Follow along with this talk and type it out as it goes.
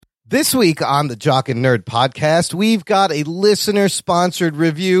This week on the Jock and Nerd podcast, we've got a listener-sponsored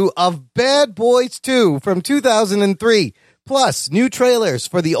review of Bad Boys 2 from 2003, plus new trailers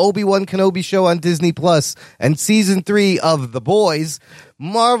for the Obi-Wan Kenobi show on Disney Plus and Season 3 of The Boys.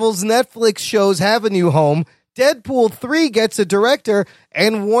 Marvel's Netflix shows have a new home, Deadpool 3 gets a director,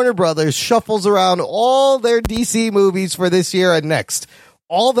 and Warner Brothers shuffles around all their DC movies for this year and next.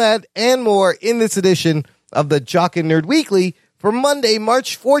 All that and more in this edition of the Jock and Nerd Weekly for Monday,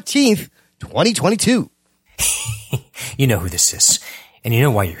 March 14th, 2022. You know who this is, and you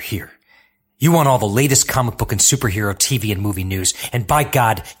know why you're here. You want all the latest comic book and superhero TV and movie news, and by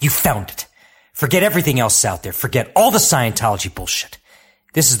God, you found it. Forget everything else out there. Forget all the Scientology bullshit.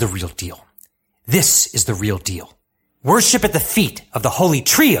 This is the real deal. This is the real deal. Worship at the feet of the holy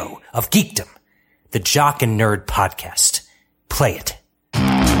trio of geekdom, the Jock and Nerd podcast. Play it.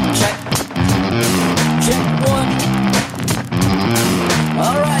 Check. Check one.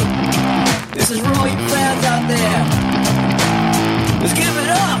 All right, this is for all you fans out there. Let's give it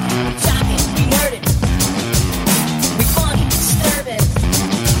up. We talking, we nerding, we funny, disturbing.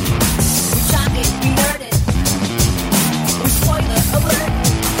 We talking, we nerding, we spoiler alert.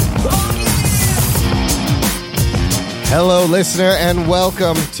 Oh yeah! Hello, listener, and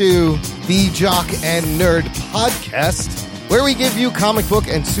welcome to the Jock and Nerd podcast, where we give you comic book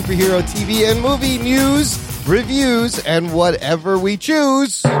and superhero TV and movie news, reviews, and whatever we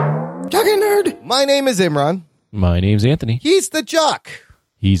choose. Jock and Nerd. My name is Imran. My name's Anthony. He's the Jock.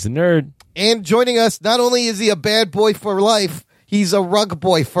 He's the nerd. And joining us, not only is he a bad boy for life, he's a rug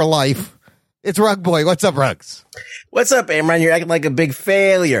boy for life. It's Rug Boy. What's up, Rugs? What's up, Imran? You're acting like a big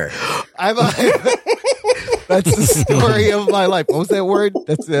failure. That's the story of my life. What was that word?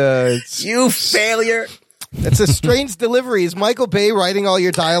 You failure. That's a strange delivery. Is Michael Bay writing all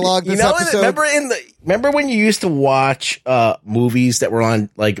your dialogue this episode? Remember when you used to watch movies that were on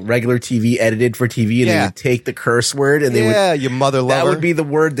like regular TV, edited for TV, and they would take the curse word and they would, your mother lover. That would be the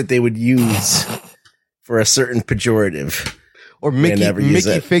word that they would use for a certain pejorative. Or Mickey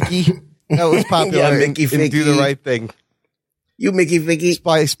Ficky. That was popular. Yeah, Mickey Ficky. Do the right thing. You Mickey Ficky.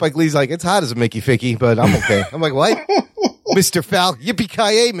 Spike Lee's like, it's hot as a Mickey Ficky, but I'm okay. I'm like, what? Mr. Fal,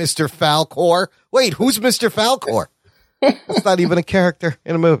 yippee-ki-yay, Mr. Falcor. Wait, who's Mr. Falcor? That's not even a character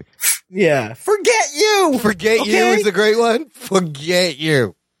in a movie. Yeah. Forget you. Forget you is a great one. Forget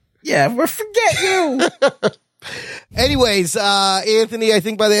you. Yeah, we're forget you. Anyways, Anthony, I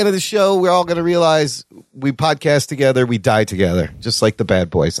think by the end of the show, we're all going to realize we podcast together, we die together, just like the Bad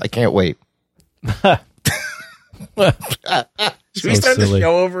Boys. I can't wait. Should we start the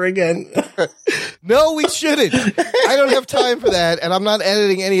show over again? No, we shouldn't. I don't have time for that, and I'm not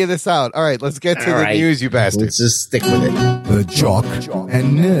editing any of this out. All right, let's get to the news, you bastards. Let's just stick with it. The Jock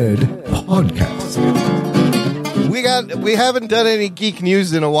and Nerd podcast. We haven't done any geek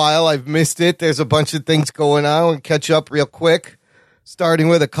news in a while. I've missed it. There's a bunch of things going on. We'll catch up real quick, starting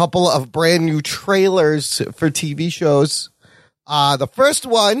with a couple of brand new trailers for TV shows. The first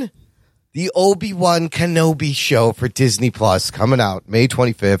one, the Obi-Wan Kenobi show for Disney Plus, coming out May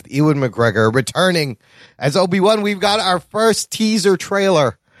 25th. Ewan McGregor returning as Obi-Wan. We've got our first teaser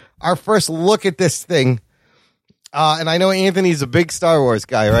trailer, our first look at this thing. And I know Anthony's a big Star Wars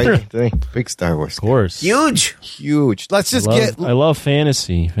guy, right? Anthony? Big Star Wars guy. Of course. Huge. Let's just I love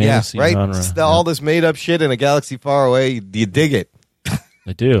fantasy right? genre. All this made-up shit in a galaxy far away. You dig it.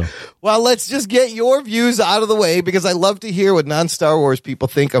 I do. Well, let's just get your views out of the way, because I love to hear what non-Star Wars people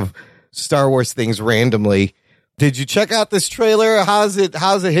think of Star Wars things randomly. Did you check out this trailer? How's it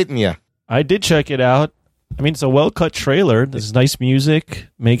hitting you? I did check it out. I mean, it's a well-cut trailer. There's nice music.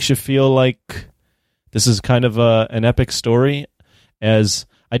 Makes you feel like this is kind of an epic story. As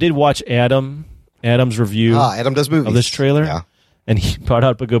I did watch Adam's review Adam does movies. of this trailer. Yeah. And he brought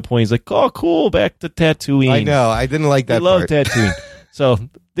up a good point. He's like, oh, cool, back to Tatooine. I know. I didn't like that I love part. Tatooine. So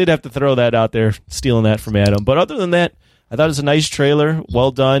did have to throw that out there, stealing that from Adam. But other than that, I thought it was a nice trailer.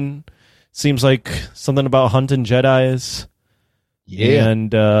 Well done. Seems like something about hunting Jedis. Yeah.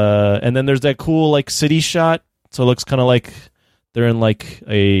 And then there's that cool like city shot. So it looks kind of like they're in like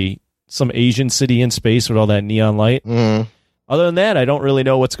some Asian city in space with all that neon light. Mm-hmm. Other than that, I don't really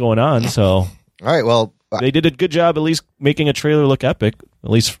know what's going on. So all right, well, they did a good job at least making a trailer look epic, at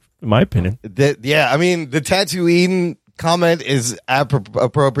least in my opinion. I mean, the Tatooine comment is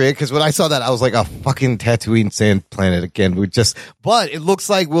appropriate, because when I saw that, I was like, a fucking Tatooine sand planet again. But it looks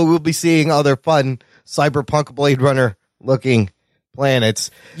like we'll be seeing other fun cyberpunk Blade Runner looking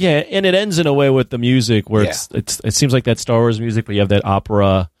planets. Yeah, and it ends in a way with the music where it seems like that Star Wars music, but you have that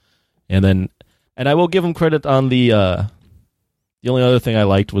opera, and I will give them credit on the The only other thing I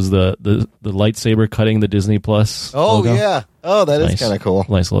liked was the lightsaber cutting the Disney Plus. Oh, logo. yeah. Oh, that is Nice. kind of cool.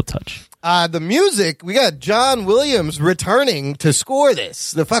 Nice little touch. The music, we got John Williams returning to score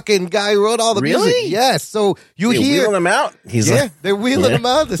this. The fucking guy who wrote all the Really? music. Yes. So you They're hear. wheeling him out. He's Yeah, like, they're wheeling him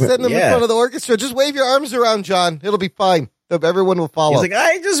out. They're setting him in Yeah. front of the orchestra. Just wave your arms around, John. It'll be fine. Everyone will follow. he's like,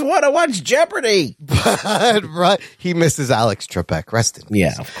 I just want to watch Jeopardy. But right, he misses Alex Trebek. Rest in peace.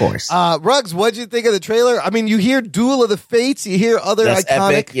 Yeah, of course. Ruggs, what'd you think of the trailer? I mean, you hear Duel of the Fates. You hear other That's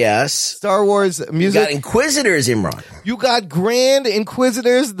iconic epic. Yes. Star Wars You music. got Inquisitors, Imran. You got Grand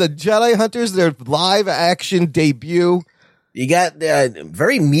Inquisitors, the Jedi Hunters, their live action debut. You got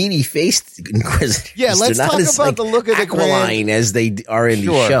very meaty faced Inquisitors. Yeah, let's They're not talk as, about the look of the Aquiline as they are in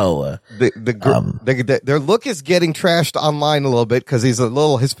Sure. the show. Their look is getting trashed online a little bit because his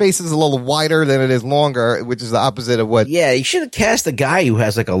face is a little wider than it is longer, which is the opposite of what. Yeah, you should have cast a guy who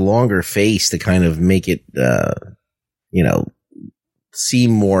has like a longer face to kind of make it,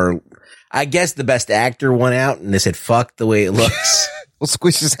 seem more. I guess the best actor won out, and they said, "Fuck the way it looks." We'll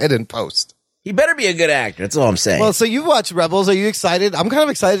squish his head in post. He better be a good actor. That's all I'm saying. Well, so you've watched Rebels. Are you excited? I'm kind of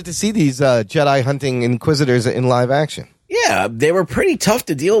excited to see these Jedi hunting Inquisitors in live action. yeah, they were pretty tough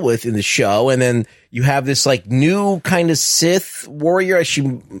to deal with in the show, and then you have this like new kind of Sith warrior.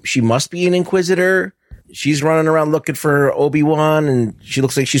 She must be an Inquisitor. She's running around looking for Obi-Wan, and she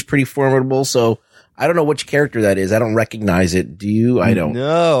looks like she's pretty formidable. So I don't know which character that is. I don't recognize it. Do you? I don't.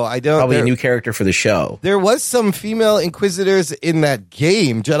 No, I don't. Probably a new character for the show. There was some female Inquisitors in that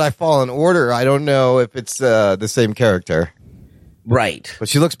game, Jedi Fallen Order. I don't know if it's the same character, Right. but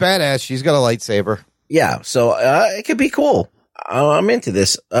she looks badass. She's got a lightsaber. Yeah. So it could be cool. I'm into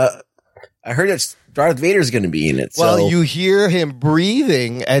this. I heard that Darth Vader's going to be in it. Well, so. you hear him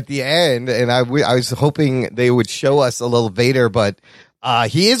breathing at the end, and I was hoping they would show us a little Vader, but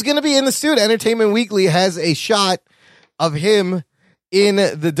he is going to be in the suit. Entertainment Weekly has a shot of him in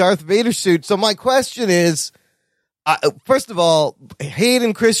the Darth Vader suit. So my question is, first of all,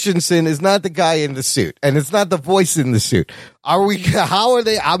 Hayden Christensen is not the guy in the suit, and it's not the voice in the suit. Are we going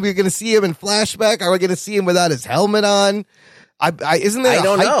to see him in flashback? Are we going to see him without his helmet on? Isn't there I a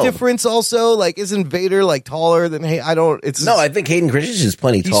don't height know. difference also? Like, isn't Vader like taller than No, I think Hayden Christensen is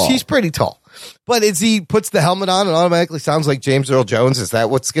plenty tall. He's pretty tall. But he puts the helmet on and automatically sounds like James Earl Jones. Is that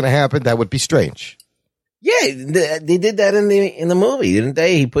what's going to happen? That would be strange. Yeah, they did that in the movie, didn't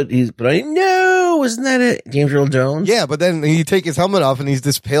they? He put on. No, wasn't that it? James Earl Jones. Yeah, but then you take his helmet off and he's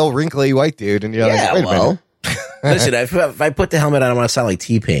this pale, wrinkly white dude, and you're Yeah, like, wait a minute. listen, if I put the helmet on, I'm going to sound like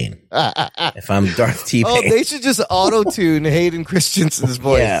T-Pain. If I'm Darth T-Pain. Oh, they should just auto-tune Hayden Christensen's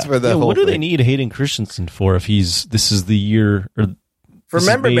voice Yeah. for the Yeah, whole what do they thing. need Hayden Christensen for if this is the year or For this is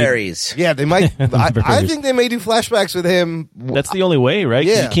member made- berries. Yeah, they might. I think they may do flashbacks with him. That's the only way, right?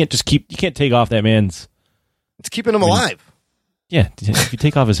 'Cause Yeah. you can't take off that man's. It's keeping him alive. Yeah, if you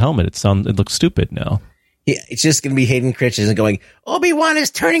take off his helmet, it looks stupid now. Yeah, it's just going to be Hayden Christensen going, Obi-Wan is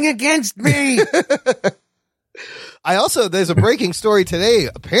turning against me. There's a breaking story today.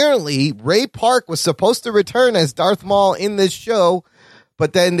 Apparently, Ray Park was supposed to return as Darth Maul in this show,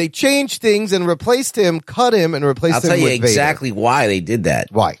 but then they changed things and cut him and replaced I'll him tell you with Vader. exactly why they did that.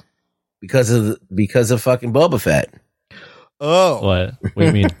 Why? Because of fucking Boba Fett. Oh. What do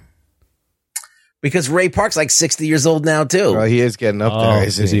you mean? Because Ray Park's like 60 years old now too. Well, he is getting up there,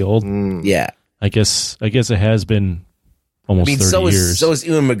 isn't is he old? Yeah. I guess it has been almost 30 years. So is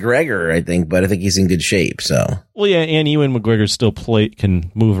Ewan McGregor, I think, but I think he's in good shape. So Well, yeah, and Ewan McGregor still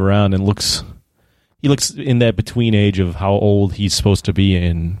can move around and he looks in that between age of how old he's supposed to be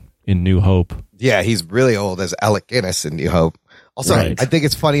in New Hope. Yeah, he's really old as Alec Guinness in New Hope. Also, Right. I think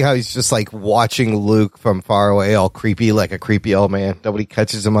it's funny how he's just like watching Luke from far away, all creepy, like a creepy old man. Nobody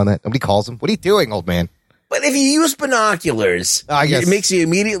catches him on that. Nobody calls him. What are you doing, old man? but if you use binoculars, I guess. it makes you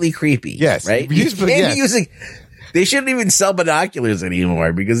immediately creepy. Yes. Right? You use- You can't yes. be using. They shouldn't even sell binoculars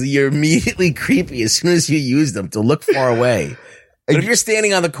anymore because you're immediately creepy as soon as you use them to look far away. But if you're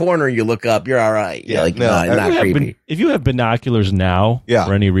standing on the corner and you look up, you're all right. Yeah, You're like, no, no, not creepy. If you have binoculars now, Yeah.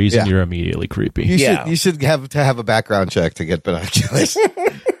 for any reason, Yeah. you're immediately creepy. You should have to have a background check to get binoculars.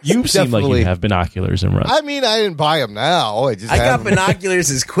 You seem like Definitely. you have binoculars and run. I mean, I didn't buy them now. I just I have got 'em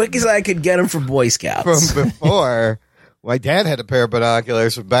binoculars as quick as I could get them from Boy Scouts. from before. My dad had a pair of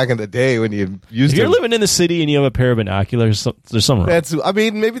binoculars from back in the day when you used If you're them. living in the city and you have a pair of binoculars, there's something wrong.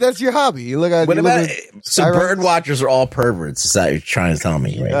 Maybe that's your hobby. You look at What you about live in so Skyrim. bird watchers are all perverts? Is that you're trying to tell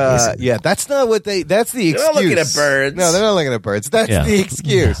me? Right? Basically. Yeah, that's not what that's the excuse. They're not looking at birds. No, they're not looking at birds. That's Yeah. the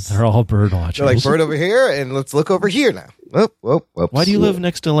excuse. They're all bird watchers. They're like, bird over here, and let's look over here now. Whoop, whoop, whoops. Why do you live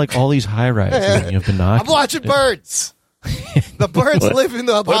next to like all these high rises and you have binoculars? I'm watching birds. The birds live in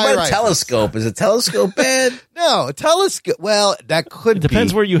the What high about a rises. telescope? Is a telescope bad? No, a telescope. Well, that could It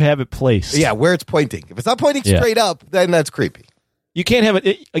depends be. where you have it placed. Yeah, where it's pointing. If it's not pointing Yeah. straight up, then that's creepy. You can't have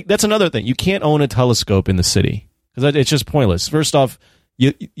it. That's another thing. You can't own a telescope in the city because it's just pointless. First off,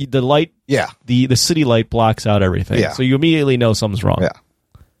 the light, Yeah. the city light blocks out everything. Yeah. So you immediately know something's wrong. Yeah.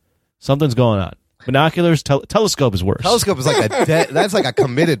 Something's going on. Binoculars, telescope is worse. Telescope is like that's like a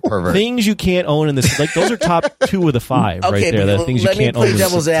committed pervert. Things you can't own in this, like those are top 2 of the 5 right there. The but things you let me can't own play in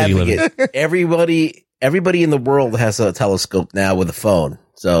devil's the city living. advocate. Everybody in the world has a telescope now with a phone.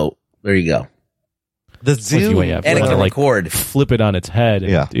 So there you go. The It's like zoom. you have And it to, can like, record. flip it on its head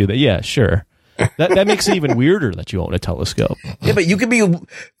and Yeah. do that. Yeah, sure. That makes it even weirder that you own a telescope. Yeah, but you could be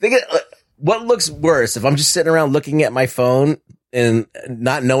what looks worse if I'm just sitting around looking at my phone and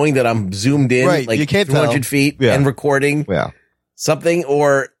not knowing that I'm zoomed in Right, like you can't 200 tell. feet Yeah. and recording Yeah. something,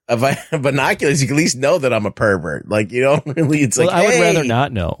 or if I have binoculars, you can at least know that I'm a pervert. Like, you don't really, it's Well, like, I would hey. rather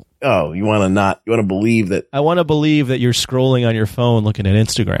not know. Oh, you want to believe that. I want to believe that you're scrolling on your phone looking at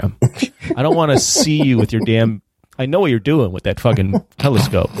Instagram. I don't want to see you with your damn. I know what you're doing with that fucking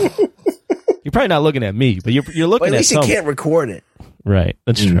telescope. You're probably not looking at me, but you're But looking at at least you someone. can't record it. Right,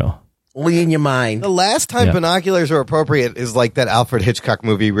 that's true. Only in your mind. The last time Yeah. binoculars are appropriate is like that Alfred Hitchcock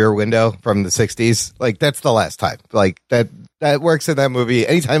movie Rear Window from the 60s. Like that's the last time. Like that works in that movie.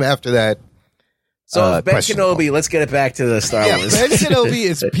 Anytime after that. So Ben questionable. Kenobi, let's get it back to the Star Yeah, Wars. Ben Kenobi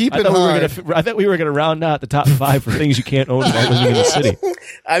is peeping I hard. thought we were gonna round out the top 5 for things you can't own while living in the city.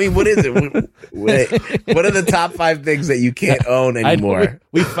 I mean, what is it? What are the top 5 things that you can't own anymore?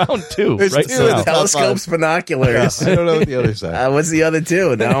 We found 2 There's right 2 in now. the top Telescopes, binoculars. I don't know what the other side. What's the other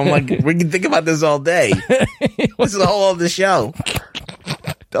 2? Now I'm like, we can think about this all day. This is the whole of the show.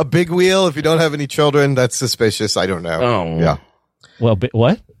 A big wheel. If you don't have any children, that's suspicious. I don't know. Oh. Yeah. Well,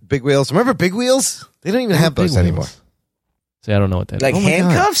 what? Big wheels. Remember big wheels? They don't even have those Big anymore. wheels. See, I don't know what that Like is. my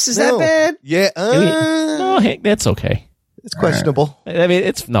God. handcuffs? Is No. that bad? Yeah. No, Hank, that's okay. It's questionable. I mean,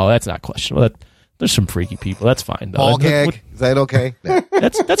 that's not questionable. There's some freaky people. That's fine. Though. Ball What- gag. Is that okay? No.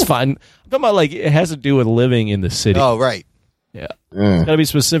 That's fine. I'm talking about like it has to do with living in the city. Oh, right. Yeah, it's got to be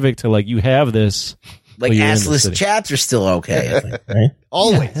specific to like you have this. Like while you're in the assless city. chaps are still okay. I think, right?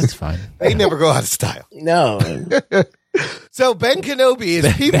 Always. That's fine. They never go out of style. No. So Ben Kenobi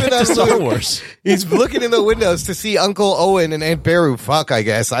is peeping Back on to Star Luke. Wars. He's looking in the windows to see Uncle Owen and Aunt Beru fuck, I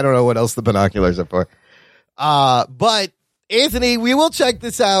guess. I don't know what else the binoculars are for. But Anthony, we will check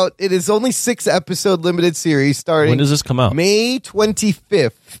this out. It is only 6-episode limited series starting When does this come out? May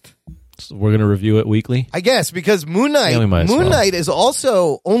 25th. So we're gonna review it weekly. I guess because Moon Knight, Yeah, we might as Moon well. Knight is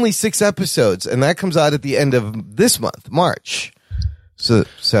also only 6 episodes, and that comes out at the end of this month, March.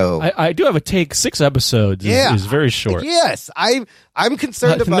 So I do have a take. 6 episodes is very short. Yes, I'm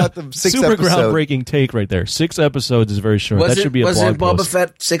concerned about the 6 super episodes. groundbreaking take right there. 6 episodes is very short. Was That should be a was blog it Boba post.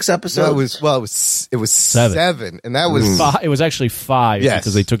 Fett 6 episodes? No, it was 7, and that was It was actually 5 Yes.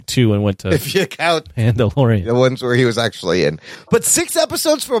 because they took 2 and went to if you count Mandalorian. the ones where he was actually in. But 6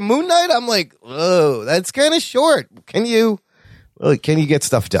 episodes for Moon Knight, I'm like, oh, that's kind of short. Can you get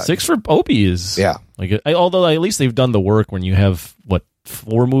stuff done? 6 for Obi is although at least they've done the work when you have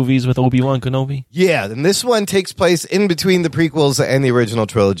 4 movies with Obi-Wan Kenobi. Yeah, and this one takes place in between the prequels and the original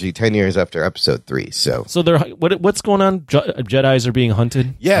trilogy, 10 years after Episode 3. So they're what's going on? Jedis are being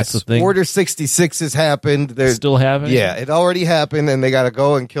hunted. yes, That's the thing. Order 66 has happened. They're Still having. yeah, it already happened, and they got to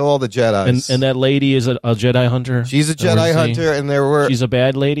go and kill all the Jedi's. And that lady is a Jedi hunter. she's a Is that what Jedi you're saying? hunter, and there were She's a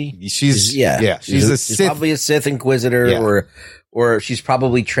bad lady. she's She's a Sith. probably a Sith Inquisitor, Yeah. or she's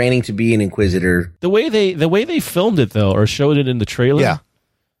probably training to be an Inquisitor. The way they filmed it though, or showed it in the trailer. Yeah.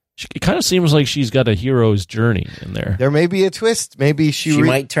 It kind of seems like she's got a hero's journey in there. There may be a twist. Maybe She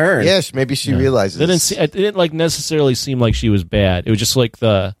might turn. Yes, maybe she realizes. It didn't like necessarily seem like she was bad. It was just like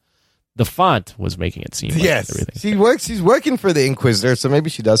the font was making it seem like Yes, everything. she's working for the Inquisitor, so maybe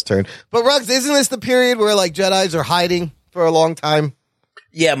she does turn. But Ruggs, isn't this the period where like Jedi's are hiding for a long time?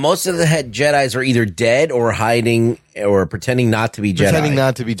 Yeah, most of the head Jedis are either dead or hiding or pretending not to be Jedi. Pretending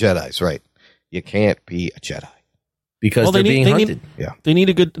not to be Jedi's, right? You can't be a Jedi. because they're being hunted. They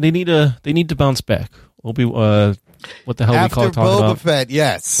need to bounce back. What the hell After we talking Boba about? Fett,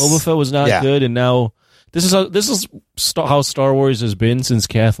 yes. Boba Fett was not good, and now this is how Star Wars has been since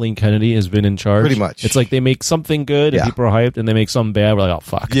Kathleen Kennedy has been in charge. Pretty much. It's like they make something good and people are hyped, and they make something bad. We're like, oh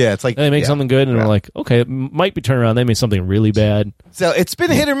fuck. Yeah, it's like And they make something good, and we're like, okay, it might be turned around. They made something really bad. So it's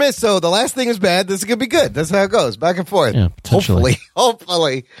been hit or miss. So the last thing is bad. This is gonna be good. That's how it goes, back and forth. Yeah, potentially.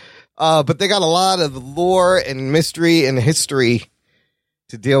 Hopefully. But they got a lot of lore and mystery and history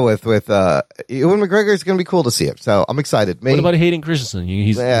to deal with. Ewan McGregor is going to be cool to see him. So I'm excited. What about Hayden Christensen?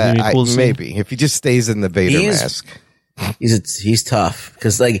 He's gonna be cool to see. Maybe if he just stays in the Vader mask. He's tough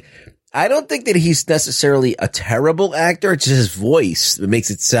because like I don't think that he's necessarily a terrible actor. It's just his voice that makes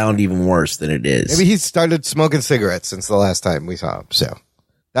it sound even worse than it is. Maybe he's started smoking cigarettes since the last time we saw him, so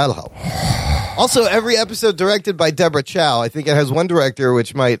that'll help. Also, every episode directed by Deborah Chow. I think it has one director,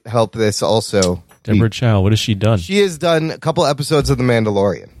 which might help this also. Deborah Chow, what has she done? She has done a couple episodes of The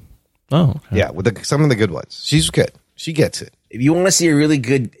Mandalorian. Oh, okay. Yeah, with some of the good ones. She's good. She gets it. If you want to see a really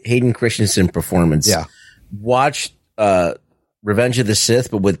good Hayden Christensen performance, watch Revenge of the Sith,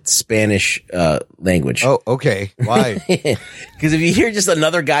 but with Spanish language. Oh, okay. Why? Because if you hear just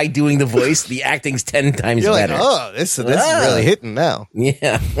another guy doing the voice, the acting's 10 times You're better. like, oh, this is really hitting now.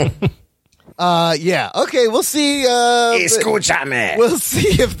 Yeah. Yeah. Okay, we'll see. Escúchame. We'll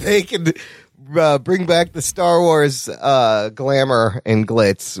see if they can bring back the Star Wars glamour and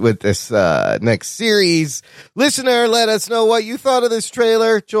glitz with this next series. Listener, let us know what you thought of this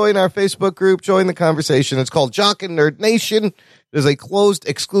trailer. Join our Facebook group. Join the conversation. It's called Jock and Nerd Nation. There's a closed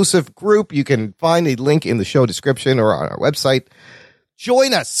exclusive group. You can find a link in the show description or on our website.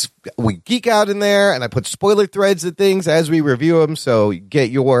 Join us. We geek out in there, and I put spoiler threads and things as we review them, so get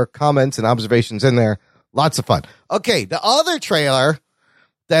your comments and observations in there. Lots of fun. Okay, the other trailer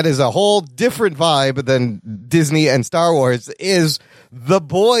that is a whole different vibe than Disney and Star Wars is The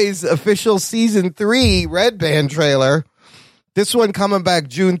Boys official season 3 Red Band trailer. This one coming back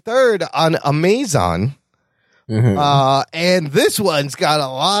June 3rd on Amazon. And this one's got a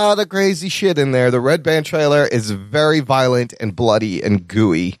lot of crazy shit in there. The Red Band trailer is very violent and bloody and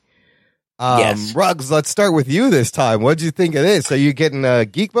gooey. Yes. Ruggs, let's start with you this time. What'd you think of this? Are you getting a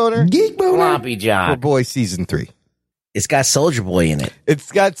geek boner? Geek boner. Floppy For Jock. Boy season 3. It's got Soldier Boy in it.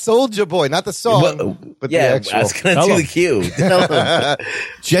 It's got Soldier Boy, not the song, but the actual. I was going to do the cue.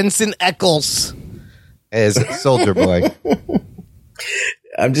 Jensen Ackles as Soldier Boy.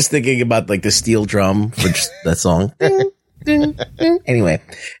 I'm just thinking about like the steel drum for just that song. Ding, ding, ding.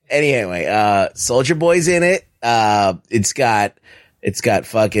 Anyway, Soldier Boy's in it. It's got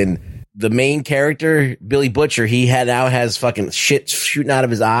fucking the main character, Billy Butcher. He now has fucking shit shooting out of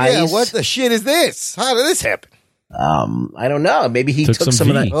his eyes. Yeah, what the shit is this? How did this happen? I don't know. Maybe he took some some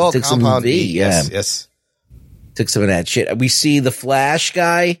of that. V. Oh, took some Compound V. V. Yeah, Yes. took some of that shit. We see the Flash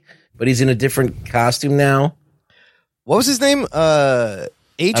guy, but he's in a different costume now. What was his name?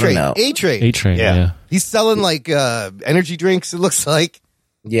 A-Train. know. A-Train. A-Train, yeah. He's selling like energy drinks, it looks like.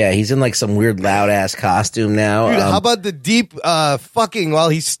 Yeah, he's in like some weird loud ass costume now. Dude, how about the deep fucking while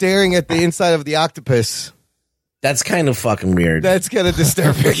he's staring at the inside of the octopus? That's kind of fucking weird. That's kind of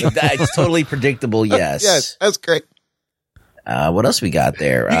disturbing. That's totally predictable. Yes. Yes, that's great. What else we got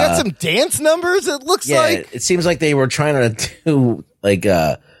there? You got some dance numbers, it looks Yeah, like. it seems like they were trying to do like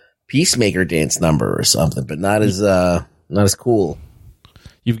a Peacemaker dance number or something, but not as cool.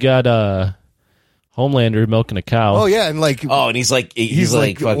 You've got Homelander milking a cow. Oh, yeah, and like... Oh, and he's like fucking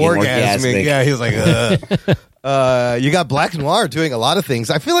orgasmic. orgasmic. Yeah, he's like, you got Black Noir doing a lot of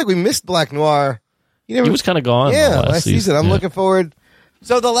things. I feel like we missed Black Noir. He was kind of gone. Yeah, last season. I'm Yeah. looking forward.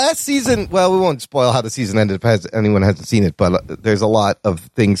 So the last season, well, we won't spoil how the season ended if anyone hasn't seen it, but there's a lot of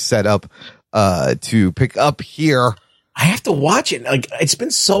things set up to pick up here. I have to watch it. Like it's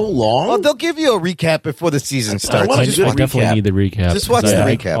been so long. Well, they'll give you a recap before the season starts. want I, to Just do a I definitely recap. need the recap. Just watch because the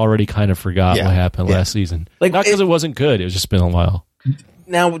I recap. already kind of forgot Yeah. what happened Yeah. last season. Like, Not because it wasn't good. It was just been a while.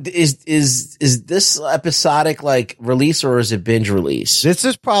 Now, is this episodic like release or is it binge release? This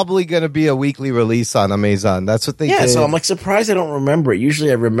is probably going to be a weekly release on Amazon. That's what they Yeah, did. so I'm like surprised I don't remember it.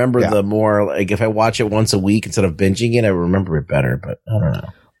 Usually I remember the more like if I watch it once a week instead of binging it, I remember it better. But I don't know.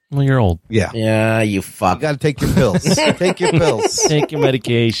 Well, you're old. Yeah. Yeah, you You fuck. got to take your pills. Take your pills. Take your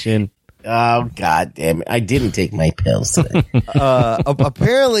medication. Oh god damn it! I didn't take my pills today.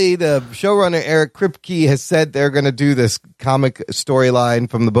 Apparently, the showrunner Eric Kripke has said they're going to do this comic storyline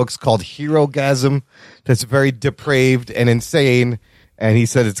from the books called Herogasm that's very depraved and insane. And he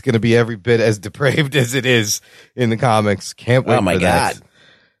said it's going to be every bit as depraved as it is in the comics. Can't wait Oh, my for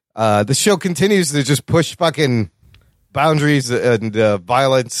that. The show continues to just push fucking boundaries and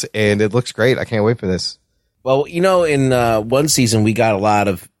violence, and it looks great. I can't wait for this. Well, you know, in one season we got a lot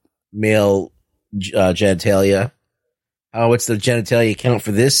of male genitalia. What's the genitalia count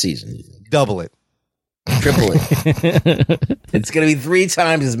for this season? Double it. Triple it. It's going to be 3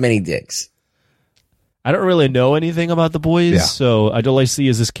 times as many dicks. I don't really know anything about the boys, Yeah. so all I see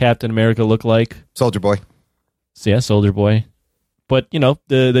is this Captain America look like. Soldier Boy. So yeah, Soldier Boy. But you know,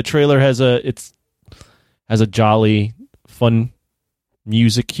 the trailer has a jolly, fun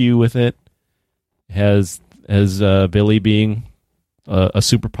music cue with it. It has Billy being a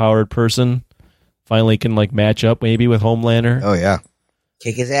superpowered person finally can like match up maybe with Homelander. Oh, yeah.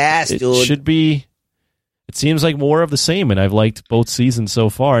 Kick his ass, It dude. should be it seems like more of the same, and I've liked both seasons so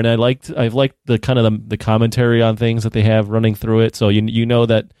far, and I've liked the kind of the commentary on things that they have running through it. So you know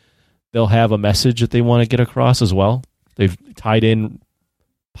that they'll have a message that they want to get across as well. They've tied in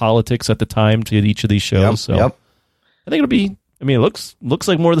politics at the time to each of these shows. I think it'll be. I mean, it looks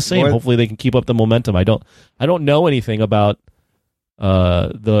like more of the same. Hopefully, they can keep up the momentum. I don't know anything about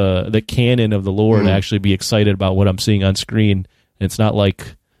the canon of the lore to actually be excited about what I'm seeing on screen. And it's not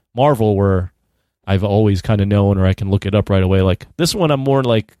like Marvel where I've always kind of known, or I can look it up right away. Like this one, I'm more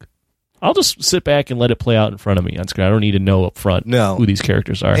like, I'll just sit back and let it play out in front of me on screen. I don't need to know up front who these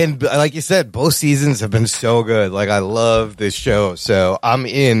characters are. And like you said, both seasons have been so good. Like, I love this show, so I'm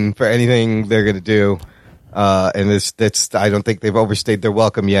in for anything they're going to do. And I don't think they've overstayed their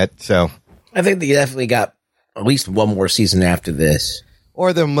welcome yet. So I think they definitely got at least one more season after this.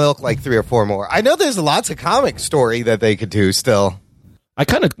 Or they'll milk like 3 or 4 more. I know there's lots of comic story that they could do still. I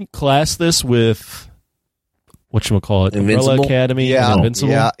kind of class this with whatchamacallit, Umbrella Academy and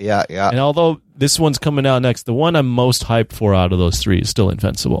Invincible. Yeah. And although this one's coming out next, the one I'm most hyped for out of those 3 is still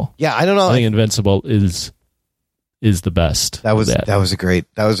Invincible. Yeah, I don't know. I think Invincible is the best. That was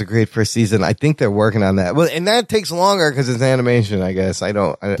a great first season. I think they're working on that. Well, and that takes longer because it's animation, I guess.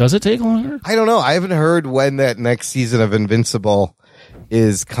 Does it take longer? I don't know. I haven't heard when that next season of Invincible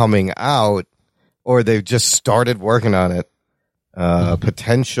is coming out, or they've just started working on it.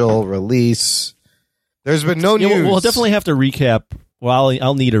 Potential release. There's been no news. We'll definitely have to recap. Well,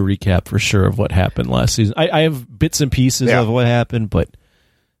 I'll need a recap for sure of what happened last season. I have bits and pieces of what happened, but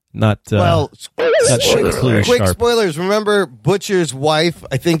not clear. Quick sharp. Spoilers. Remember Butcher's wife?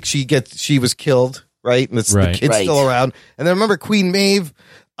 I think she was killed, right? And the kid's still around. And then remember Queen Maeve.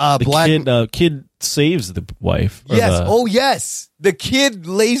 The kid saves the wife. Yes. Yes. The kid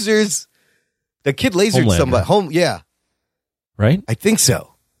lasers. The kid lasered somebody. Yeah. Right? I think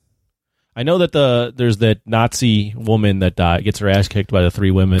so. I know that there's that Nazi woman that gets her ass kicked by the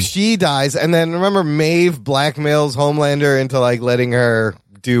 3 women. She dies, and then remember Maeve blackmails Homelander into like letting her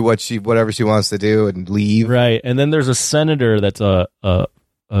do whatever she wants to do and leave. Right, and then there's a senator that's a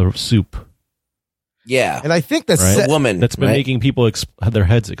soup. Yeah, and I think that's a woman that's been making people their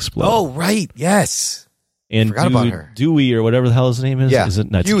heads explode. Oh, right, yes. And forgot about her. Dewey, or whatever the hell his name is. Yeah, is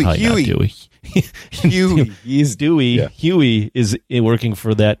it not Huey. Dewey? Huey. He's Dewey. Yeah. Huey is working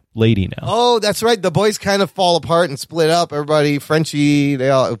for that lady now. Oh, that's right. The boys kind of fall apart and split up. Everybody, Frenchie,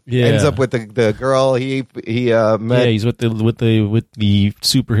 they all ends up with the girl he met. Yeah, he's with the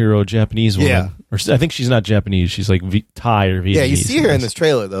superhero Japanese woman. Yeah. Or I think she's not Japanese. She's like Thai or Vietnamese. Yeah, you see her in this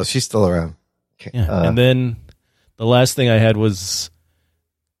trailer though. She's still around. Okay. Yeah. And then the last thing I had was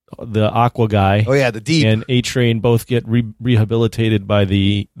the Aqua guy. Oh yeah, the Deep and A-Train both get rehabilitated by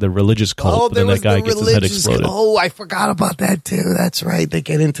the religious cult. Oh, but then that guy gets his head exploded. Oh, I forgot about that too. That's right. They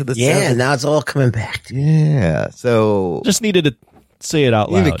get into the now it's all coming back. Yeah. So just needed to say it out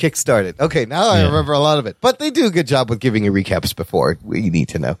loud. Need to kickstart it. Okay, now I remember a lot of it. But they do a good job with giving you recaps before we need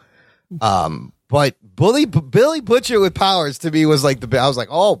to know. But Billy Butcher with powers to me was like I was like,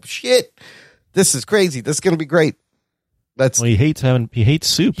 oh shit, this is crazy. This is gonna be great. He hates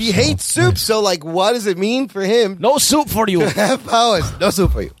soup. He hates soup. So, like, what does it mean for him? No soup for you. To have powers. No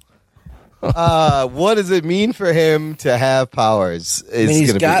soup for you. What does it mean for him to have powers?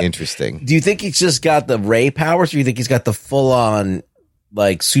 It's going to be interesting. Do you think he's just got the Ray powers, or do you think he's got the full-on,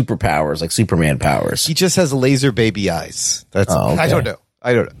 like, superpowers, like Superman powers? He just has laser baby eyes. That's. Okay. I don't know.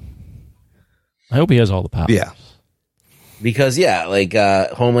 I hope he has all the powers. Yeah. Because,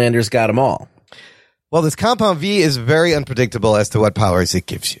 Homelander's got them all. Well, this Compound V is very unpredictable as to what powers it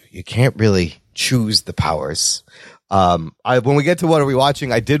gives you. You can't really choose the powers. When we get to what are we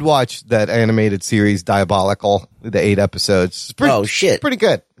watching, I did watch that animated series Diabolical, the 8 episodes. Shit. Pretty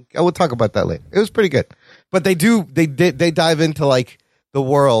good. I will talk about that later. It was pretty good. But they dive into like the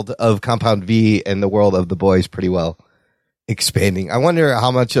world of Compound V and the world of the boys pretty well, expanding. I wonder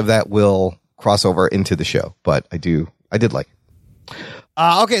how much of that will cross over into the show, but I did like it.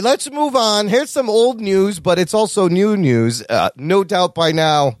 Okay, let's move on. Here's some old news, but it's also new news. No doubt by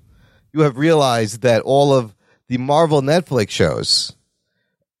now you have realized that all of the Marvel Netflix shows,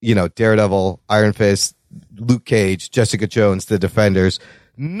 Daredevil, Iron Fist, Luke Cage, Jessica Jones, The Defenders,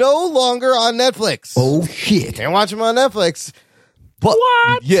 no longer on Netflix. Oh, shit. Can't watch them on Netflix. But,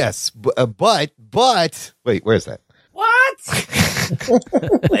 what? Yes, but, wait, where's that?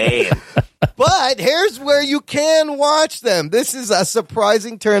 What? Lame. But here's where you can watch them. This is a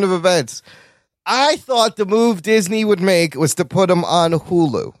surprising turn of events. I thought the move Disney would make was to put them on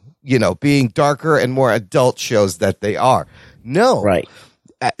Hulu, being darker and more adult shows that they are. No. Right.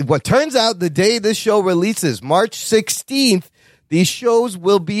 What turns out the day this show releases, March 16th, these shows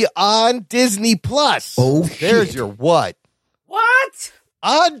will be on Disney Plus. Oh, there's shit. your what? What?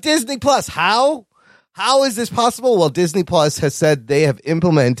 On Disney Plus. How? How is this possible? Well, Disney Plus has said they have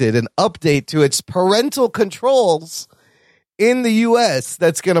implemented an update to its parental controls in the U.S.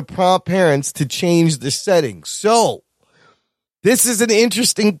 that's going to prompt parents to change the settings. So this is an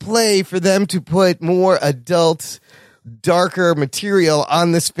interesting play for them to put more adult, darker material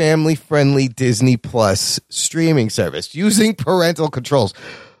on this family-friendly Disney Plus streaming service using parental controls.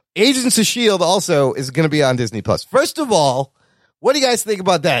 Agents of S.H.I.E.L.D. also is going to be on Disney Plus. First of all, what do you guys think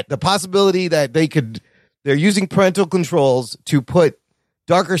about that? The possibility that they're using parental controls to put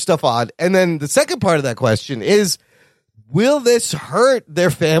darker stuff on. And then the second part of that question is, will this hurt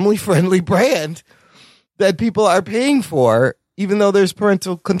their family-friendly brand that people are paying for, even though there's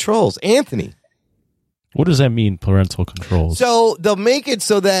parental controls? Anthony. What does that mean, parental controls? So they'll make it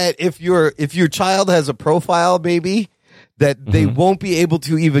so that if your child has a profile, maybe, that they won't be able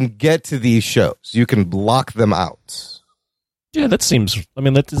to even get to these shows. You can block them out. Yeah, that seems. I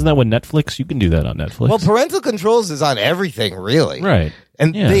mean, isn't that what Netflix? You can do that on Netflix. Well, parental controls is on everything, really. Right.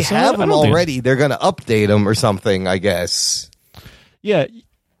 And Yeah, they so have I them don't think- already. They're going to update them or something, I guess. Yeah,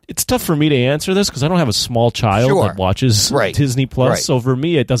 it's tough for me to answer this because I don't have a small child Sure. that watches Right. Disney Plus. Right. So for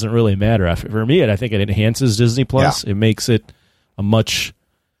me, it doesn't really matter. For me, I think it enhances Disney Plus. It makes it a much,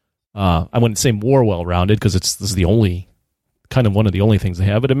 I wouldn't say more well-rounded because this is the only, kind of one of the only things they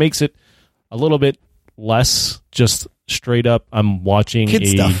have, but it makes it a little bit less just straight up. I'm watching Kid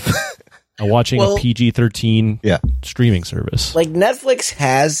stuff. a PG-13 Yeah. streaming service. Like Netflix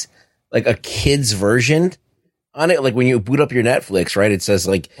has like a kids version on it. Like when you boot up your Netflix, right? It says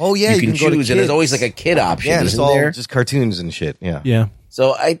like, Oh, yeah, you can go to choose, and there's kids. always like a kid option, Yeah, and it's isn't all there? just cartoons and shit. Yeah. Yeah.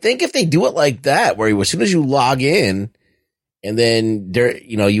 So I think if they do it like that, where as soon as you log in, and then there,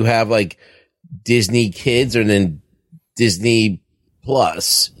 you have like Disney Kids and then Disney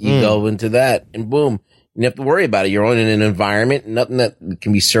Plus, you go into that, and boom, you don't have to worry about it. You're in an environment, nothing that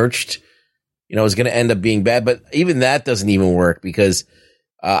can be searched, is going to end up being bad. But even that doesn't even work because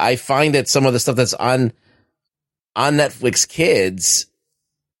I find that some of the stuff that's on Netflix Kids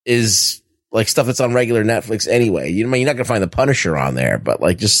is like stuff that's on regular Netflix anyway. You're not going to find The Punisher on there, but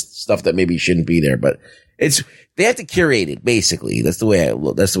like just stuff that maybe shouldn't be there. But they have to curate it, basically. That's the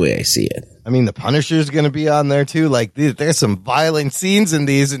way I see it. I mean, The Punisher's going to be on there too. Like, there's some violent scenes in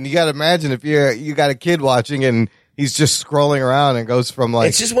these, and you got to imagine if you got a kid watching and he's just scrolling around and goes from like.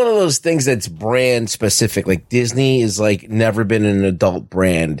 It's just one of those things that's brand specific. Like Disney is like never been an adult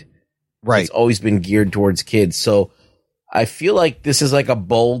brand. Right. It's always been geared towards kids. So I feel like this is like a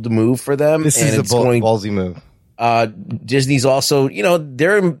bold move for them. This and is a it's going, ballsy move. Disney's also,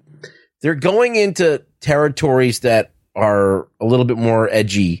 they're going into territories that are a little bit more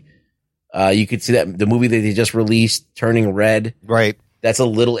edgy. You could see that the movie that they just released, Turning Red. Right. That's a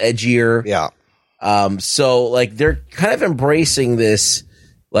little edgier. Yeah. So like they're kind of embracing this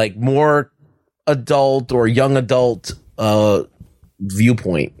like more adult or young adult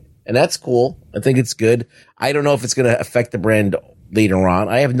viewpoint. And that's cool. I think it's good. I don't know if it's going to affect the brand later on.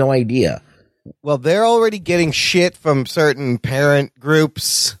 I have no idea. Well, they're already getting shit from certain parent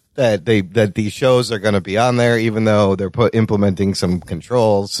groups that these shows are going to be on there, even though they're implementing some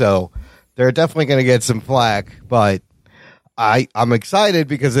controls. So they're definitely going to get some flack. But I'm excited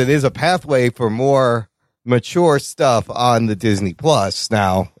because it is a pathway for more mature stuff on the Disney Plus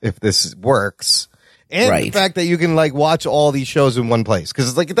now, if this works. And the fact that you can like watch all these shows in one place, because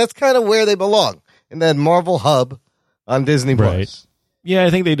it's like that's kind of where they belong, in that Marvel hub on Disney Plus. Right. Yeah, I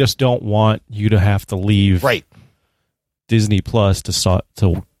think they just don't want you to have to leave Disney Plus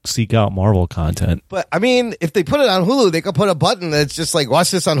to seek out Marvel content. But I mean, if they put it on Hulu, they could put a button that's just like,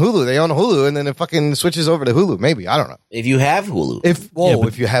 watch this on Hulu. They own Hulu, and then it fucking switches over to Hulu. Maybe, I don't know. If you have Hulu,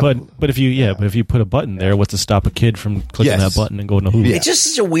 if you have, Hulu. But if you put a button there, what's to stop a kid from clicking that button and going to Hulu? It's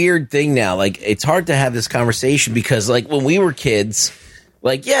just such a weird thing now. Like it's hard to have this conversation because like when we were kids,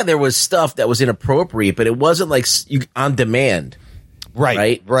 like there was stuff that was inappropriate, but it wasn't like on demand.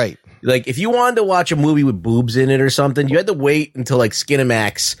 Right. Like if you wanted to watch a movie with boobs in it or something, you had to wait until like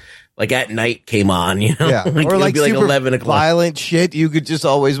Skinamax, like at night came on, Yeah, like, or like it'd be super 11 o'clock. violent shit you could just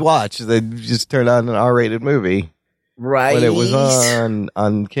always watch. They just turn on an R-rated movie, right? When it was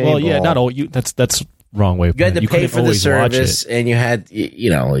on cable. Well, yeah, not all you. That's wrong way. You had to pay for the service, and you had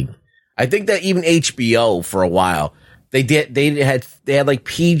like I think that even HBO for a while they had like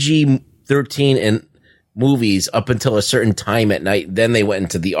PG-13 and movies up until a certain time at night. Then they went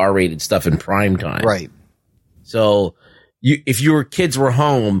into the R-rated stuff in prime time. Right. So if your kids were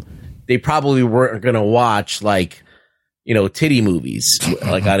home, they probably weren't going to watch like, titty movies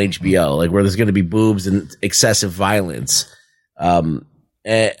like on HBO, like where there's going to be boobs and excessive violence.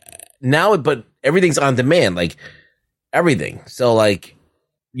 Now, but everything's on demand, like everything. So like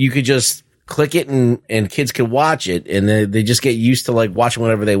you could just click it and kids can watch it, and they just get used to like watching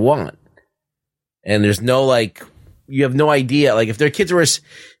whatever they want. And there's no like, you have no idea. Like if your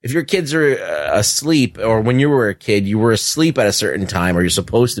kids are asleep, or when you were a kid, you were asleep at a certain time, or you're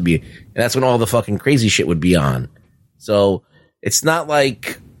supposed to be, and that's when all the fucking crazy shit would be on. So it's not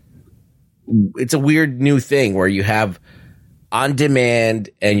like, it's a weird new thing where you have on demand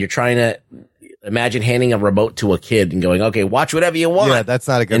and you're trying to imagine handing a remote to a kid and going, okay, watch whatever you want. Yeah, that's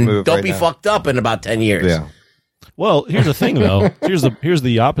not a good and move. Don't right be now. fucked up in about 10 years. Yeah. Well, here's the thing, though. Here's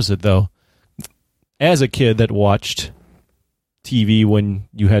the opposite, though. As a kid that watched TV when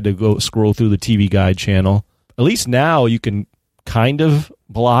you had to go scroll through the TV Guide channel, at least now you can kind of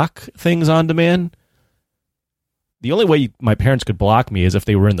block things on demand. The only way my parents could block me is if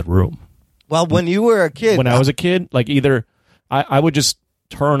they were in the room. Well, when you were a kid. When I was a kid, like either I would just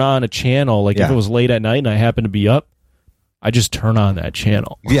turn on a channel, like if it was late at night and I happened to be up, I just turn on that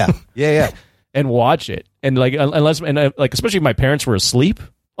channel. Yeah. And watch it. And like, especially if my parents were asleep.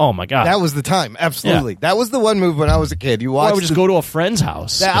 Oh my God. That was the time. Absolutely. Yeah. That was the one move when I was a kid. You watched. I would just go to a friend's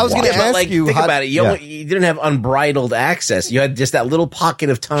house. I was going to ask you. Think about it. You didn't have unbridled access. You had just that little pocket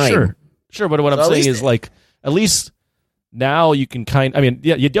of time. Sure. But what I'm saying is like, at least now you can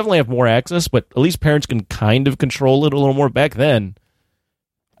you definitely have more access, but at least parents can kind of control it a little more. Back then,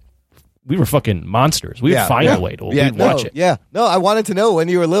 we were fucking monsters. We would find a way to watch it. Yeah. No, I wanted to know when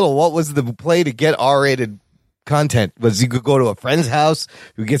you were little, what was the play to get R-rated content? Was you could go to a friend's house,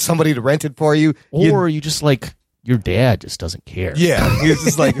 you could get somebody to rent it for you, or you just like your dad just doesn't care. Yeah, he's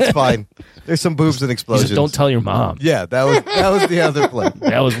just like, it's fine. There's some boobs and explosions. Just don't tell your mom. Yeah, that was the other play.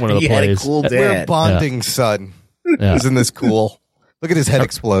 That was one of the plays. Had a cool dad. We're bonding, son. Yeah. Isn't this cool? Look at his head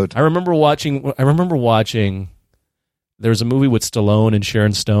explode. I remember watching. There was a movie with Stallone and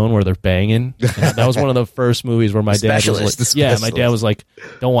Sharon Stone where they're banging. And that was one of the first movies where my dad was like, my dad was like,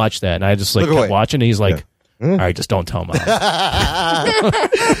 don't watch that. And I just like kept watching, and he's like, all right, just don't tell mom.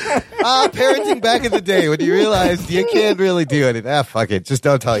 Parenting back in the day when you realized you can't really do it. Fuck it. Just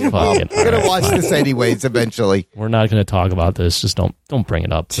don't tell your mom. We're going to watch this anyways eventually. We're not going to talk about this. Just don't bring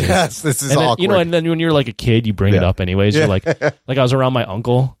it up, please. Yes, this is and then, awkward. and then when you're like a kid, you bring it up anyways. You're like I was around my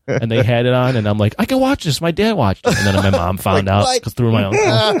uncle, and they had it on, and I'm like, I can watch this. My dad watched it. And then my mom found out because through my uncle.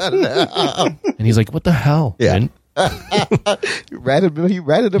 No. And he's like, what the hell? Yeah. He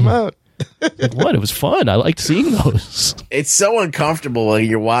ratted him out. Like, what? It was fun. I liked seeing those. It's so uncomfortable when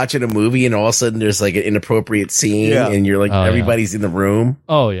you're watching a movie and all of a sudden there's like an inappropriate scene and you're like, everybody's in the room.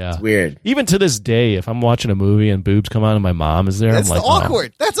 Oh, yeah. It's weird. Even to this day, if I'm watching a movie and boobs come on and my mom is there, that's I'm like,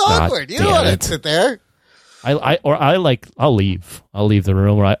 awkward. That's awkward. You don't want to sit there. I'll leave. I'll leave the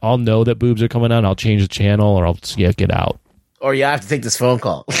room, or I'll know that boobs are coming on. I'll change the channel, or I'll just get out. Or you have to take this phone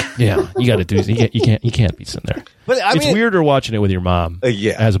call. Yeah, you got to do. You can't be sitting there. But it's weirder watching it with your mom.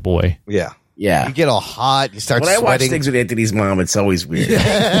 As a boy. Yeah. Yeah. You get all hot. You start sweating. When I watch things with Anthony's mom, it's always weird.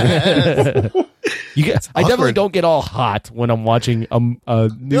 I definitely don't get all hot when I'm watching a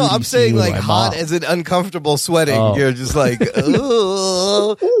no, I'm saying like hot as an uncomfortable sweating. Oh. You're just like,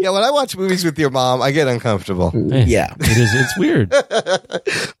 oh. Yeah, when I watch movies with your mom, I get uncomfortable. Yeah. It's weird.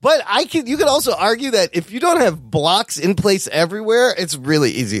 But you can also argue that if you don't have blocks in place everywhere, it's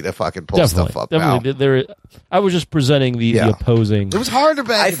really easy to fucking pull stuff up. Definitely. I was just presenting the opposing. It was harder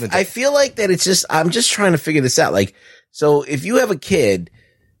back in the day. I feel like that I'm just trying to figure this out. Like, so if you have a kid,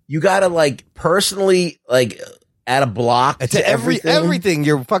 you gotta like personally like add a block to everything.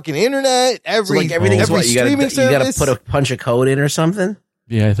 Your fucking internet, every streaming service. You gotta put a punch a code in or something.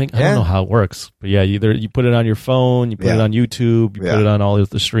 Yeah, I don't know how it works, but yeah, either you put it on your phone, you put it on YouTube, you put it on all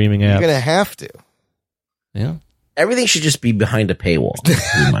the streaming apps. You're gonna have to. Yeah, everything should just be behind a paywall.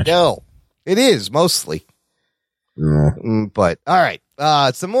 No, it is mostly. But all right.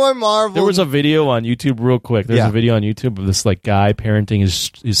 Some more Marvel. There was a video on YouTube real quick. There's a video on YouTube of this like guy parenting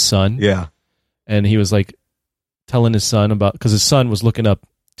his son. Yeah. And he was like telling his son about, because his son was looking up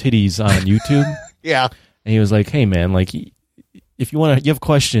titties on YouTube. Yeah. And he was like, hey man, like if you have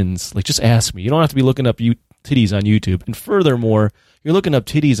questions, like just ask me. You don't have to be looking up titties on YouTube. And furthermore, you're looking up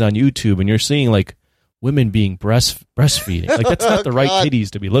titties on YouTube and you're seeing like women being breastfeeding. Like that's not the right titties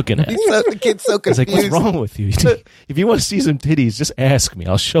to be looking at. The kid's so confused. It's like, what's wrong with you? If you want to see some titties, just ask me.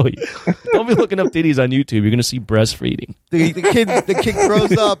 I'll show you. Don't be looking up titties on YouTube. You're going to see breastfeeding. The kid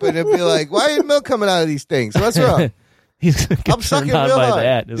grows up and it'll be like, why is milk coming out of these things? What's wrong? I'm sucking on by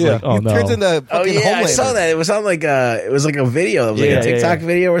that. It's like, oh no. Turns into fucking Homelander. I saw that. It was on like a video. It was like a TikTok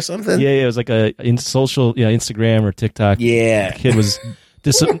video or something. Yeah, it was like Instagram or TikTok. Yeah. The kid was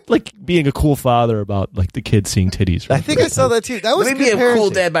just like being a cool father about like the kid seeing titties. I think I saw that too. That was Let me good be a cool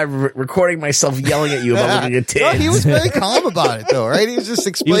parenting. dad by recording myself yelling at you about looking at tits. No, he was very calm about it, though, right? He was just He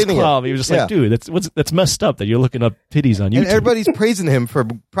was explaining calm. it. He was just like, dude, that's messed up that you're looking up titties on YouTube. And everybody's praising him for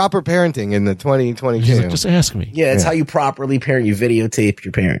proper parenting in the 2022. He's like, just ask me. Yeah, it's how you properly parent. You videotape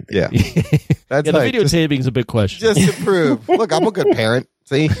your parent. Yeah. That's Yeah, the right. videotaping is a big question. Just to prove. Look, I'm a good parent.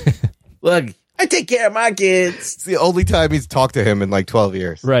 See? Look, I take care of my kids. It's the only time he's talked to him in like 12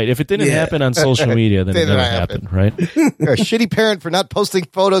 years. Right. If it didn't Yeah. happen on social media, then it Didn't never happen. happened, right? You're a shitty parent for not posting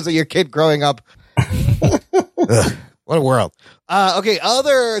photos of your kid growing up. Ugh, what a world. Okay,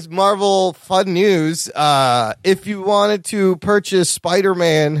 other Marvel fun news. If you wanted to purchase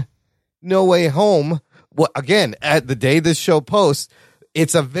Spider-Man No Way Home, well, again, at the day this show posts,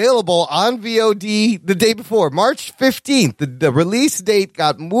 it's available on VOD the day before, March 15th. The release date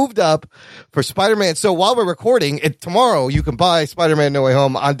got moved up for Spider-Man. So while we're recording it tomorrow, you can buy Spider-Man No Way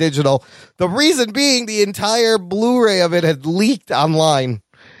Home on digital. The reason being the entire Blu-ray of it had leaked online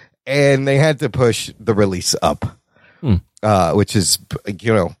and they had to push the release up, which is,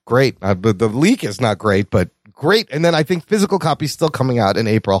 great. But the leak is not great, but great. And then I think physical copies still coming out in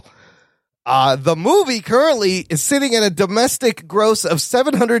April. The movie currently is sitting at a domestic gross of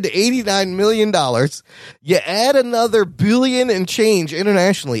 $789 million. You add another billion and change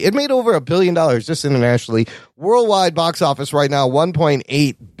internationally. It made over $1 billion just internationally. Worldwide box office right now,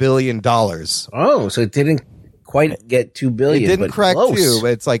 $1.8 billion. Oh, so it didn't quite get $2 billion. It didn't but crack close. 2.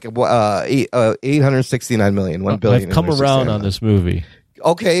 It's like 869 million, $1 billion. I've come around on this movie.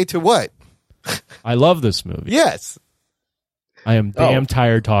 Okay, to what? I love this movie. Yes. I am damn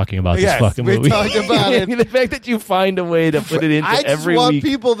tired talking about this Yes, fucking we movie. talked about it. The fact that you find a way to put it into I just every want week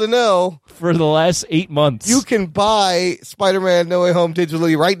people to know for the last 8 months. you can buy Spider-Man No Way Home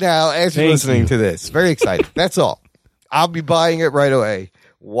digitally right now as you're Thank listening you. to this. Very exciting. That's all. I'll be buying it right away,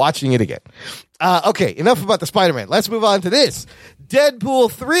 watching it again. Okay, enough about the Spider-Man. Let's move on to this.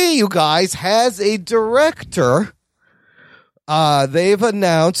 Deadpool 3, you guys, has a director. They've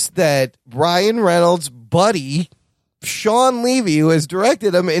announced that Ryan Reynolds' buddy, Sean Levy, who has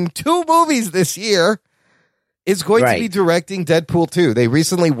directed him in 2 movies this year, is going to be directing Deadpool 2. They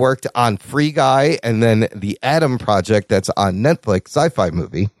recently worked on Free Guy and then the Adam Project that's on Netflix, sci-fi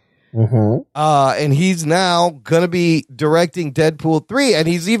movie. And he's now going to be directing Deadpool 3. And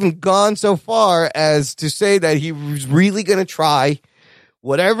he's even gone so far as to say that he's really going to try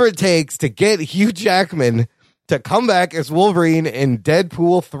whatever it takes to get Hugh Jackman to come back as Wolverine in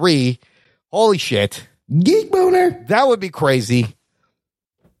Deadpool 3. Holy shit. Geek boner. That would be crazy.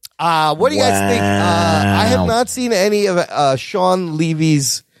 What do you guys think? I have not seen any of Sean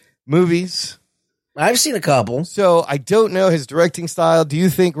Levy's movies, I've seen a couple. so I don't know his directing style. Do you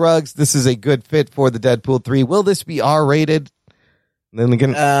think, Ruggs, this is a good fit for the Deadpool 3? Will this be R-rated? Then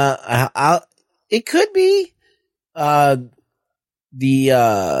again, It could be. The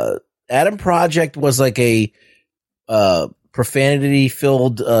Adam Project was like a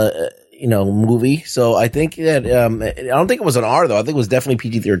profanity-filled, movie. So I think that I don't think it was an R though. I think it was definitely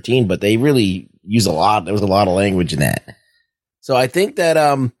PG-13. But they really use a lot. There was a lot of language in that. So I think that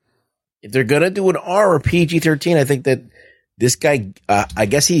if they're gonna do an R or PG-13, I think that this guy, I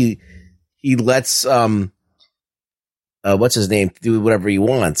guess he lets what's his name, do whatever he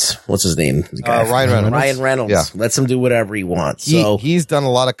wants. What's his name? The guy Ryan Reynolds. Ryan Reynolds. Yeah. Lets him do whatever he wants. So he's done a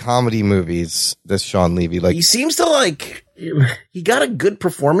lot of comedy movies, this Sean Levy. Like, he seems to he got a good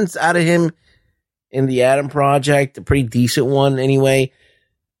performance out of him in the Adam Project, a pretty decent one anyway.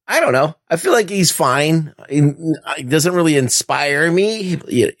 I don't know. I feel like he's fine. He doesn't really inspire me.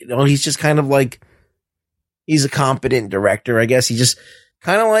 He's just kind of like, he's a competent director, I guess. He's just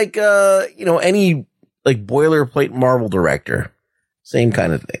kind of like, any like boilerplate Marvel director. Same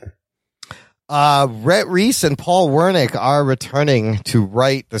kind of thing. Rhett Reese and Paul Wernick are returning to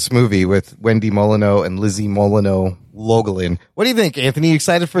write this movie with Wendy Molyneux and Lizzie Molyneux Logelin. What do you think, Anthony? You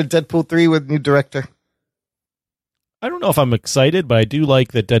excited for Deadpool 3 with new director? I don't know if I'm excited, but I do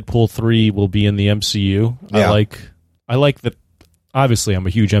like that Deadpool 3 will be in the MCU. Yeah. I like that. Obviously, I'm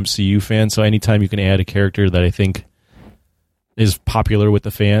a huge MCU fan, so anytime you can add a character that I think is popular with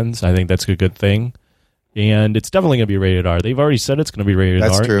the fans, I think that's a good thing. And it's definitely going to be rated R. They've already said it's going to be rated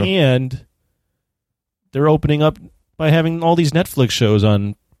That's R. true. And they're opening up by having all these Netflix shows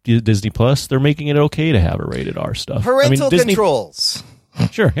on Disney Plus. They're making it okay to have a rated R stuff. Parental Disney, controls.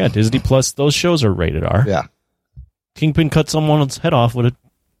 Sure, yeah, Disney Plus, those shows are rated R. Yeah. Kingpin cut someone's head off with a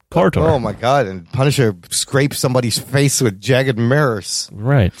car door. Oh my God! And Punisher scrapes somebody's face with jagged mirrors.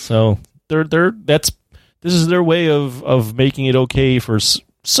 Right. So this is their way of making it okay for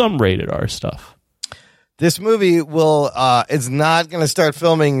some rated R stuff. This movie will is not going to start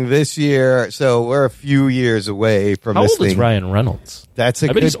filming this year, so we're a few years away from How this old thing. is Ryan Reynolds? That's a I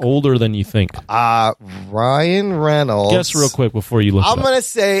bet good. he's older than you think. Ryan Reynolds. Guess real quick before you look. I'm going to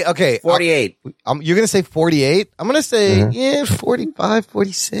say 48. You're going to say 48. I'm going to say 45,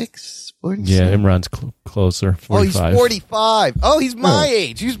 46, 46. Yeah, Imran's closer. 45. Oh, he's 45. Oh, he's my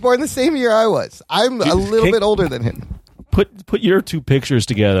age. He was born the same year I was. I'm a little bit older than him. Put your two pictures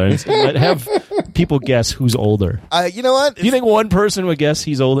together and have people guess who's older. You know what? Do you think one person would guess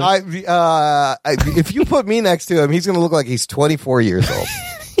he's older? If you put me next to him, he's going to look like he's 24 years old.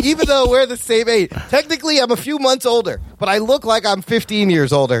 Even though we're the same age. Technically, I'm a few months older, but I look like I'm 15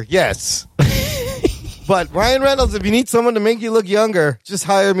 years older. Yes. But Ryan Reynolds, if you need someone to make you look younger, just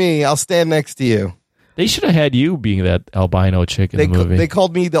hire me. I'll stand next to you. They should have had you being that albino chick in the movie. They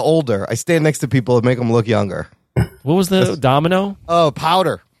called me the older. I stand next to people and make them look younger. What was the Domino? Oh,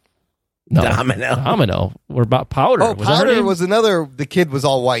 Powder. No, Domino. We're about Powder. Oh, was that her Powder name? was another. The kid was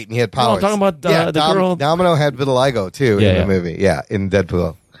all white and he had No, I'm powers. talking about the girl. Domino had vitiligo too in the movie. Yeah, in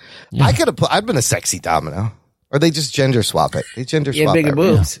Deadpool. Yeah. I could have. I've been a sexy Domino. Or they just gender swap it. They gender You had swap bigger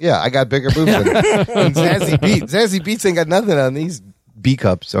everything. boobs. Yeah, I got bigger boobs than Zazie Beetz. Zazie Beetz ain't got nothing on these B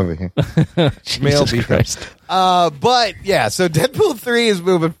cups over here. Male B cups. But yeah, so Deadpool 3 is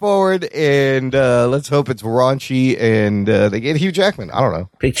moving forward, and let's hope it's raunchy and they get Hugh Jackman. I don't know.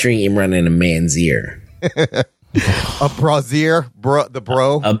 Picturing him running a man's ear. A brazier, the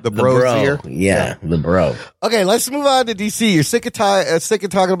bro. Yeah, the bro. Okay, let's move on to DC. You're sick of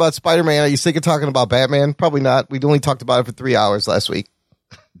talking about Spider-Man. Are you sick of talking about Batman? Probably not. We only talked about it for 3 hours last week.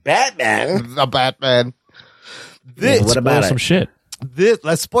 Batman? The Batman. Yeah, what about some shit?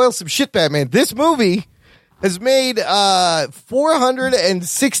 Let's spoil some shit, Batman. This movie has made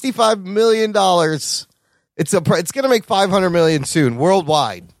 $465 million. It's going to make $500 million soon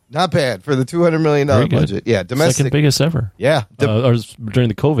worldwide. Not bad for the $200 million budget. Yeah, domestic. Second biggest ever. Yeah. Or during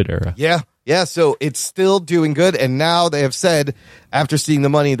the COVID era. Yeah. Yeah, so it's still doing good. And now they have said, after seeing the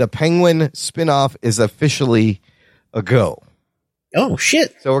money, the Penguin spinoff is officially a go. Oh,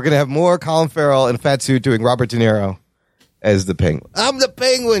 shit. So we're going to have more Colin Farrell in a fat suit doing Robert De Niro as the Penguin. I'm the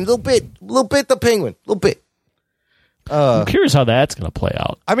Penguin. Little bit the Penguin. Little bit. I'm curious how that's going to play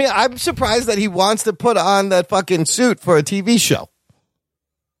out. I mean, I'm surprised that he wants to put on that fucking suit for a TV show.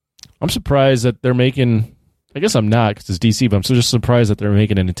 I'm surprised that they're making... I guess I'm not because it's DC, but I'm just surprised that they're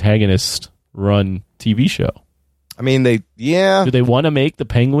making an antagonist-run TV show. I mean, Do they want to make the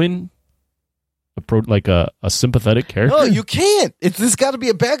Penguin like a sympathetic character? No, you can't. This got to be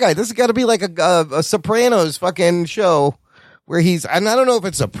a bad guy. This has got to be like a Sopranos fucking show where he's... And I don't know if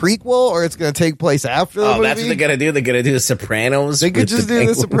it's a prequel or it's going to take place after the movie. That's what they're going to do? They're going to do the Sopranos? They could just do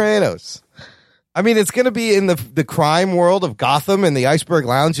the Sopranos. I mean, it's going to be in the crime world of Gotham and the Iceberg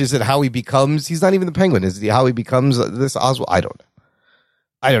Lounge. Is it how he becomes... He's not even the Penguin. Is it how he becomes this Oswald? I don't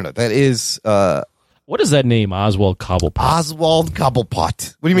know. That is... what is that name? Oswald Cobblepot. Oswald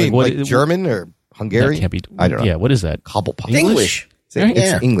Cobblepot. What do you mean? Like German or Hungarian? That can't be... I don't know. Yeah, what is that? Cobblepot. English.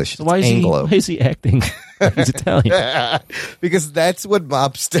 It's English. So why is he acting? He's Italian. Because that's what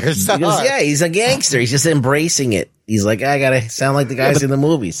mobsters are. Yeah, he's a gangster. He's just embracing it. He's like, I gotta sound like the guys in the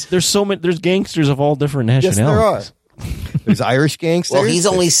movies. There's gangsters of all different nationalities. Yes, there are. There's Irish gangsters. Well, he's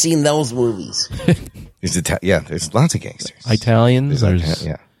only seen those movies. There's lots of gangsters. Italians. There's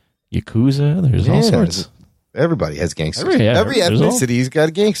Yakuza. There's all sorts. Everybody has gangsters. Every Every ethnicity's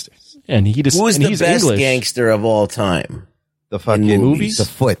got gangsters. And he just Who's and the he's best English. gangster of all time? The fucking movies? The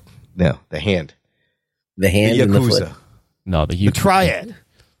foot. No, the hand. The hand The and the Yakuza. foot. No, The triad.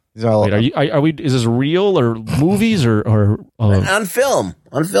 These are all Wait, are we? Is this real or movies or On film.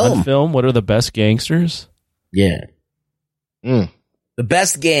 on film? What are the best gangsters? Yeah. The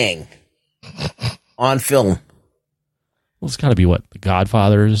best gang on film. Well, it's got to be what, the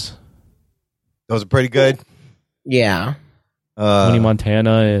Godfathers, those are pretty good. Yeah. Tony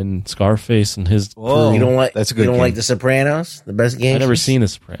Montana and Scarface and his Whoa. crew. You don't like That's a good You don't gang. like The Sopranos? The best gang? I've never seen The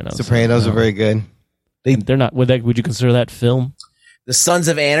Sopranos. Sopranos are very good. They're not. Would you consider that film? The Sons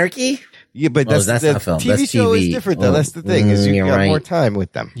of Anarchy? Yeah, but Oh, that's not the film. TV That's show is TV. different, though. Oh, That's the thing, is you you're got right. more time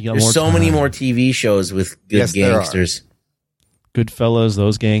with them. You got There's more so many time. more TV shows with good Yes, there are. gangsters. Goodfellas.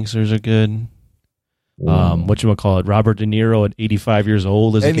 Those gangsters are good. Whatchamacallit, Robert De Niro at 85 years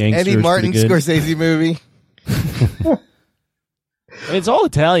old as a gangster. Eddie is Martin pretty good. Scorsese movie. I mean, it's all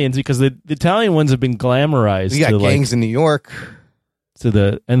Italians because the Italian ones have been glamorized We got to gangs in New York. to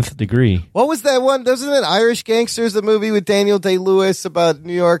the nth degree. What was that one? Wasn't it Irish Gangsters, the movie with Daniel Day-Lewis about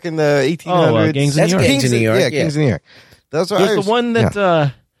New York in the 1800s? Gangs in That's New York. Gangs in New York. Yeah, Gangs in New York. Those are There's Irish. the one that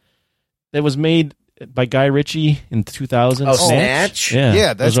that was made by Guy Ritchie in 2000. Oh, Snatch? Yeah,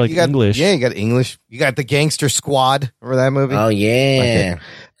 Yeah, those are like you got, English. Yeah, you got English. You got the Gangster Squad. Remember that movie? Oh, yeah.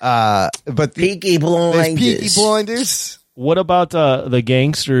 But Peaky there's Blinders. Peaky Blinders. What about the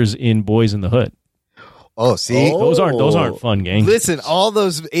gangsters in Boys in the Hood? Oh, see, Those aren't fun gangsters. listen, all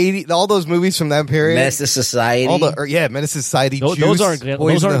those movies from that period, Menace to Society. Menace to Society. Those Juice, aren't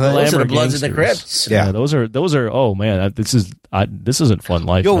Boys in the Hood. Those are the glamour Bloods of the gangsters. Crips. Yeah. those are. Oh man, this isn't fun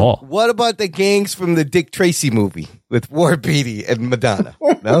life Yo, at all. what about the gangs from the Dick Tracy movie with War Beatty and Madonna?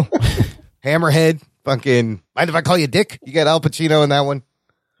 No, Hammerhead. Fucking mind if I call you Dick? You got Al Pacino in that one.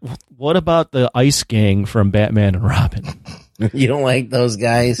 What about the Ice Gang from Batman and Robin? You don't like those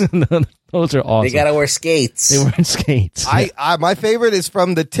guys? Those are awesome. They got to wear skates. They were in skates. I my favorite is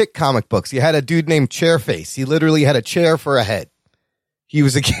from the Tick comic books. You had a dude named Chairface. He literally had a chair for a head. He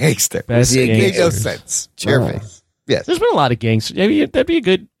was a gangster. Best It made no gangsters. sense. Chairface. Yes. There's been a lot of gangsters. That'd be a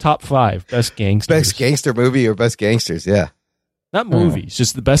good top 5 best gangsters. Best gangster movie or best gangsters? Yeah. Not movies,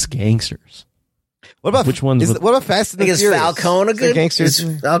 just the best gangsters. What about Which ones would- What about Fast and I the think is Furious? Falcone a good gangster?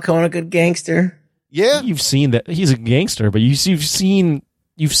 Is Falcone a good gangster? Yeah. You've seen that he's a gangster, but you've seen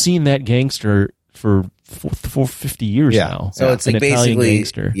that gangster for 50 years Yeah. now. So it's An like Italian basically,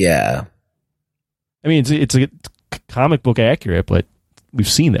 gangster. yeah. I mean, it's a comic book accurate, but we've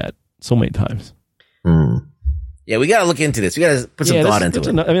seen that so many times. Yeah, we got to look into this. We got to put some thought into it.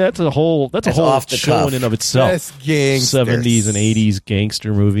 I mean, that's a whole That's whole off the show cuff. in and of itself. Best gangsters. 70s and 80s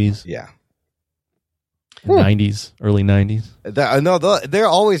gangster movies, Yeah. 90s, early 90s. No, they're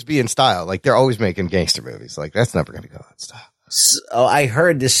always be in style. Like they're always making gangster movies. Like that's never going to go out of style. So, I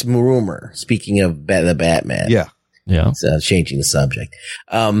heard this rumor, speaking of the Batman. Yeah. Yeah. Changing the subject.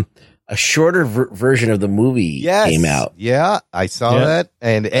 A shorter version of the movie Yes. came out. Yeah, I saw Yeah. that,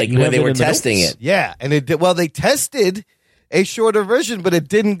 and Like You when have they it were in the testing notes? it. yeah, and it did. Well, they tested a shorter version, but it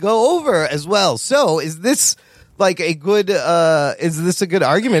didn't go over as well. So, is this like a good? Is this a good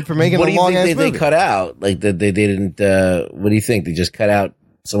argument for making What a do you long think ass they movie? cut out? Like they didn't. What do you think? They just cut out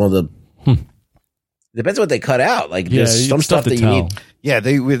some of the. Depends on what they cut out. Like Yeah, there's some it's stuff tough that to you tell. need. Yeah,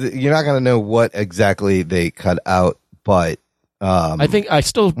 you're not going to know what exactly they cut out, but I think I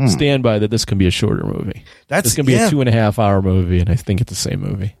still stand by that this can be a shorter movie. that's This can be yeah. a 2.5 hour movie, and I think it's the same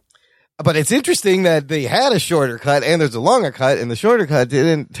movie. But it's interesting that they had a shorter cut and there's a longer cut, and the shorter cut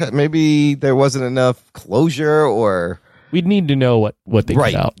didn't. Maybe there wasn't enough closure, or We'd need to know what they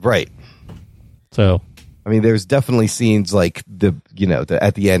right, cut out. right. So I mean, there's definitely scenes like the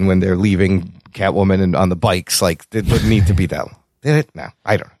at the end when they're leaving Catwoman and on the bikes. Like, it didn't need to be that long. Did it? No,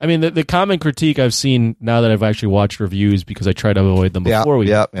 I don't know. I mean, the common critique I've seen now that I've actually watched reviews, because I try to avoid them Yeah, before we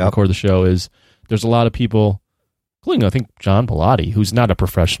yeah. record the show, is there's a lot of people, including I think John Pilati, who's not a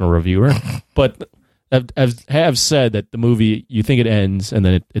professional reviewer, but have said that the movie, you think it ends and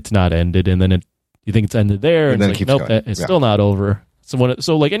then it's not ended, and then you think it's ended there, And and then it's it like, keeps nope, going. it's Yeah. still not over.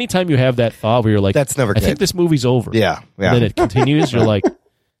 So like anytime you have that thought where you're like, That's never I think good. this movie's over. Yeah, yeah. And then it continues, you're like,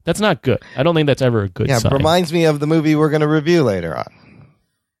 that's not good. I don't think that's ever a good Yeah, sign. it reminds me of the movie we're going to review later on.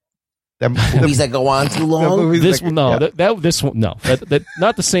 Movies that go on too long. This one, no, this one, no, that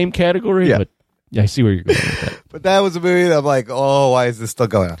not the same category, Yeah. but yeah, I see where you're going with that. But that was a movie that I'm like, oh, why is this still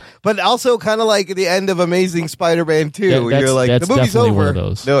going on? But also kind of like the end of Amazing Spider-Man 2, Yeah, where you're that's- like, that's the movie's definitely over. one of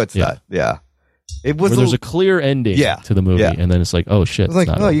those. No, it's Yeah. not. Yeah. It was Where there's a clear ending Yeah, to the movie, yeah. and then it's like, oh shit, it's like,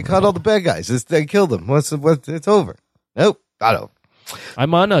 it's not oh, over. you caught all the bad guys. They killed them. It's over. Nope, not over.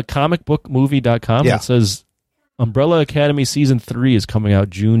 I'm on comicbookmovie.com. Yeah. It says Umbrella Academy Season 3 is coming out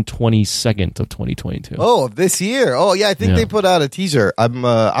June 22nd of 2022. Oh, of this year. Oh, yeah, I think Yeah. they put out a teaser.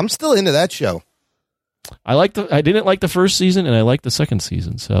 I'm still into that show. I didn't like the first season, and I like the second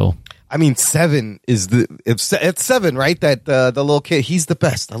season, so I mean, 7 is it's 7, right? That the little kid, he's the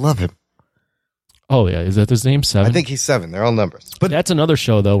best. I love him. oh yeah, is that his name? 7? I think he's 7. They're all numbers. But that's another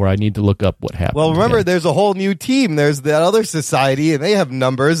show though where I need to look up what happened. well, remember, again. there's a whole new team. There's that other society, and they have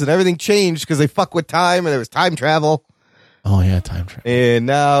numbers, and everything changed because they fuck with time, and there was time travel. Oh yeah, time travel. And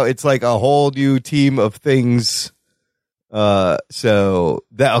now it's like a whole new team of things. So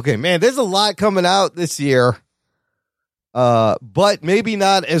that, okay, man, there's a lot coming out this year. But maybe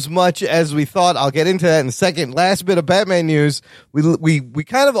not as much as we thought. I'll get into that in a second. Last bit of Batman news. We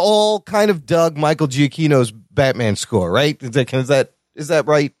kind of all dug Michael Giacchino's Batman score, right? Is that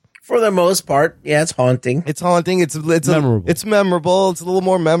right? For the most part, yeah, it's haunting. It's haunting. It's Memorable. It's memorable. It's a little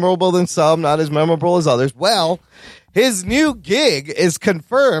more memorable than some, not as memorable as others. Well, his new gig is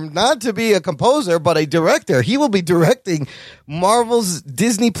confirmed not to be a composer, but a director. He will be directing Marvel's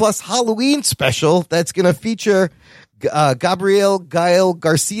Disney Plus Halloween special that's going to feature Gabriel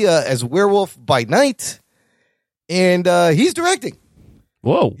Garcia as Werewolf by Night. And he's directing.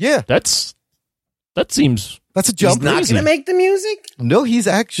 Whoa, Yeah. that's That seems That's a jump. He's not crazy. going to make the music? No, he's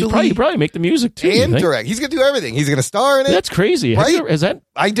actually he'd probably make the music too. you and think? direct. He's going to do everything. He's going to star in it. That's crazy. Right? Is that?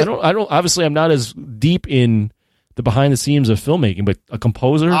 I I don't. Obviously, I'm not as deep in the behind the scenes of filmmaking, but a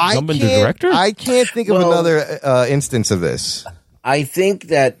composer jumping to director. I can't think of Well- another instance of this. I think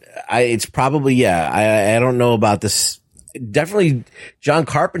that it's probably, I don't know about this. Definitely John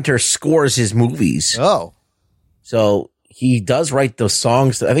Carpenter scores his movies. Oh, So he does write those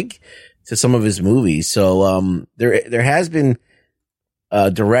songs, I think, to some of his movies. So, there has been,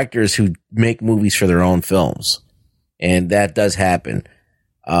 directors who make movies for their own films, and that does happen.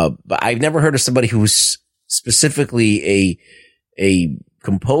 But I've never heard of somebody who's specifically a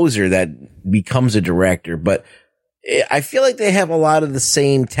composer that becomes a director, but I feel like they have a lot of the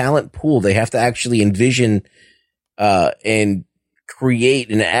same talent pool. They have to actually envision, and create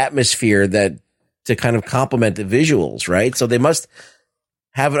an atmosphere that to kind of complement the visuals, right? So they must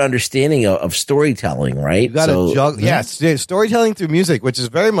have an understanding of storytelling, right? you got to juggle. Yes, storytelling through music, which is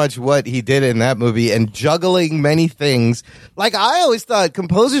very much what he did in that movie, and juggling many things. Like, I always thought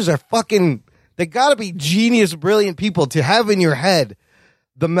composers are fucking. They got to be genius, brilliant people to have in your head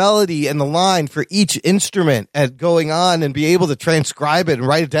the melody and the line for each instrument and going on and be able to transcribe it and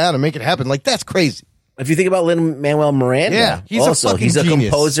write it down and make it happen. Like, that's crazy. If you think about Lin-Manuel Miranda, Yeah, he's a fucking he's a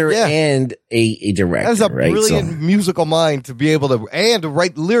genius. composer Yeah. and a director. That's a right? brilliant musical mind to be able to, and to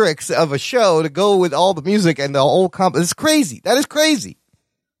write lyrics of a show to go with all the music and the whole comp. It's crazy. That is crazy.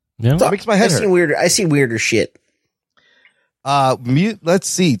 Yeah. That makes my head hurt. I see weirder shit. Let's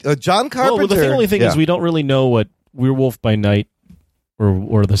see. John Carpenter. Well, the only thing is we don't really know what Werewolf by Night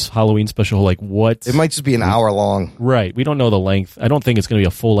or this Halloween special, like what. It might just be an hour long. Right. We don't know the length. I don't think it's going to be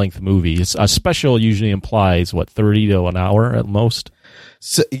a full-length movie. A special usually implies, 30 to an hour at most?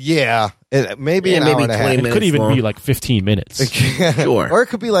 So, yeah. Maybe an maybe hour and a 20 half. It could even long. be like 15 minutes. Sure. Or it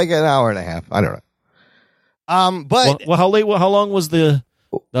could be like an hour and a half. I don't know. But Well, how long was the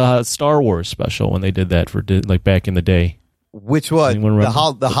Star Wars special when they did that back in the day? which one? Anyone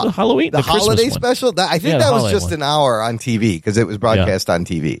remember? The Halloween, the the Christmas holiday one. special? I think Yeah, the that was holiday just one. an hour on TV because it was broadcast on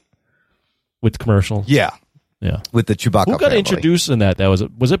TV. With commercials. Yeah. Yeah. With the Chewbacca Who got family. introduced in that? Was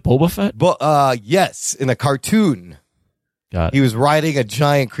it Boba Fett? But yes, in a cartoon. Got He it. was riding a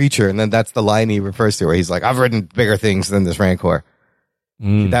giant creature, and then that's the line he refers to where he's like, I've ridden bigger things than this Rancor.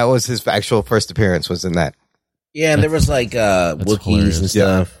 That was his actual first appearance, was in that. Yeah, and there was like Wookiees hilarious. and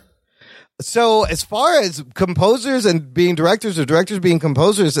stuff. So as far as composers and being directors or directors being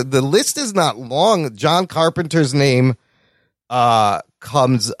composers, the list is not long. John Carpenter's name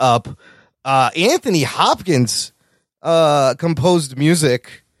comes up. Anthony Hopkins composed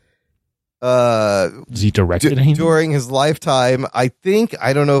music Is he directed anything? during his lifetime. I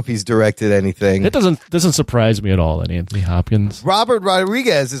don't know if he's directed anything. That doesn't surprise me at all that Anthony Hopkins. Robert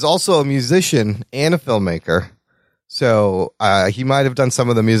Rodriguez is also a musician and a filmmaker. So he might have done some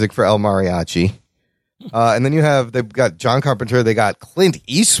of the music for El Mariachi. And then they've got John Carpenter. They got Clint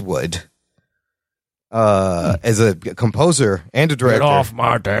Eastwood as a composer and a director. Get off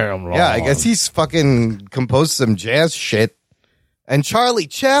my damn lawn. Yeah, I guess he's fucking composed some jazz shit. And Charlie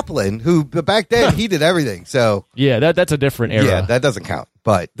Chaplin, who back then he did everything. So Yeah, that's a different era. yeah, that doesn't count.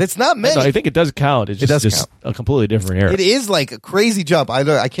 But that's not many. No, I think it does count. It's It just, does count. a completely different era. It is like a crazy jump. I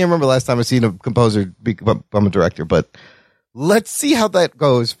can't remember last time I've seen a composer become a director, but let's see how that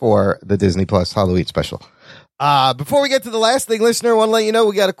goes for the Disney Plus Halloween special. Before we get to the last thing, listener, I want to let you know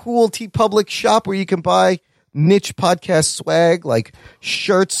we got a cool TeePublic shop where you can buy niche podcast swag like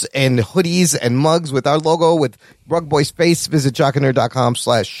shirts and hoodies and mugs with our logo with Rug Boy's face. Visit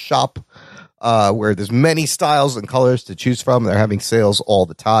jockanerd.com/shop. Where there's many styles and colors to choose from. They're having sales all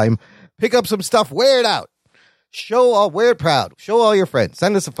the time. Pick up some stuff, wear it out. Wear it proud. Show all your friends.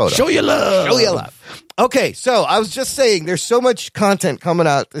 Send us a photo. Show your love. Show your love. Okay, so I was just saying there's so much content coming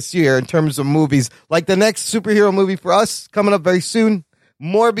out this year in terms of movies. Like the next superhero movie for us coming up very soon,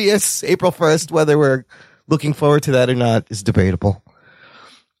 Morbius, April 1st. Whether we're looking forward to that or not is debatable.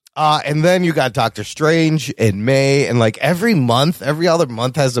 And then you got Doctor Strange in May, and like every other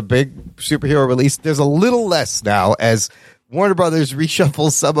month has a big superhero release. There's a little less now as Warner Brothers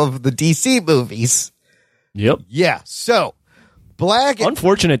reshuffles some of the DC movies. Yep. Yeah, so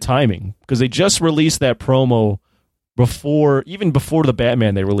Unfortunate timing because they just released that promo before the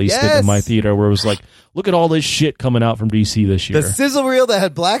Batman. They released it in my theater where it was like, look at all this shit coming out from DC this year. The sizzle reel that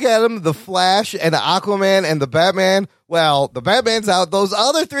had Black Adam, The Flash, and Aquaman, and the Batman. Well, the Batman's out. Those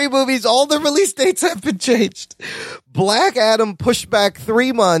other three movies, all the release dates have been changed. Black Adam pushed back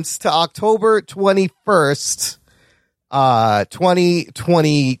 3 months to October 21st,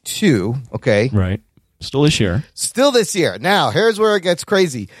 2022. Okay. Right. Still this year. Still this year. Now, here's where it gets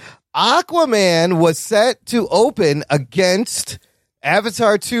crazy. Aquaman was set to open against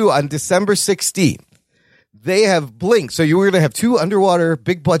Avatar 2 on December 16th. They have blinked. So you were going to have two underwater,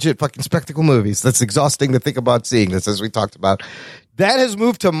 big budget fucking spectacle movies. That's exhausting to think about seeing this, as we talked about. That has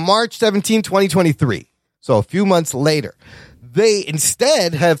moved to March 17, 2023. So a few months later. They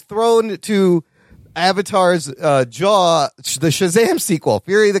instead have thrown to Avatar's jaw, the Shazam sequel,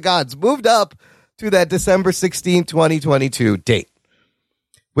 Fury of the Gods, moved up to that December 16, 2022 date.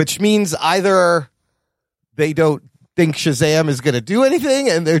 Which means either they don't think Shazam is going to do anything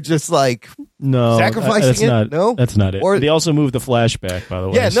and they're just like sacrificing it. No, that's not it. Or they also moved the flashback, by the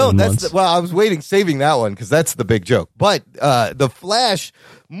way. Yeah, no, that's well, I was saving that one because that's the big joke. But the Flash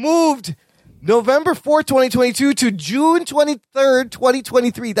moved November 4th, 2022 to June 23rd,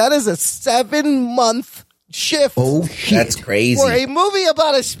 2023. That is a 7-month shift. Oh, shit. That's crazy. For a movie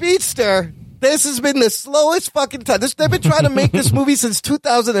about a speedster, this has been the slowest fucking time. They've been trying to make this movie since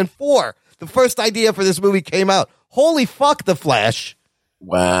 2004. The first idea for this movie came out. Holy fuck, The Flash.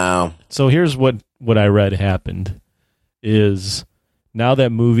 Wow. So here's what I read happened is now that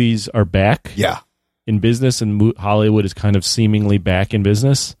movies are back in business and Hollywood is kind of seemingly back in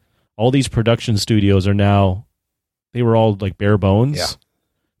business, all these production studios are now, they were all like bare bones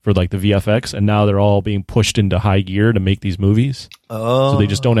for like the VFX, and now they're all being pushed into high gear to make these movies. So they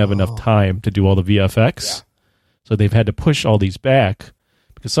just don't have enough time to do all the VFX. Yeah. So they've had to push all these back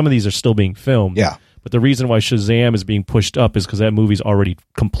because some of these are still being filmed. Yeah. But the reason why Shazam is being pushed up is because that movie's already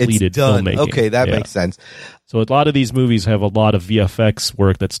completed it's done. filmmaking. Okay, that makes sense. So a lot of these movies have a lot of VFX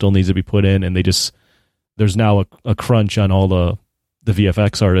work that still needs to be put in, and there's now a crunch on all the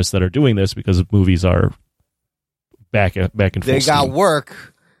VFX artists that are doing this because movies are back in full They got steam.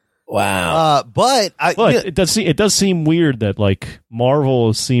 work. Wow. But it does seem weird that like Marvel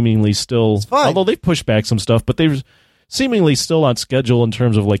is seemingly still, although they've pushed back some stuff, but they're seemingly still on schedule in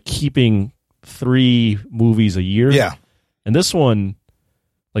terms of like keeping 3 movies a year. Yeah. And this one,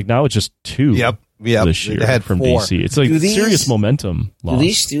 like now it's just 2. Yep. This year They had from 4. DC. It's like serious momentum loss. Do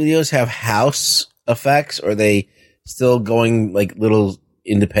these studios have house effects, or are they still going like little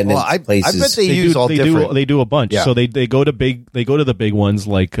independent places? I bet they use all different. They do a bunch. Yeah. So they go to the big ones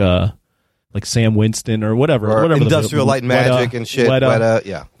like Sam Winston or whatever Industrial Light and Magic and shit. Weta,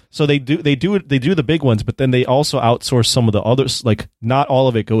 yeah. So they do the big ones, but then they also outsource some of the others. Like not all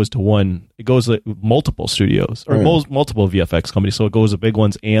of it goes to one. It goes to multiple studios or multiple VFX companies. So it goes to big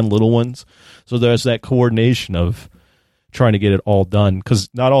ones and little ones. So there's that coordination of trying to get it all done because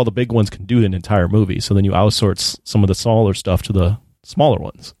not all the big ones can do an entire movie. So then you outsource some of the smaller stuff to the smaller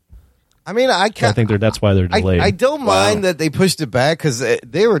ones. I mean, I think that's why they're delayed. I don't mind that they pushed it back because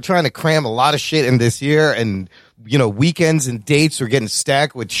they were trying to cram a lot of shit in this year, and weekends and dates were getting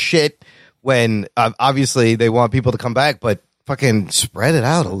stacked with shit. When obviously they want people to come back, but fucking spread it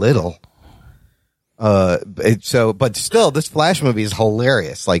out a little. But still, this Flash movie is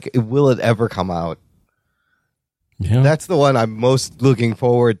hilarious. Like, will it ever come out? Yeah, that's the one I'm most looking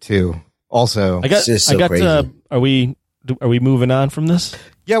forward to. Also, crazy. Are we moving on from this?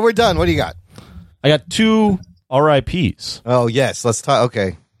 Yeah, we're done. What do you got? I got 2 RIPs. Oh, yes. Let's talk.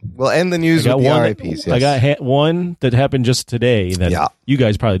 Okay. We'll end the news with the RIPs. Yes. I got one that happened just today that you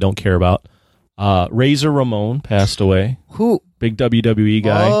guys probably don't care about. Razor Ramon passed away. Who? Big WWE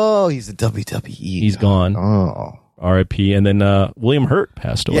guy. Oh, he's a WWE. He's gone. Oh. RIP. And then William Hurt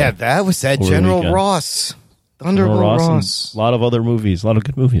passed away. Yeah, that was that General Ross. Thunderbolt Ross. A lot of other movies. A lot of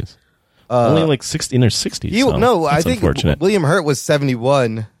good movies. Only like 60 in their 60s. I think unfortunate. William Hurt was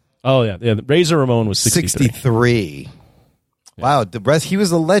 71. Oh, yeah. Razor Ramon was 63. Yeah. Wow. He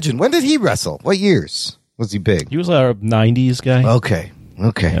was a legend. When did he wrestle? What years was he big? He was a 90s guy. Okay.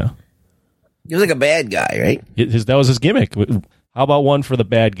 Yeah. He was like a bad guy, right? That was his gimmick. How about one for the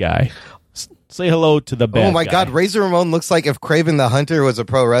bad guy? Say hello to the bad guy. Oh, my God. Razor Ramon looks like if Kraven the Hunter was a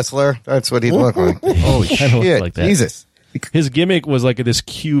pro wrestler. That's what he'd look like. Oh, shit. Like that. Jesus. His gimmick was like this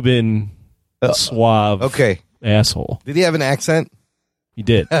Cuban suave asshole. Did he have an accent? He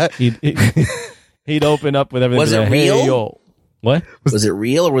did. He'd open up with everything. Was it real? Hey, yo. What? Was it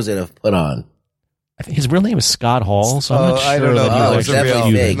real or was it a put on? I think his real name is Scott Hall, so I'm not sure. I don't know. That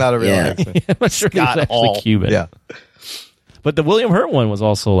It's not a real accent. I'm not sure he was actually Cuban. Yeah. But the William Hurt one was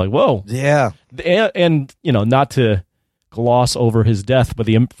also like, whoa. Yeah. And not to gloss over his death, but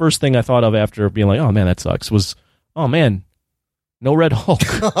the first thing I thought of after being like, oh, man, that sucks, was, oh, man, no Red Hulk.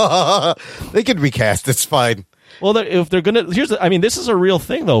 They could recast. It's fine. Well, if they're going to, this is a real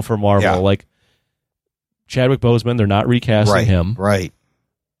thing, though, for Marvel. Yeah. Like, Chadwick Boseman, they're not recasting him. Right.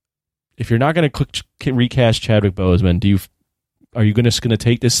 If you're not going to recast Chadwick Boseman, do you are you just going to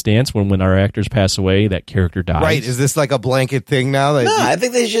take this stance when our actors pass away, that character dies? Right. Is this like a blanket thing now? No, I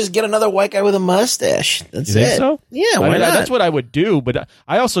think they should just get another white guy with a mustache. That's You think it. so? Yeah, why not? That's what I would do, but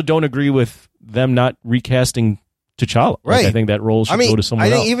I also don't agree with them not recasting T'Challa. Right. I think that role should go to someone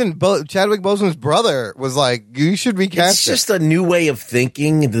I else. think even Chadwick Boseman's brother was like, you should recast It's just a new way of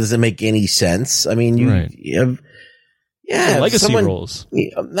thinking. It doesn't make any sense. I mean, you have, legacy roles.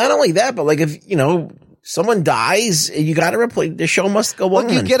 Not only that, but like if, someone dies, you got to replace, the show must go on.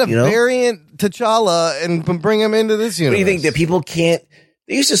 You get a variant T'Challa and bring him into this universe. What do you think that people can't?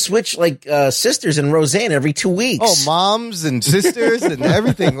 They used to switch like sisters and Roseanne every 2 weeks. Oh, moms and sisters and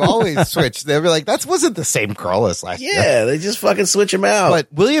everything always switched. They were like, that wasn't the same girl as last year. Yeah, they just fucking switch him out.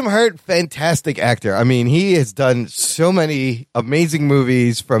 But William Hurt, fantastic actor. I mean, he has done so many amazing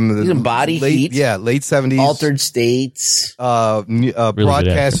movies from the He's in Body Heat. Yeah, late 70s. Altered States.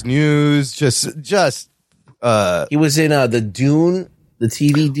 Broadcast news. He was in the Dune, the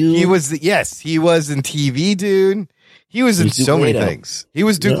TV Dune. He was in TV Dune. He was in so many things. He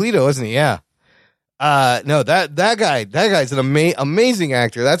was Duke Leto, wasn't he? Yeah. No, that guy's an amazing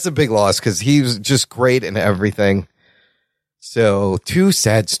actor. That's a big loss because he was just great in everything. So 2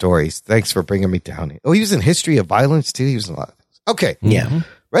 sad stories. Thanks for bringing me down. Oh, he was in History of Violence too. He was in a lot of things. Okay. Yeah.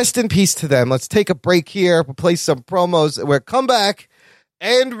 Rest in peace to them. Let's take a break here. We'll play some promos. We'll come back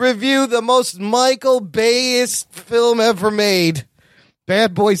and review the most Michael Bay-est film ever made,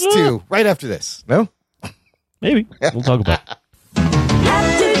 Bad Boys 2, right after this. No? Maybe. We'll talk about it.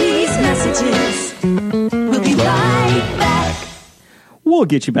 After these messages, we'll be right back. We'll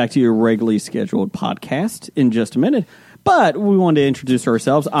get you back to your regularly scheduled podcast in just a minute. But we wanted to introduce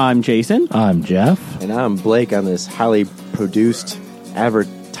ourselves. I'm Jason. I'm Jeff. And I'm Blake on this highly produced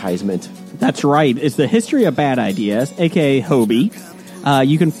advertisement. That's right. It's the History of Bad Ideas, a.k.a. Hobie.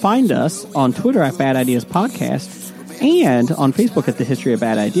 You can find us on Twitter at Bad Ideas Podcast and on Facebook at the History of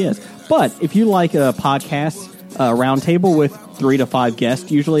Bad Ideas. But if you like a podcast roundtable with 3 to 5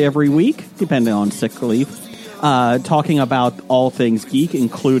 guests, usually every week, depending on sick leave, talking about all things geek,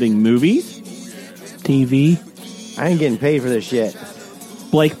 including movies, TV. I ain't getting paid for this shit.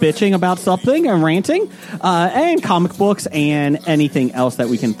 Blake bitching about something and ranting, and comic books and anything else that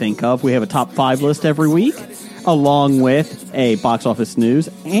we can think of. We have a top 5 list every week, along with a box office news,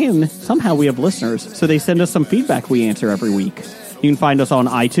 and somehow we have listeners, so they send us some feedback we answer every week. You can find us on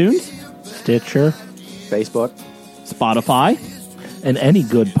iTunes, Stitcher, Facebook, Spotify, and any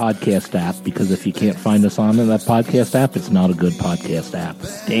good podcast app, because if you can't find us on that podcast app, it's not a good podcast app.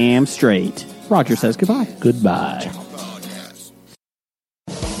 Damn straight. Roger says goodbye. Goodbye.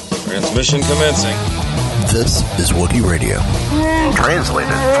 Transmission commencing. This is Wookiee Radio.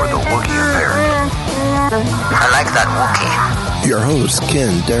 Translated for the Wookiee impaired. I like that Wookiee. Your hosts,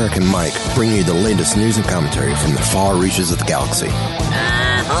 Ken, Derek, and Mike, bring you the latest news and commentary from the far reaches of the galaxy.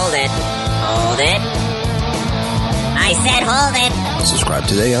 Hold it. Hold it. I said hold it. Subscribe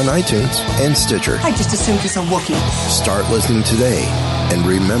today on iTunes and Stitcher. I just assumed it's a Wookiee. Start listening today, and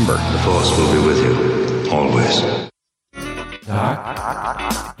remember, The Force will be with you, always.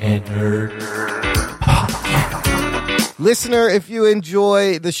 Doc and Nerd. Listener, if you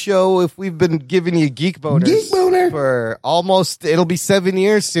enjoy the show, if we've been giving you Geek Boners for almost, it'll be 7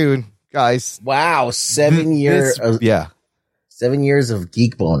 years soon, guys. Wow, 7 years. 7 years of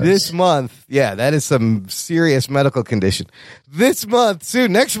Geek Bonus. This month, that is some serious medical condition. This month,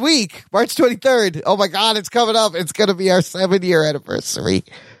 soon, next week, March 23rd. Oh my God, it's coming up. It's going to be our 7-year anniversary.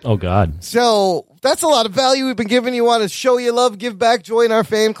 Oh God. So that's a lot of value we've been giving you. Want to show you love, give back, join our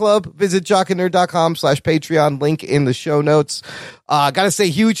fan club. Visit jockandnerd.com/Patreon. Link in the show notes. Gotta say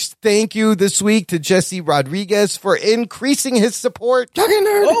huge thank you this week to Jesse Rodriguez for increasing his support. Jock and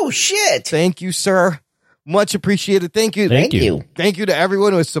Nerd. Oh shit. Thank you, sir. Much appreciated. Thank you. Thank you. Thank you to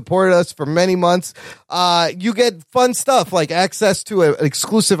everyone who has supported us for many months. You get fun stuff like access to an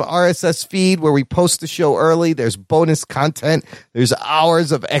exclusive RSS feed where we post the show early. There's bonus content. There's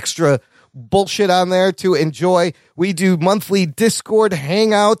hours of extra bullshit on there to enjoy. We do monthly Discord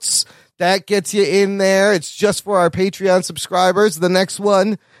hangouts. That gets you in there. It's just for our Patreon subscribers. The next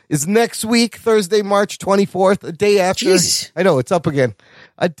one is next week, Thursday, March 24th, a day after. Jeez. I know, it's up again.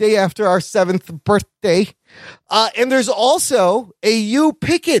 A day after our 7th birthday. And there's also a You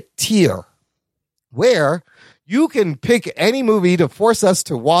Pick It tier where you can pick any movie to force us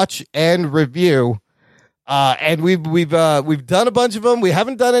to watch and review. And we've done a bunch of them. We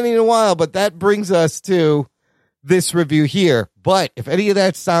haven't done any in a while, but that brings us to this review here. But if any of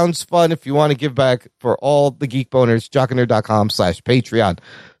that sounds fun, if you want to give back for all the Geek Boners, jockandnerd.com/Patreon.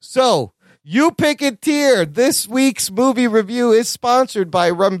 So, You Pick It tier. This week's movie review is sponsored by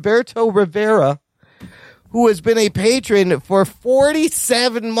Rumberto Rivera, who has been a patron for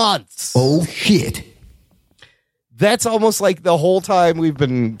 47 months. Oh, shit. That's almost like the whole time we've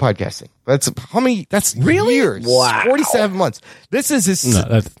been podcasting. That's how many? That's really years. Wow. 47 months. This is his.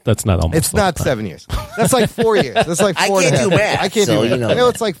 No, that's not almost. It's not 7 years. That's like 4 years. That's like four. I can't do math. I can't do math. I know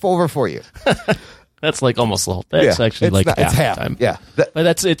it's like over 4 years. That's like almost the whole. That's actually it's like not, half it's half the time. Yeah,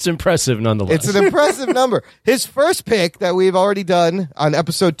 but it's impressive nonetheless. It's an impressive number. His first pick that we've already done on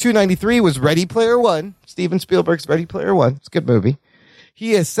episode 293 was Ready Player One. Steven Spielberg's Ready Player One. It's a good movie.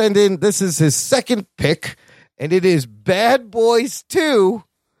 He has sent in. This is his second pick. And it is Bad Boys 2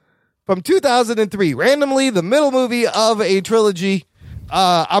 from 2003. Randomly, the middle movie of a trilogy.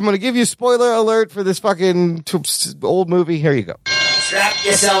 I'm going to give you spoiler alert for this fucking old movie. Here you go. Strap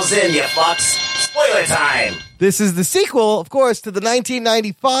yourselves in, you fucks. Spoiler time. This is the sequel, of course, to the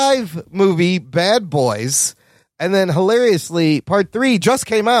 1995 movie Bad Boys. And then, hilariously, part 3 just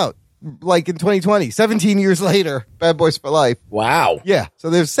came out, like in 2020, 17 years later. Bad Boys for Life. Wow. Yeah, so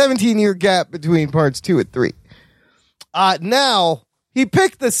there's a 17-year gap between parts 2 and 3. Now, he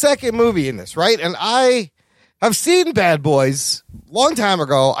picked the second movie in this, right? And I have seen Bad Boys a long time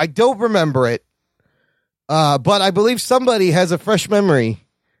ago. I don't remember it. But I believe somebody has a fresh memory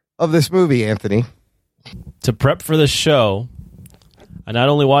of this movie, Anthony. To prep for this show, I not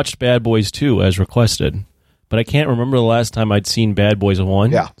only watched Bad Boys 2 as requested, but I can't remember the last time I'd seen Bad Boys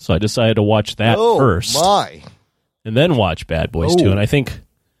 1. Yeah. So I decided to watch that first. My. And then watch Bad Boys 2. And I think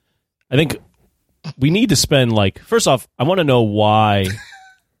we need to spend, like, first off, I want to know why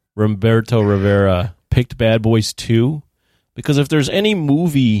Roberto Rivera picked Bad Boys 2, because if there's any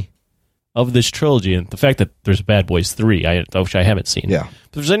movie of this trilogy, and the fact that there's Bad Boys 3, which I haven't seen,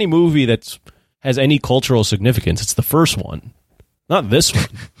 if there's any movie that has any cultural significance, it's the first one, not this one.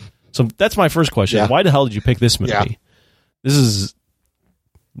 So that's my first question. Yeah. Why the hell did you pick this movie? Yeah. This is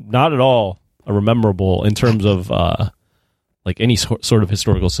not at all a memorable in terms of like any sort of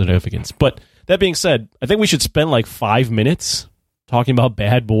historical significance. But that being said, I think we should spend like 5 minutes talking about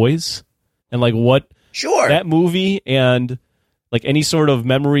Bad Boys and like what that movie and like any sort of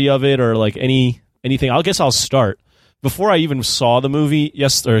memory of it or like anything. I guess I'll start. Before I even saw the movie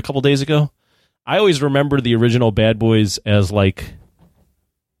or a couple days ago, I always remember the original Bad Boys as like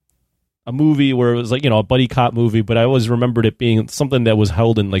a movie where it was like, a buddy cop movie, but I always remembered it being something that was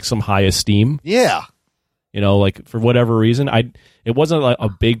held in like some high esteem. Yeah. Like for whatever reason, it wasn't like a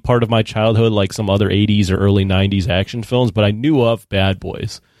big part of my childhood like some other 80s or early 90s action films, but I knew of Bad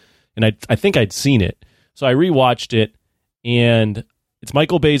Boys. And I think I'd seen it. So I rewatched it, and it's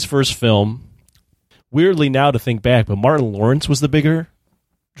Michael Bay's first film. Weirdly now to think back, but Martin Lawrence was the bigger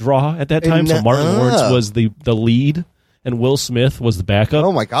draw at that time. So Martin Lawrence was the lead, and Will Smith was the backup.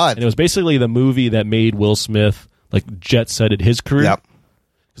 Oh my God. And it was basically the movie that made Will Smith like jet-setted his career. Yep.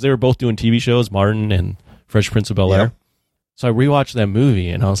 Because they were both doing TV shows, Martin and Fresh Prince of Bel-Air. Yep. So I rewatched that movie,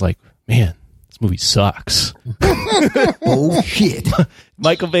 and I was like, man, this movie sucks. Oh, shit.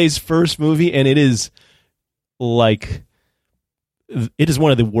 Michael Bay's first movie, and it is one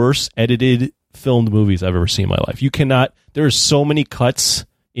of the worst edited filmed movies I've ever seen in my life. There are so many cuts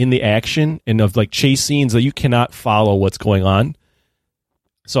in the action and of like chase scenes that you cannot follow what's going on.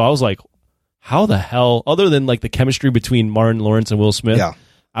 So I was like, how the hell, other than like the chemistry between Martin Lawrence and Will Smith,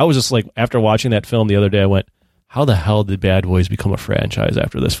 I was just like, after watching that film the other day, I went, how the hell did Bad Boys become a franchise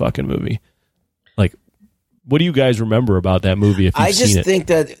after this fucking movie? Like, what do you guys remember about that movie if you've seen it? I just think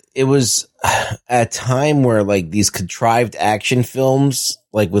that it was a time where like these contrived action films,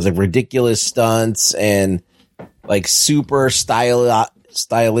 like with the ridiculous stunts and like super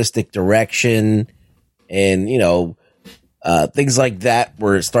stylistic direction and, things like that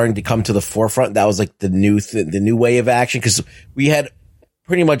were starting to come to the forefront. That was like the new way of action, because we had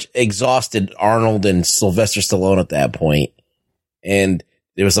pretty much exhausted Arnold and Sylvester Stallone at that point. And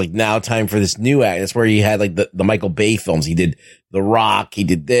there was like now time for this new act. That's where he had like the Michael Bay films. He did The Rock. He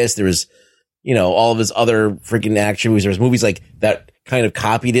did this. There was, all of his other freaking action movies. There was movies like that kind of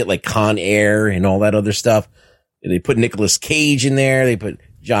copied it, like Con Air and all that other stuff. And they put Nicolas Cage in there. They put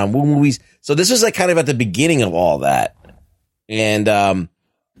John Woo movies. So this was like kind of at the beginning of all that. And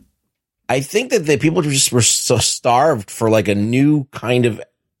I think that the people just were so starved for like a new kind of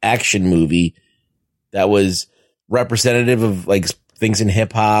action movie that was representative of like things in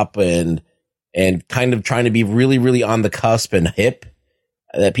hip hop and kind of trying to be really, really on the cusp and hip,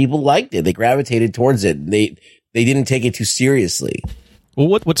 that people liked it. They gravitated towards it. They didn't take it too seriously. Well,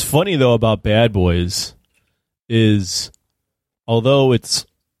 what's funny though about Bad Boys is, although it's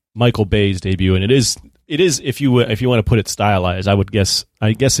Michael Bay's debut, and it is if you want to put it stylized, I guess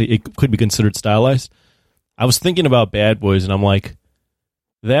it could be considered stylized. I was thinking about Bad Boys, and I'm like,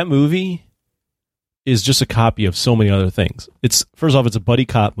 that movie is just a copy of so many other things. It's first off, it's a buddy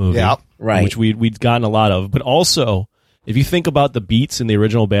cop movie, right? Which we'd gotten a lot of, but also if you think about the beats in the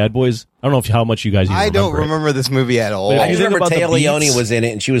original Bad Boys, I don't know how much you guys. Even I don't remember this movie at all. I just remember Taya Leone was in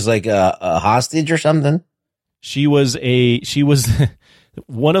it, and she was like a hostage or something. She was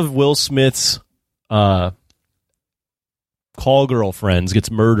one of Will Smith's call girl friends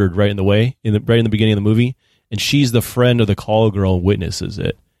gets murdered right in the beginning of the movie, and she's the friend of the call girl and witnesses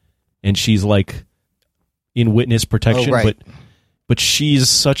it, and she's like in witness protection, but she's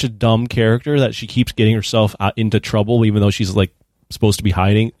such a dumb character that she keeps getting herself into trouble, even though she's like supposed to be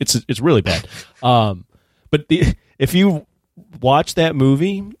hiding. It's really bad. But if you watch that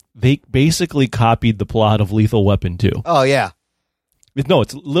movie, they basically copied the plot of Lethal Weapon 2. Oh yeah. No,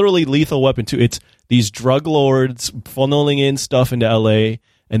 it's literally Lethal Weapon 2. It's these drug lords funneling in stuff into LA,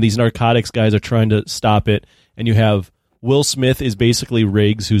 and these narcotics guys are trying to stop it. And you have Will Smith is basically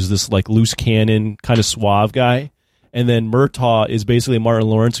Riggs, who's this like loose cannon kind of suave guy. And then Murtaugh is basically Martin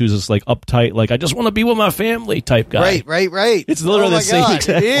Lawrence, who's this like uptight, like I just want to be with my family type guy. Right. It's literally the same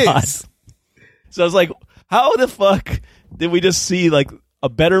exact plot. So I was like, how the fuck did we just see like a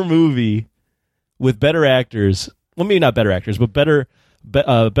better movie with better actors? Well, maybe not better actors, but better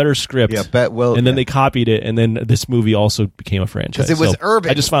script. Yeah, and then they copied it, and then this movie also became a franchise. Because it was urban.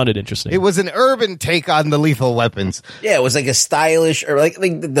 I just found it interesting. It was an urban take on the Lethal Weapons. Yeah, it was like a stylish, or like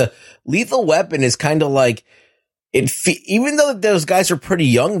the Lethal Weapon is kind of like even though those guys are pretty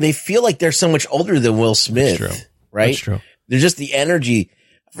young, they feel like they're so much older than Will Smith. That's true. Right? That's true. They're just the energy.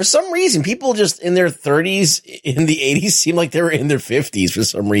 For some reason, people just in their 30s in the 80s seem like they were in their 50s for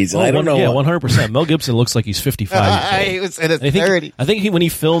some reason. I don't know. Yeah, 100%. Mel Gibson looks like he's 55. He was in his 30s. I think when he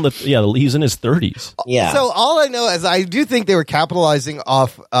filmed it, he's in his 30s. Yeah. So all I know is I do think they were capitalizing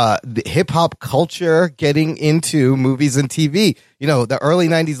off the hip hop culture getting into movies and TV. You know, the early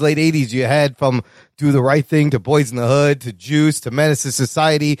 90s, late 80s, you had from Do the Right Thing to Boys in the Hood to Juice to Menace to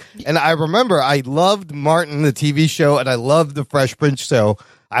Society. And I remember I loved Martin, the TV show, and I loved the Fresh Prince show.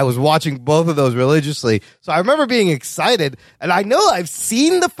 I was watching both of those religiously. So I remember being excited. And I know I've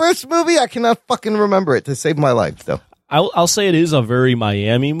seen the first movie. I cannot fucking remember it to save my life, though. I'll say it is a very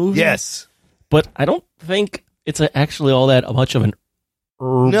Miami movie. Yes. But I don't think it's actually all that much of an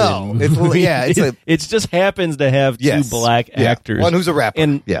urban movie. It just happens to have two black actors. One who's a rapper.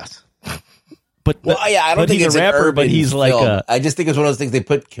 And yes. I don't think he's it's a rapper, an but he's like film. I just think it's one of those things they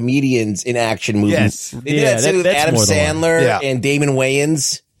put comedians in action movies. Yes. They did that with Adam Sandler and Damon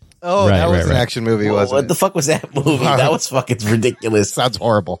Wayans. Oh, that was an action movie, wasn't it? What the fuck was that movie? That was fucking ridiculous. Sounds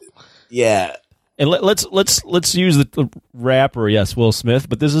horrible. Yeah. And let's use the rapper, yes, Will Smith,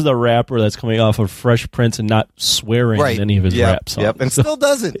 but this is the rapper that's coming off of Fresh Prince and not swearing in any of his rap songs. Yep, and still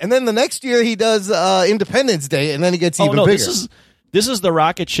doesn't. And then the next year he does Independence Day, and then he gets even bigger. This is the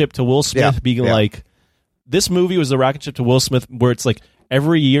rocket ship to Will Smith being like, this movie was the rocket ship to Will Smith where it's like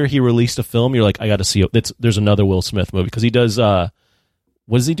every year he released a film, you're like, I got to see it. There's another Will Smith movie because he does, what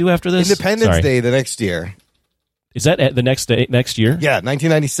does he do after this? Independence Day the next year. Is that at the next year? Yeah,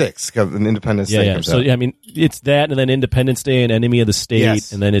 1996, an Independence Day comes out. So, I mean, it's that and then Independence Day and Enemy of the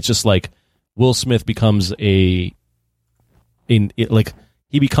State, and then it's just like Will Smith becomes he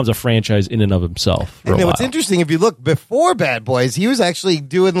becomes a franchise in and of himself. And what's interesting, if you look before Bad Boys, he was actually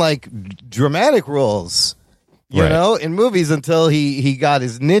doing like dramatic roles, you know, in movies until he got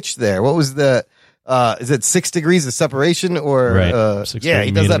his niche there. What was the? Is it 6 Degrees of Separation or he does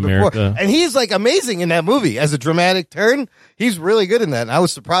that before, and he's like amazing in that movie as a dramatic turn. He's really good in that, and I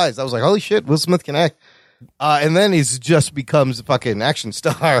was surprised. I was like, holy shit, Will Smith can act. And then he's just becomes a fucking action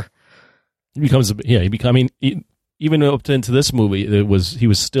star. Even up into this movie, he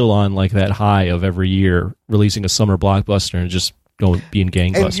was still on like that high of every year releasing a summer blockbuster and just being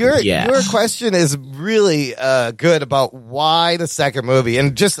gangbusters. And your question is really good about why the second movie.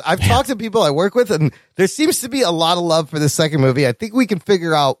 And I've talked to people I work with, and there seems to be a lot of love for the second movie. I think we can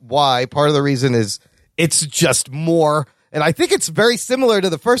figure out why. Part of the reason is it's just more. And I think it's very similar to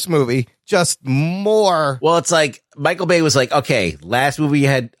the first movie, just more. Well, it's like Michael Bay was like, okay, last movie you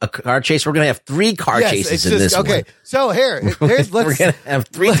had a car chase. We're going to have 3 car chases in this one. Okay, so here's we're going to have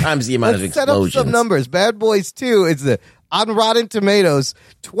 3 times the amount of explosions. Set up some numbers. Bad Boys 2 is on Rotten Tomatoes,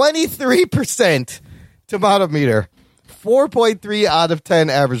 23% tomato meter, 4.3 out of 10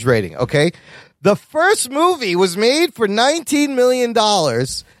 average rating. Okay, the first movie was made for $19 million.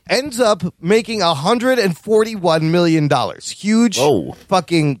 Ends up making $141 million. Huge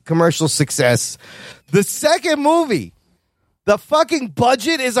fucking commercial success. The second movie The fucking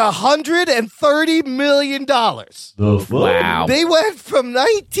budget is $130 million. Wow. They went from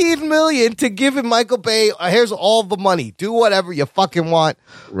 $19 million to giving Michael Bay, here's all the money. Do whatever you fucking want.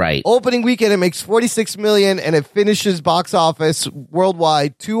 Right. Opening weekend, it makes $46 million, and it finishes box office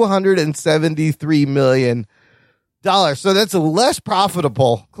worldwide $273 million. So that's less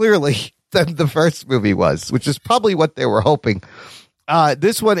profitable, clearly, than the first movie was, which is probably what they were hoping.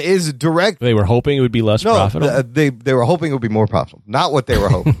 This one is direct. They were hoping it would be less profitable. They were hoping it would be more profitable. Not what they were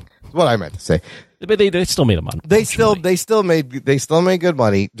hoping. That's what I meant to say. But they still made a money. They still made good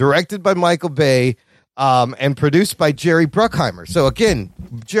money. Directed by Michael Bay, and produced by Jerry Bruckheimer. So again,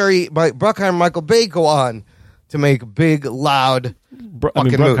 Bruckheimer and Michael Bay go on to make big, loud.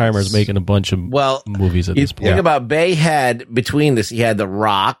 Bruckheimer's making a bunch of movies at this point. Think about Bay had between this. He had The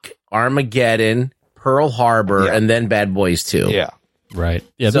Rock, Armageddon, Pearl Harbor, and then Bad Boys 2. Yeah. Right.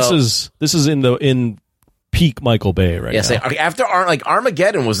 Yeah. So, this is in peak Michael Bay right now. Like after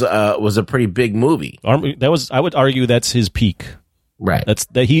Armageddon was a pretty big movie. I would argue that's his peak. Right. That's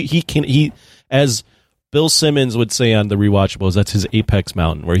that he as Bill Simmons would say on the rewatchables, that's his apex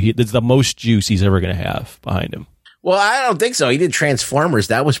mountain where it's the most juice he's ever going to have behind him. Well, I don't think so. He did Transformers.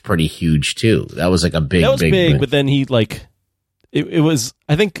 That was pretty huge too. That was like a big. That was big, but then he it was.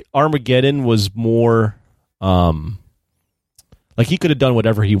 I think Armageddon was more. He could have done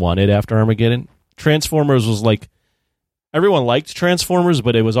whatever he wanted after Armageddon. Transformers was everyone liked Transformers,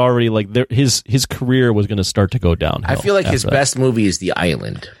 but it was already his career was going to start to go down. I feel like his best movie is The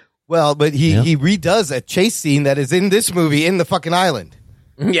Island. Well, but he redoes a chase scene that is in this movie in the fucking island.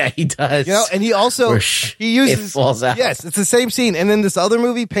 Yeah, he does. And he also he uses it falls out. Yes, it's the same scene. And then this other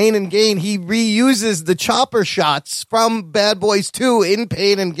movie, Pain and Gain, he reuses the chopper shots from Bad Boys 2 in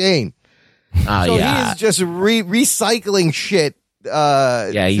Pain and Gain. So he is just recycling shit. He's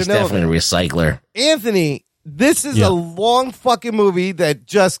definitely a recycler. Anthony, this is a long fucking movie that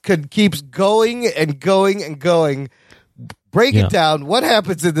just keeps going and going and going. Break it down. What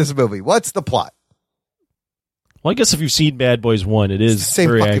happens in this movie? What's the plot? Well, I guess if you've seen Bad Boys 1, it is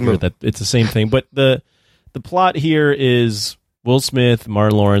very accurate that it's the same thing. But the plot here is Will Smith,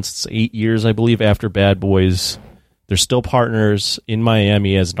 Martin Lawrence, it's 8 years, I believe, after Bad Boys. They're still partners in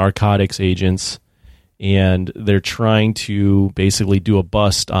Miami as narcotics agents, and they're trying to basically do a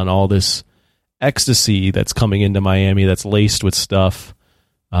bust on all this ecstasy that's coming into Miami that's laced with stuff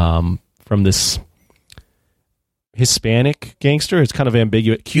from this Hispanic gangster. It's kind of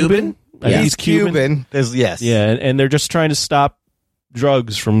ambiguous. Cuban? Yeah. He's Cuban. Yes. Yeah, and they're just trying to stop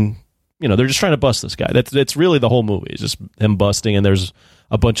drugs from, they're just trying to bust this guy. That's really the whole movie. It's just him busting, and there's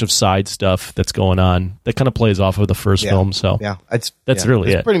a bunch of side stuff that's going on that kind of plays off of the first film. So that's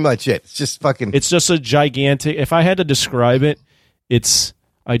really it. Pretty much it. It's just fucking. It's just a gigantic. If I had to describe it, it's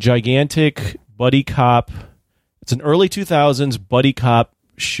a gigantic buddy cop. It's an early 2000s buddy cop.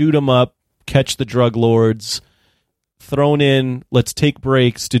 Shoot 'em up, catch the drug lords. Thrown in, let's take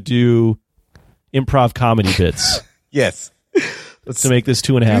breaks to do improv comedy bits. Yes. To make this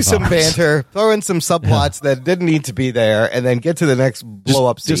 2.5 hours. Do some banter, throw in some subplots that didn't need to be there, and then get to the next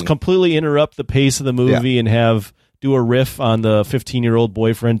blow-up scene. Just completely interrupt the pace of the movie and do a riff on the 15-year-old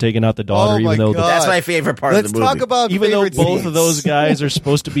boyfriend taking out the daughter. Oh, even though that's my favorite part of the movie. Let's talk about even though both of those guys are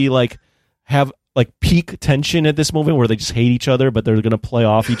supposed to be have peak tension at this moment where they just hate each other, but they're going to play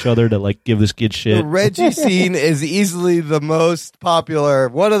off each other to give this kid shit. The Reggie scene is easily one of the most popular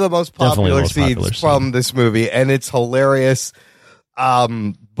scenes from this movie, and it's hilarious.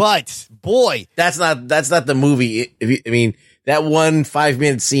 But boy, that's not the movie. That one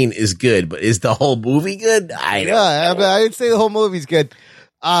 5-minute scene is good, but is the whole movie good? I don't know. I'd say the whole movie's good.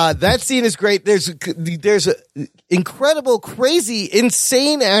 That scene is great. There's incredible, crazy,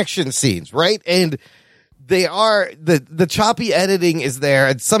 insane action scenes, right? And they are the choppy editing is there,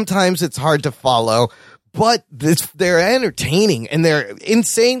 and sometimes it's hard to follow, but they're entertaining and they're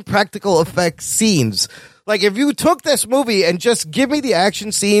insane practical effects scenes. Like if you took this movie and just give me the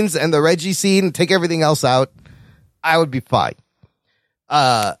action scenes and the Reggie scene and take everything else out, I would be fine.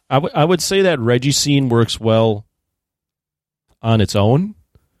 I would say that Reggie scene works well on its own.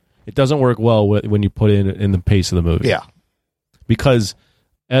 It doesn't work well when you put it in the pace of the movie. Yeah. Because,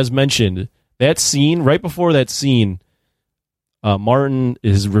 as mentioned, that scene, right before that scene, Martin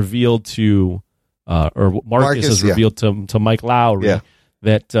is revealed to, or Marcus is revealed to Mike Lowry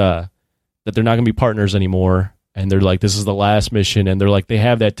that they're not going to be partners anymore. And they're like, this is the last mission. And they're like, they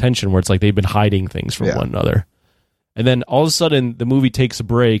have that tension where it's like they've been hiding things from one another. And then all of a sudden, the movie takes a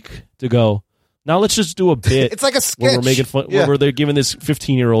break to go, Now let's just do a bit. It's like a where we're sketch. making fun, Yeah. where they're giving this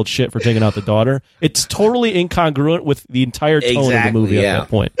 15-year-old shit for taking out the daughter. It's totally incongruent with the entire tone of the movie at that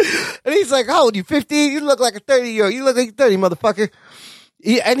point. And he's like, "How old are you? 50? You look like a 30-year-old. You look like 30, motherfucker."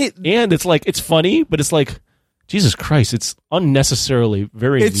 And it's like, it's funny, but it's like, Jesus Christ, it's unnecessarily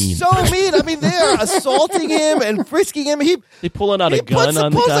very It's mean. so mean. I mean, they're assaulting him and frisking him. They pulling out a gun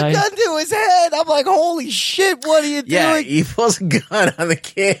on the pulls guy. a gun to his head. I'm like, holy shit, what are you Yeah, doing? he pulls a gun on the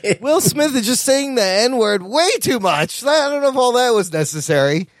kid. Will Smith is just saying the N-word way too much. I don't know if all that was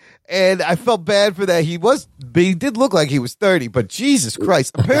necessary. And I felt bad for that. He did look like he was 30, but Jesus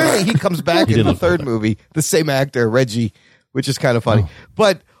Christ. Apparently he comes back in the third movie, the same actor, Reggie, which is kind of funny.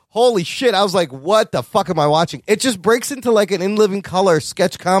 But holy shit, I was like, what the fuck am I watching? It just breaks into like an In Living Color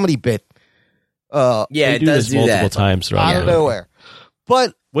sketch comedy bit. Yeah, They it do does this do multiple that. times throughout Out of the movie. nowhere.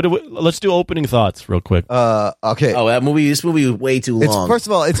 But let's do opening thoughts real quick. okay. Oh, this movie was way too long. First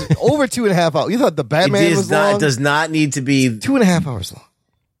of all, it's over 2.5 hours. You thought the Batman was long? It does not need to be 2.5 hours long.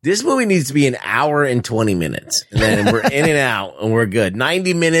 This movie needs to be an hour and 20 minutes. And then we're in and out and we're good.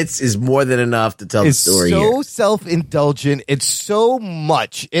 90 minutes is more than enough to tell the story so here. self-indulgent. It's so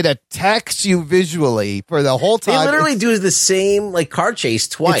much. It attacks you visually for the whole time. They literally do the same like car chase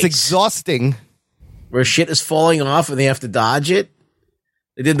twice. It's exhausting. Where shit is falling off and they have to dodge it.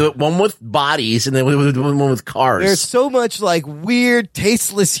 They did the one with bodies and then one with cars. There's so much like weird,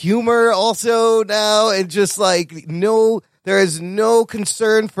 tasteless humor also now, and just like there is no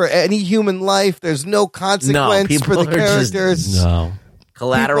concern for any human life. There's no consequence people for the are just- characters.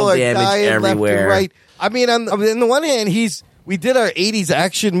 Collateral People are damage dying left and everywhere. right. I mean, on the one hand, we did our 80s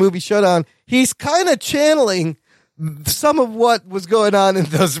action movie showdown. He's kind of channeling some of what was going on in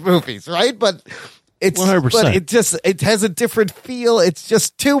those movies, right? But it's 100%. But it has a different feel. It's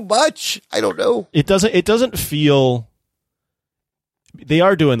just too much. I don't know. It doesn't feel. They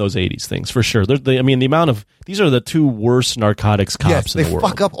are doing those 80s things for sure. The amount of these are the two worst narcotics cops Yes, in they the world.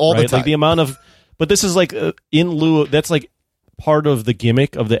 fuck up all the right? time. Like the amount of, but this is like in lieu. That's like part of the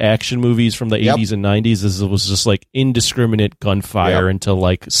gimmick of the action movies from the 80s and 90s. Is it was just like indiscriminate gunfire into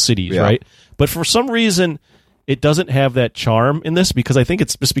like cities, right? But for some reason, it doesn't have that charm in this because I think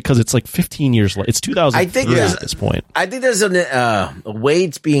it's just because it's like 15 years late. It's 2003 at this point. I think there's a way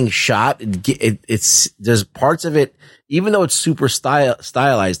it's being shot. It's there's parts of it, even though it's super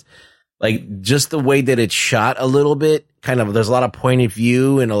stylized, like just the way that it's shot a little bit. Kind of, there's a lot of point of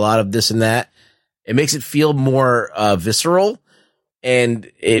view and a lot of this and that. It makes it feel more visceral.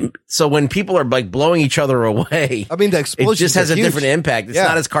 And so when people are like blowing each other away, I mean, the explosions it just has are a huge. different impact. It's Yeah.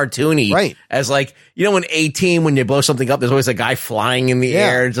 not as cartoony, Right. as like, in 18, when you blow something up, there's always a guy flying in the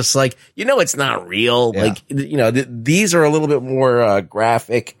air. Just like, it's not real. Yeah. Like, these are a little bit more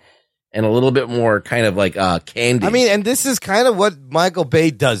graphic and a little bit more kind of like candy. I mean, and this is kind of what Michael Bay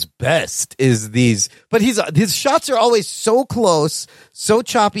does best is these, but his shots are always so close, so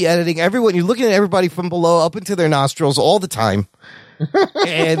choppy editing. You're looking at everybody from below up into their nostrils all the time.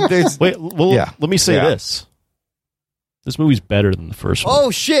 And there's let me say this. This movie's better than the first one.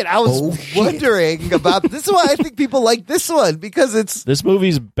 Oh shit! I was wondering about this. Is why I think people like this one because it's This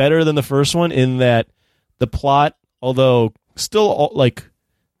movie's better than the first one in that the plot, although still like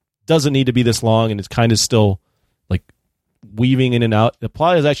doesn't need to be this long and it's kind of still like weaving in and out. The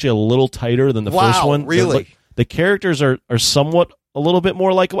plot is actually a little tighter than the first one. Really? The characters are somewhat a little bit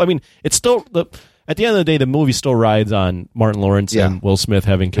more likable. I mean, it's still at the end of the day, the movie still rides on Martin Lawrence and Will Smith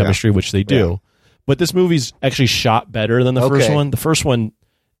having chemistry, which they do. But this movie's actually shot better than the first one. The first one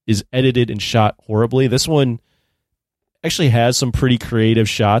is edited and shot horribly. This one actually has some pretty creative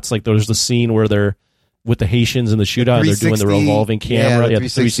shots. Like there's the scene where they're with the Haitians in the shootout and they're doing the revolving camera. the The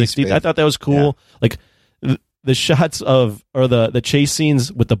 360. I thought that was cool. Like the shots of the chase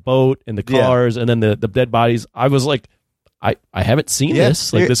scenes with the boat and the cars and then the dead bodies. I was like, I haven't seen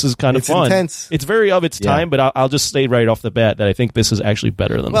this. Like this is kind of fun. Intense. It's very of its time, but I'll just say right off the bat that I think this is actually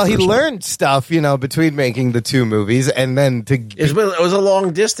better than. Well, the he first learned stuff, between making the two movies and then it was a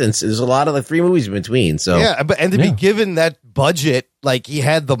long distance. There's a lot of 3 movies in between. So and to be given that budget, like he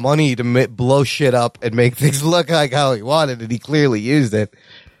had the money to blow shit up and make things look like how he wanted, and he clearly used it.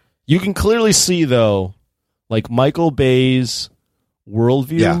 You can clearly see though, like Michael Bay's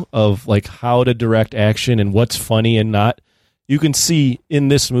worldview of like how to direct action and what's funny and not. You can see in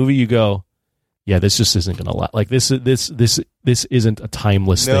this movie, you go, yeah, this just isn't going to last. Like this isn't a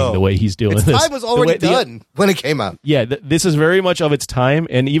timeless thing the way he's doing Its this. time was already done when it came out. Yeah, this is very much of its time,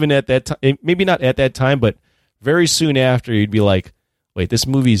 and even at that time, maybe not at that time, but very soon after, you'd be like, wait, this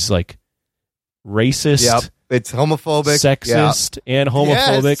movie's like racist. Yep, it's homophobic, sexist, and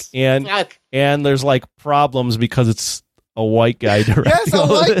homophobic, and there's like problems because it's a white guy directing. Yes, a all of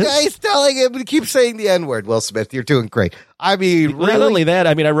white this. guy is telling him to keep saying the N-word. Will Smith, you're doing great. I mean, Not really? only that,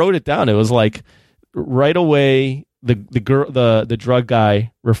 I mean, I wrote it down. It was like right away the drug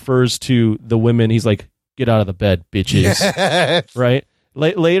guy refers to the women. He's like, "Get out of the bed, bitches!" Yes. Right.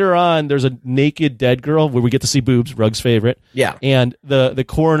 Later on, there's a naked dead girl where we get to see boobs. Rug's favorite. Yeah. And the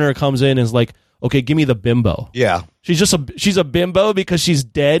coroner comes in and is like, "Okay, give me the bimbo." Yeah. She's a bimbo because she's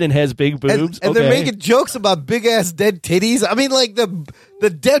dead and has big boobs. And they're making jokes about big ass dead titties. I mean, like the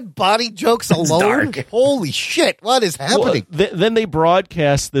dead body jokes alone. dark. Holy shit! What is happening? Well, then they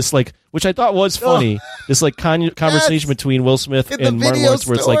broadcast this, like, which I thought was funny. This like conversation between Will Smith In the and Martin video Lawrence,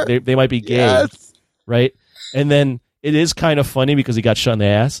 where it's store. like they might be gay, Yes. right? And then it is kind of funny because he got shot in the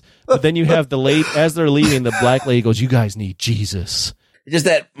ass. But then you have the late as they're leaving, the black lady goes, "You guys need Jesus." It's just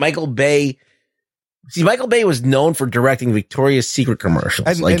that Michael Bay. See, Michael Bay was known for directing Victoria's Secret commercials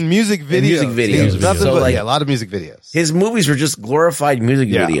And music videos. And music videos. Nothing So, but, like, a lot of music videos. his movies were just glorified music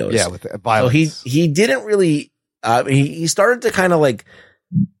videos. Yeah, with So violence. he didn't really. He started to kind of like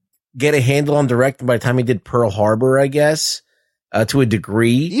get a handle on directing by the time he did Pearl Harbor, I guess, to a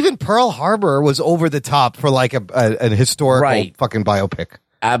degree. Even Pearl Harbor was over the top for like a historical fucking biopic.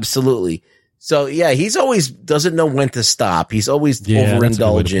 Absolutely. So yeah, he's always doesn't know when to stop. He's always Yeah, that's a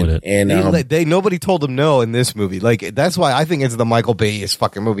good way to put overindulgent, it. and Nobody told him no in this movie. Like that's why I think it's the Michael Bay-est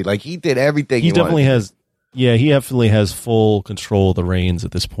fucking movie. Like he did everything. He definitely wanted. has. Yeah, he definitely has full control of the reins at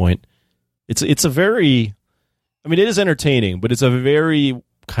this point. It's a very. I mean, it is entertaining, but it's a very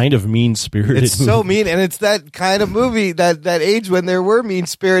kind of mean-spirited. It's so mean, and it's that kind of movie that age when there were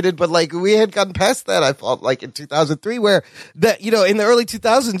mean-spirited, but like we had gotten past that. I felt like in 2003, where that in the early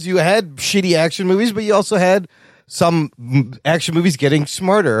 2000s you had shitty action movies, but you also had some action movies getting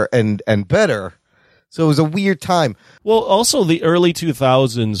smarter and better. So it was a weird time. Well, also the early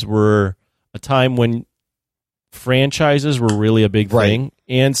 2000s were a time when franchises were really a big thing,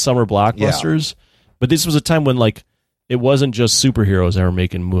 and summer blockbusters. But this was a time when like it wasn't just superheroes that were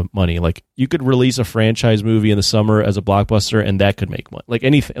making money. Like you could release a franchise movie in the summer as a blockbuster, and that could make money. Like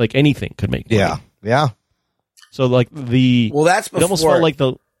anything could make money. Yeah. that's So it almost before. felt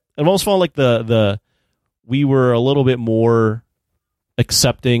like the we were a little bit more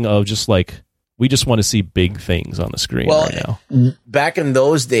accepting of just like we just want to see big things on the screen right now. Back in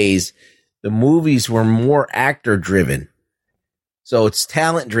those days, the movies were more actor driven. So it's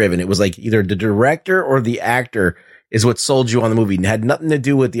talent driven. It was like either the director or the actor is what sold you on the movie. It had nothing to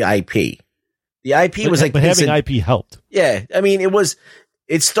do with the IP. The IP was like, but having IP helped. Yeah. I mean,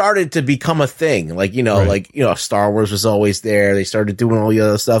 it started to become a thing. Like, Star Wars was always there. They started doing all the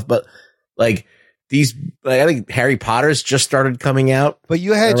other stuff, but like I think Harry Potter's just started coming out. But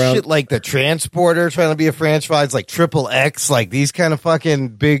you had shit like The Transporter trying to be a franchise, like Triple X, like these kind of fucking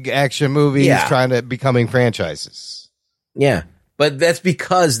big action movies trying to becoming franchises. Yeah. But that's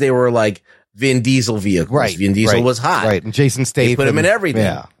because they were like Vin Diesel vehicles. Right. Vin Diesel was hot. Right. And Jason Statham. They put him in everything.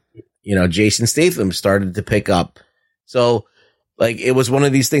 Yeah. Jason Statham started to pick up. So like it was one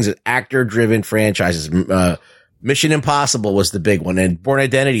of these things, actor driven franchises. Mission Impossible was the big one, and Bourne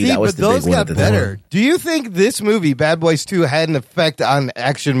Identity, that was the big one. Those got at the better. time. Do you think this movie, Bad Boys 2, had an effect on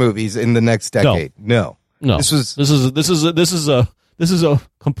action movies in the next decade? No. This is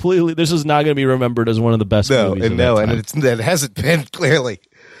not going to be remembered as one of the best movies. And it hasn't been clearly.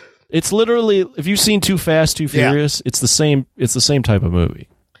 It's literally, if you've seen Too Fast, Too Furious, it's the same type of movie.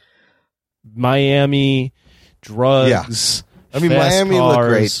 Miami, drugs. I mean, fast Miami cars, looked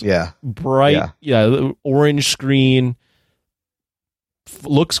great. Yeah. Bright. Yeah. Orange screen.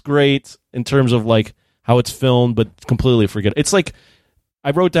 Looks great in terms of like how it's filmed, but completely forget. It's like,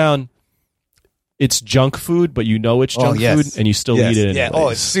 I wrote down, it's junk food, but it's junk food, and you still eat it anyways. Yeah. Oh,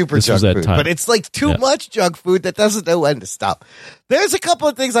 it's super This was junk that food. time. But it's like too much junk food that doesn't know when to stop. There's a couple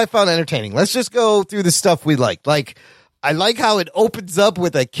of things I found entertaining. Let's just go through the stuff we liked. Like, I like how it opens up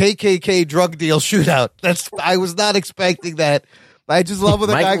with a KKK drug deal shootout. I was not expecting that. I just love when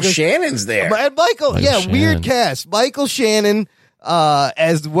the guy Michael goes, Shannon's there. And Michael Shannon. weird cast. Michael Shannon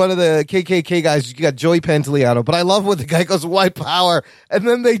as one of the KKK guys. You got Joey Pantoliano, but I love when the guy goes white power, and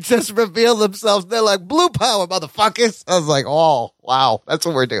then they just reveal themselves. They're like blue power, motherfuckers. I was like, oh wow, that's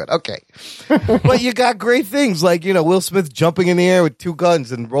what we're doing. Okay, but you got great things like Will Smith jumping in the air with two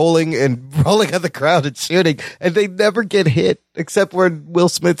guns and rolling at the crowd and shooting, and they never get hit except when Will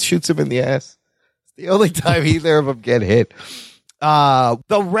Smith shoots him in the ass. It's the only time either of them get hit.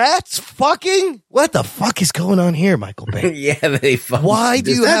 The rats fucking? What the fuck is going on here, Michael Bay? Yeah, they fuck. Why do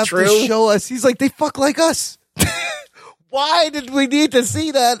Is you that have true? to show us? He's like, they fuck like us. Why did we need to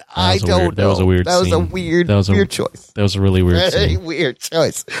see that? I don't know. That was a weird That was a scene. weird, That was a weird choice. That was a really weird Very scene. weird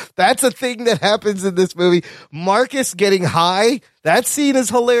choice. That's a thing that happens in this movie. Marcus getting high. That scene is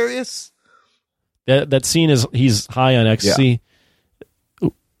hilarious. That scene is he's high on ecstasy.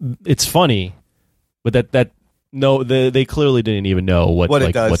 It's funny, but they clearly didn't even know what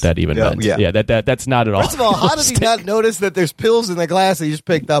that even meant. Yeah, that's not at all. First of all, how does he not notice that there's pills in the glass that he just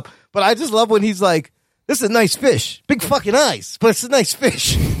picked up? But I just love when he's like, "This is a nice fish, big fucking eyes, but it's a nice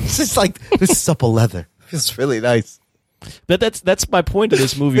fish." It's just like this is supple leather. It's really nice. That's my point of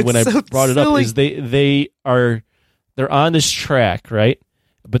this movie when I brought it up is they're on this track, right?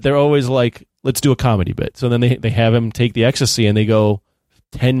 But they're always like, let's do a comedy bit. So then they have him take the ecstasy and they go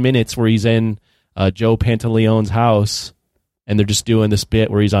 10 minutes where he's in Joe Pantaleone's house and they're just doing this bit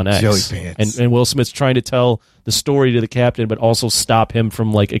where he's on X. Joey Pants. And Will Smith's trying to tell the story to the captain but also stop him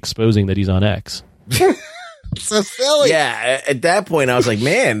from like exposing that he's on X. So silly. Yeah, at that point I was like,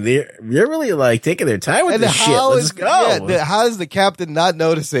 man, they're really like taking their time with this shit. Let's go. Yeah, how is the captain not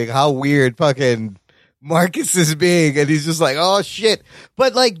noticing how weird fucking Marcus is being? And he's just like, oh shit.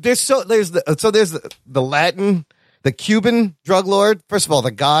 But like, there's the Latin, the Cuban drug lord. First of all,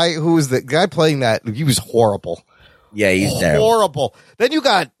 the guy playing that, he was horrible. Yeah, he's horrible. Then you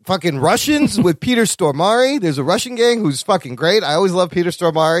got fucking Russians with Peter Stormare. There's a Russian gang who's fucking great. I always love Peter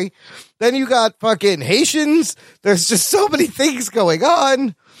Stormare. Then you got fucking Haitians. There's just so many things going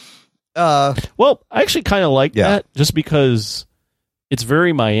on. Well, I actually kind of like that just because it's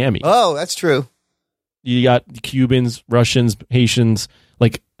very Miami. Oh, that's true. You got Cubans, Russians, Haitians.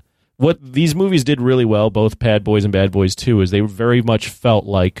 Like what these movies did really well, both Bad Boys and Bad Boys 2, is they very much felt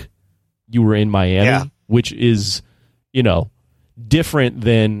like you were in Miami, which is, different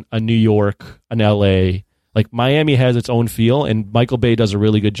than a New York, an LA. Like Miami has its own feel, and Michael Bay does a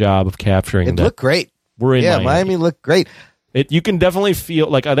really good job of capturing that. It looked great. We're in Miami looked great. You can definitely feel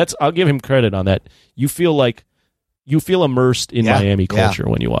like I'll give him credit on that. You feel immersed in Miami culture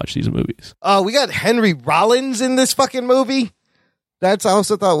when you watch these movies. We got Henry Rollins in this fucking movie. That's I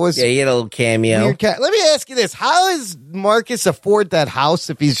also thought was he had a little cameo. Let me ask you this: how does Marcus afford that house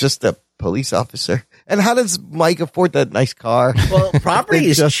if he's just a police officer? And how does Mike afford that nice car? Well, property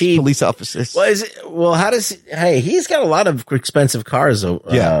is just cheap. Police officers. He's got a lot of expensive cars.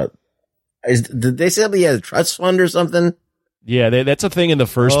 Did they say he has a trust fund or something? Yeah, that's a thing in the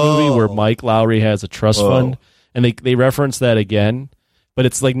first movie where Mike Lowry has a trust fund, and they reference that again, but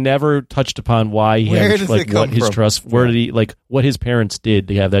it's like never touched upon why he had what his trust. Where did he what his parents did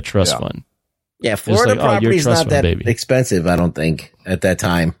to have that trust fund? Yeah, Florida property's not that expensive, I don't think, at that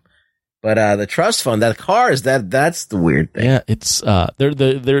time. But the trust fund, that car that's the weird thing. Yeah, it's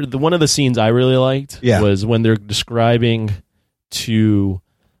they're one of the scenes I really liked was when they're describing to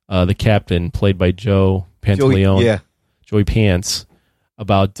the captain, played by Joe Pantaleone, Joey Pants,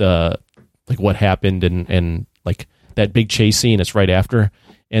 about what happened and like that big chase scene. It's right after,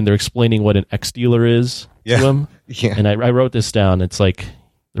 and they're explaining what an X dealer is to him. Yeah, and I wrote this down. It's like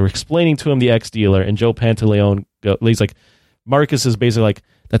they're explaining to him the X dealer, and Joe Pantaleone, he's like, Marcus is basically like,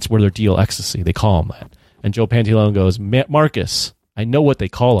 that's where they deal ecstasy. They call him that. And Joe Pantaleone goes, Marcus, I know what they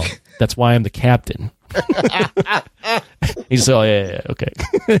call him. That's why I'm the captain. He's so, okay.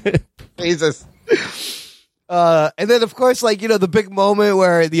 Jesus. And then, of course, the big moment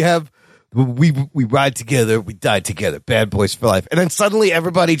where you have, we ride together, we die together, bad boys for life. And then suddenly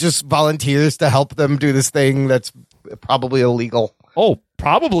everybody just volunteers to help them do this thing that's probably illegal. Oh,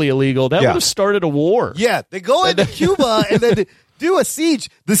 probably illegal. That would have started a war. Yeah, they go into Cuba and then do a siege.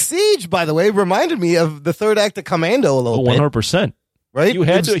 The siege, by the way, reminded me of the third act of Commando a little bit. 100%. Right?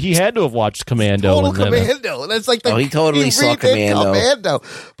 He had to have watched Commando. Total Commando. That's like he totally saw Commando.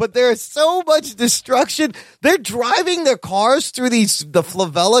 But there's so much destruction. They're driving their cars through the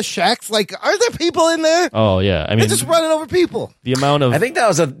favela shacks. Like, are there people in there? Oh yeah, I mean, they're just running over people. The amount of I think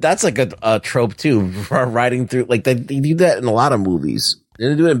that's like a trope too. Riding through, like they do that in a lot of movies.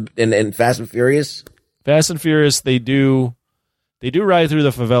 Didn't they do it in Fast and Furious? Fast and Furious, they do ride through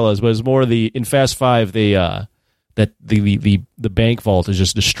the favelas, but it's more in Fast 5 that the bank vault is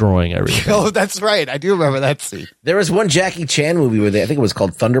just destroying everything. Oh, that's right. I do remember that scene. There was one Jackie Chan movie where I think it was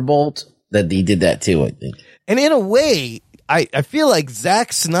called Thunderbolt, that he did that too, I think. And in a way, I feel like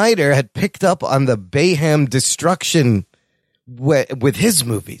Zack Snyder had picked up on the Bayham destruction with his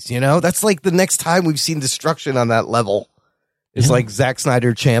movies, That's like the next time we've seen destruction on that level. It's like Zack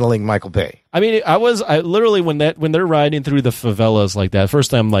Snyder channeling Michael Bay. I mean, I literally when they're riding through the favelas like that,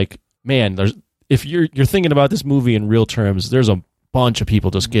 first time, like, man, if you're thinking about this movie in real terms, there's a bunch of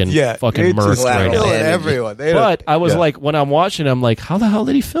people just getting fucking murked right now. Everyone. But I was like, when I'm watching, I'm like, how the hell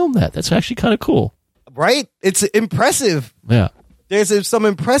did he film that? That's actually kind of cool. Right? It's impressive. Yeah. There's some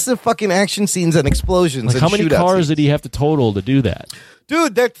impressive fucking action scenes and explosions. Like, and how many shootout cars scenes. did he have to total to do that?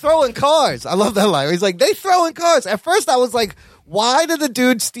 Dude, they're throwing cars. I love that line. He's like, they throwing cars. At first, I was like, why did the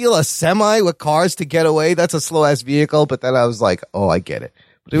dude steal a semi with cars to get away? That's a slow-ass vehicle. But then I was like, oh, I get it.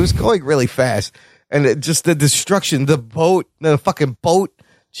 But it was going really fast. And just the destruction, the boat, the fucking boat.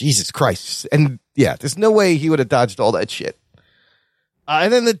 Jesus Christ. And yeah, there's no way he would have dodged all that shit.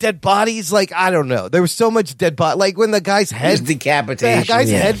 And then the dead bodies, like, I don't know. There was so much dead body. Like when the guy's head. There's decapitation. The guy's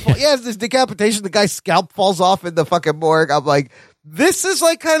head. There's decapitation. The guy's scalp falls off in the fucking morgue. I'm like, this is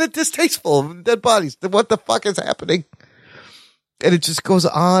like kind of distasteful. Dead bodies. What the fuck is happening? And it just goes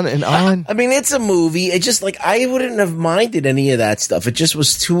on and on. I mean, it's a movie. It just like, I wouldn't have minded any of that stuff. It just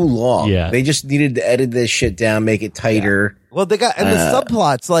was too long. Yeah. They just needed to edit this shit down, make it tighter. Yeah. Well, they got, and the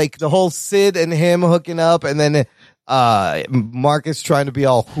subplots, like the whole Sid and him hooking up, and then Marcus trying to be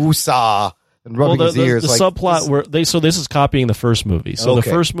all whoosah and rubbing his ears. The like, subplot where this is copying the first movie. So the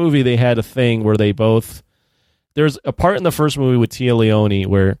first movie, they had a thing where they both, there's a part in the first movie with Tia Leone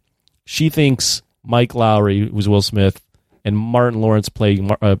where she thinks Mike Lowry, who's Will Smith, and Martin Lawrence playing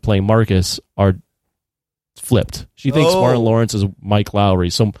Marcus are flipped. She thinks Martin Lawrence is Mike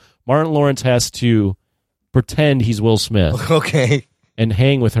Lowry. So Martin Lawrence has to pretend he's Will Smith. Okay. And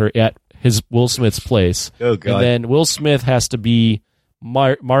hang with her at his Will Smith's place. Oh, God. And then Will Smith has to be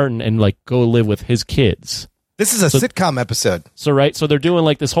Martin and like go live with his kids. This is a sitcom episode. So they're doing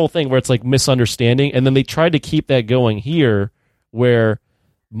like this whole thing where it's like misunderstanding, and then they tried to keep that going here where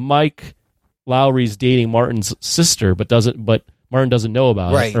Mike Lowry's dating Martin's sister, but Martin doesn't know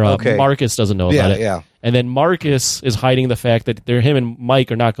about it. Or Marcus doesn't know about it. Yeah. And then Marcus is hiding the fact that him and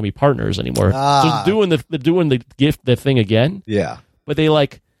Mike are not going to be partners anymore. So they're doing the thing again. Yeah. But they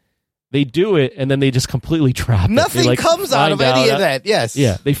do it, and then they just completely trap it. Nothing comes out of any of that. Yes.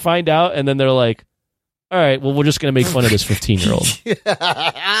 Yeah. They find out, and then they're like, all right, well, we're just going to make fun of this 15-year-old.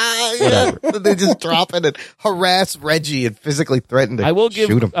 Whatever. They just drop it and harass Reggie and physically threaten to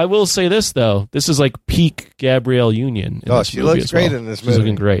shoot him. I will say this, though. This is like peak Gabrielle Union. She looks great in this movie. She's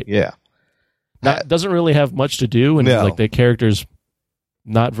looking great. Yeah. Doesn't really have much to do, and like the character's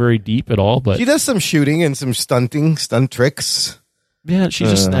not very deep at all. But she does some shooting and some stunt tricks. Yeah,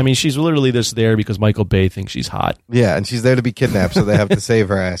 she's literally just there because Michael Bay thinks she's hot. Yeah, and she's there to be kidnapped, so they have to save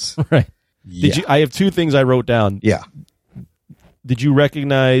her ass. Right. Yeah. I have two things I wrote down. Yeah. Did you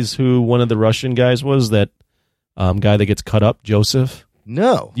recognize who one of the Russian guys was? That guy that gets cut up, Joseph?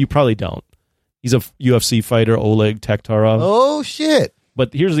 No. You probably don't. He's a UFC fighter, Oleg Taktarov. Oh, shit.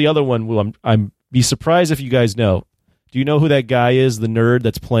 But here's the other one. Well, I'm be surprised if you guys know. Do you know who that guy is, the nerd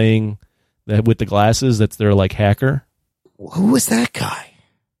that's playing with the glasses, that's their like hacker? Who was that guy?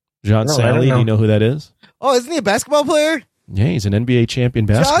 John Sally. Do you know who that is? Oh, isn't he a basketball player? Yeah, he's an NBA champion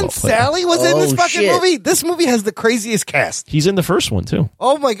basketball player. John Sally was in this fucking movie? This movie has the craziest cast. He's in the first one, too.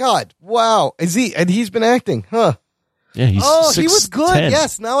 Oh, my God. Wow. Is he? And he's been acting, huh? Yeah, he's he was good. 6'10".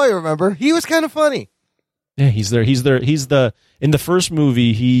 Yes, now I remember. He was kind of funny. Yeah, he's there. In the first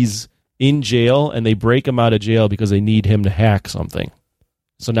movie, he's in jail, and they break him out of jail because they need him to hack something.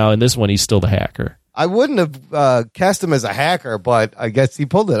 So now in this one, he's still the hacker. I wouldn't have cast him as a hacker, but I guess he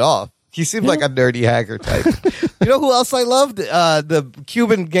pulled it off. He seemed like a nerdy hacker type. You know who else I loved? The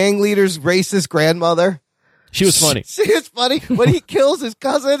Cuban gang leader's racist grandmother. She was funny. She was funny when he kills his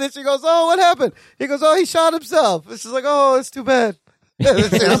cousin, and she goes, "Oh, what happened?" He goes, "Oh, he shot himself." And she's like, "Oh, it's too bad."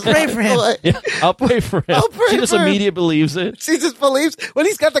 I'll pray for him. Yeah, I'll pray for him. She just immediately believes it. She just believes when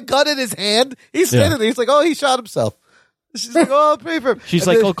he's got the gun in his hand. He's standing there. He's like, "Oh, he shot himself." She's like, "Oh, I'll pray for him." She's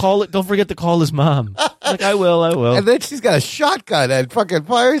like, "Oh, call it. Don't forget to call his mom." Like, I will. And then she's got a shotgun and fucking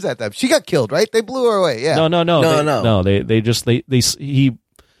fires at them. She got killed, right? They blew her away. Yeah. No.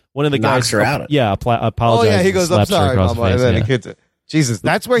 One of the guys knocks her out. Yeah, apologizes. Oh yeah, he goes, "I'm sorry, Mama," and then yeah. the kid's it. Jesus,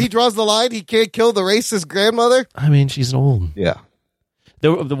 that's where he draws the line. He can't kill the racist grandmother. I mean, she's old. Yeah.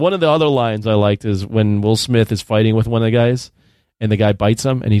 One of the other lines I liked is when Will Smith is fighting with one of the guys, and the guy bites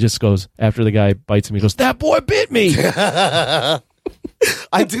him, and he just goes, after the guy bites him, he goes, "That boy bit me." I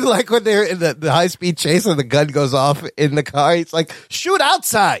do like when they're in the high-speed chase and the gun goes off in the car. He's like, "Shoot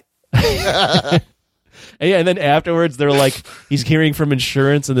outside." And then afterwards, they're like, he's hearing from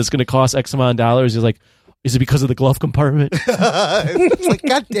insurance, and it's going to cost X amount of dollars. He's like, is it because of the glove compartment? It's like,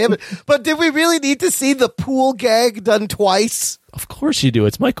 God damn it. But did we really need to see the pool gag done twice? Of course you do.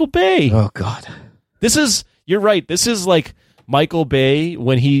 It's Michael Bay. Oh, God. You're right. This is like Michael Bay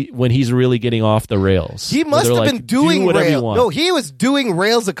when he's really getting off the rails. He must have been doing rails. No, he was doing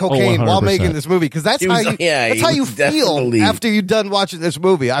rails of cocaine while making this movie, because that's how you feel after you're done watching this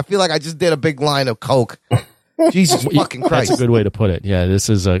movie. I feel like I just did a big line of coke. Jesus fucking Christ. That's a good way to put it. Yeah, this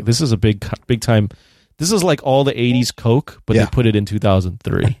is a big time This is like all the 80s Coke, but they put it in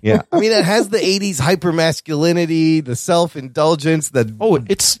 2003. Yeah. I mean, it has the 80s hypermasculinity, the self-indulgence,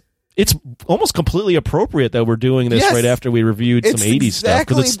 it's almost completely appropriate that we're doing this right after we reviewed some 80s stuff,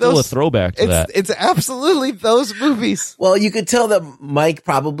 because it's still a throwback to that. It's absolutely those movies. Well, you could tell that Mike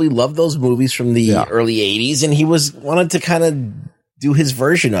probably loved those movies from the early 80s, and he wanted to kind of do his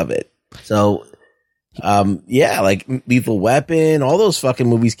version of it. So, like Lethal Weapon, all those fucking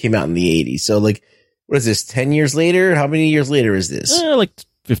movies came out in the 80s. So, like, what is this, 10 years later? How many years later is this? Like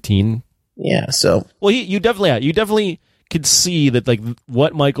 15. Yeah, so. Well, you definitely could see that, like,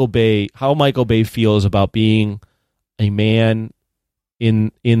 how Michael Bay feels about being a man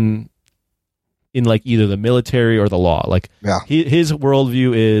in like either the military or the law. Like, his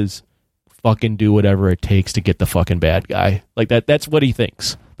worldview is fucking do whatever it takes to get the fucking bad guy. Like that's what he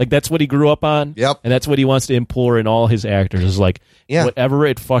thinks. Like that's what he grew up on. Yep. And that's what he wants to implore in all his actors is like, whatever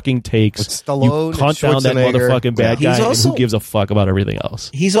it fucking takes, with Stallone, you hunt down that motherfucking bad guy, and who gives a fuck about everything else.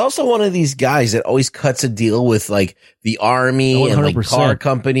 He's also one of these guys that always cuts a deal with like the army and like car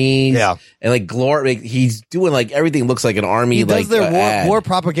companies. Yeah. And like glory. Like, he's doing like everything looks like an army. He does like their war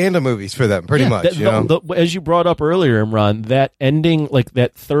propaganda movies for them, pretty much. As you brought up earlier, Imran, that ending, like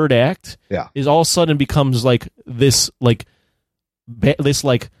that third act, is all of a sudden becomes like this, like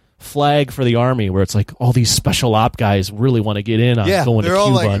flag for the army, where it's like all these special op guys really want to get in on going to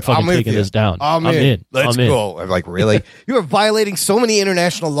Cuba and fucking taking this down. I'm in. Let's go. I'm like, really? You are violating so many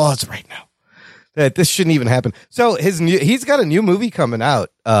international laws right now that this shouldn't even happen. So he's got a new movie coming out,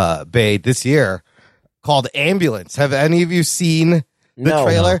 Bay, this year called Ambulance. Have any of you seen the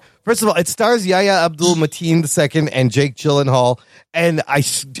trailer? No. First of all, it stars Yahya Abdul-Mateen II and Jake Gyllenhaal, and I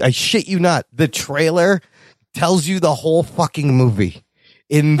shit you not, the trailer tells you the whole fucking movie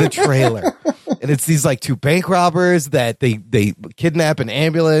in the trailer. And it's these like two bank robbers that they kidnap an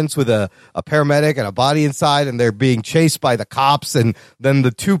ambulance with a paramedic and a body inside, and they're being chased by the cops. And then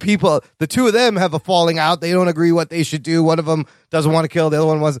the two of them have a falling out. They don't agree what they should do. One of them doesn't want to kill. The other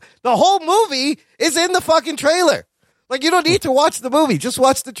one wants. The whole movie is in the fucking trailer. Like, you don't need to watch the movie. Just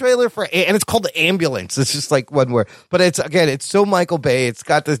watch the trailer and it's called The Ambulance. It's just like one word. But it's so Michael Bay. It's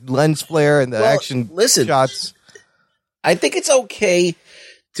got the lens flare and the action shots. I think it's okay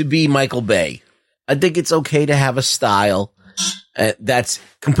to be Michael Bay. I think it's okay to have a style that's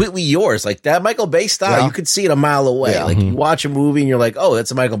completely yours. Like that Michael Bay style, you could see it a mile away. Yeah. Like you watch a movie and you're like, oh,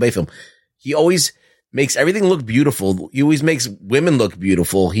 that's a Michael Bay film. He always makes everything look beautiful. He always makes women look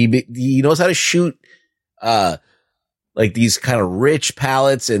beautiful. He knows how to shoot, like these kind of rich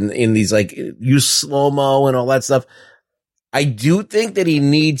palettes and in these like use slow-mo and all that stuff. I do think that he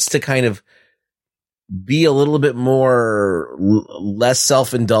needs to kind of be a little bit more less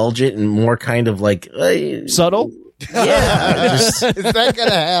self-indulgent and more kind of like subtle. Yeah. Is that going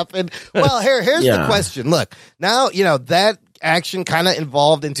to happen? Well, here's the question. Look, now, that action kind of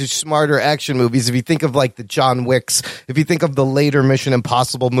evolved into smarter action movies. If you think of like the John Wicks, if you think of the later Mission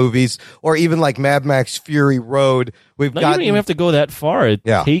Impossible movies, or even like Mad Max Fury Road, you don't even have to go that far.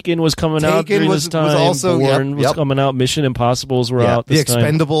 Taken was coming out during this time. Was also, Bourne was coming out. Mission Impossibles were out this time.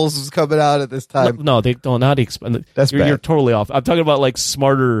 The Expendables was coming out at this time. No, they don't. Not the Expendables. That's you're totally off. I'm talking about like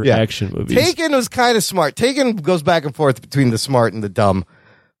smarter action movies. Taken was kind of smart. Taken goes back and forth between the smart and the dumb.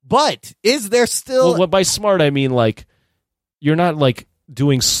 But is there still... Well, by smart, I mean like you're not like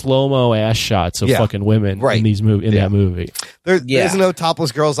doing slow-mo ass shots of fucking women in these that movie. There's no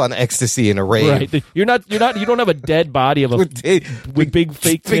topless girls on ecstasy in a rave. Right. You don't have a dead body of with big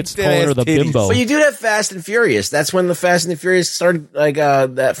fake tits pulling her the bimbo. But you do have Fast and Furious. That's when the Fast and the Furious started, like,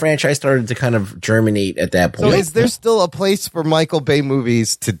 that franchise started to kind of germinate at that point. So is there still a place for Michael Bay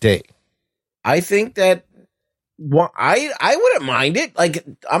movies today? I think that I wouldn't mind it. Like,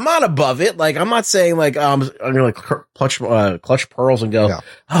 I'm not above it. Like, I'm not saying like I'm gonna like clutch pearls and go,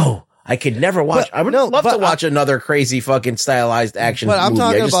 oh, I could never watch. I would love to watch another crazy fucking stylized action. But I'm movie.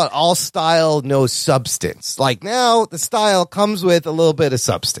 talking about all style, no substance. Like now, the style comes with a little bit of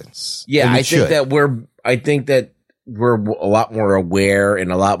substance. Yeah, I think that we're a lot more aware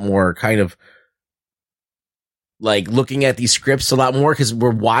and a lot more kind of like looking at these scripts a lot more because we're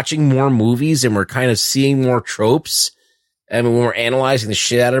watching more movies and we're kind of seeing more tropes and when we're analyzing the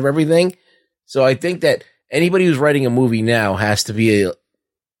shit out of everything. So I think that anybody who's writing a movie now has to be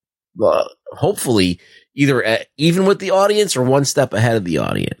hopefully either even with the audience or one step ahead of the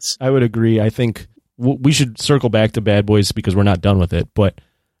audience. I would agree. I think we should circle back to Bad Boys because we're not done with it, but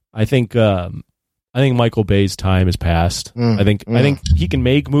I think Michael Bay's time has passed. I think he can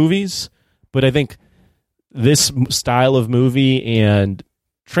make movies, but I think this style of movie and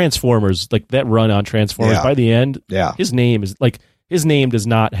Transformers, like that run on Transformers, by the end, his name is like his name does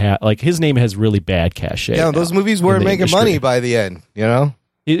not have his name has really bad cachet. Yeah, those movies weren't making money by the end. You know,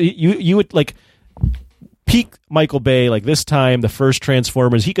 you would peak Michael Bay this time. The first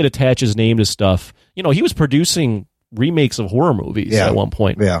Transformers, he could attach his name to stuff. You know, he was producing remakes of horror movies at one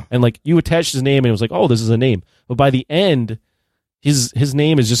point. Yeah, and you attached his name, and it was oh, this is a name. But by the end, his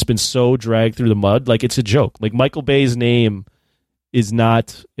name has just been so dragged through the mud, it's a joke. Michael Bay's name is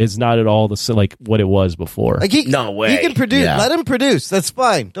not at all what it was before. No way. He can produce. Yeah. Let him produce. That's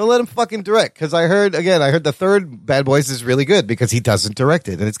fine. Don't let him fucking direct. Because I heard the third Bad Boys is really good because he doesn't direct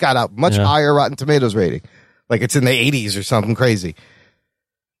it, and it's got a much higher Rotten Tomatoes rating. It's in the 80s or something crazy.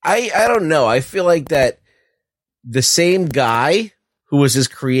 I don't know. I feel like that the same guy who was as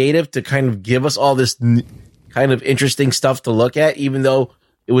creative to kind of give us all this kind of interesting stuff to look at, even though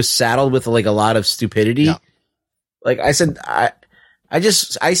it was saddled with a lot of stupidity. Yeah. Like I said,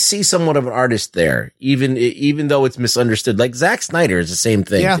 I see somewhat of an artist there, even though it's misunderstood. Like Zack Snyder is the same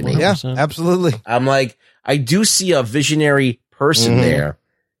thing to me. 100%. Yeah, absolutely. I'm I do see a visionary person there.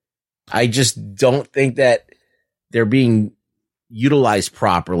 I just don't think that they're being utilized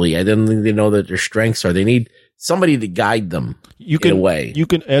properly. I don't think they know that their strengths are. They need somebody to guide them in a way. You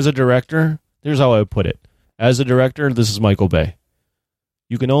can, as a director, here's how I would put it. As a director, this is Michael Bay.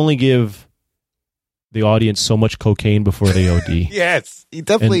 You can only give the audience so much cocaine before they OD. Yes, he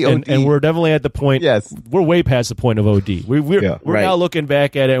definitely OD. And we're definitely at the point. Yes, we're way past the point of OD. We're now looking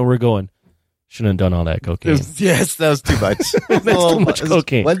back at it and we're going, shouldn't have done all that cocaine. Yes, that was too much. That's too much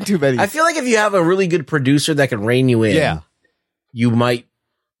cocaine. One too many. I feel like if you have a really good producer that can rein you in, you might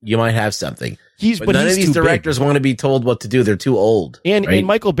have something. But none of these directors want to be told what to do. They're too old. And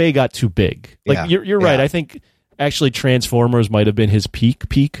Michael Bay got too big. You're right. I think actually Transformers might have been his peak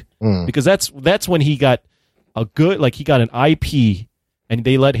because that's when he got a good, he got an IP and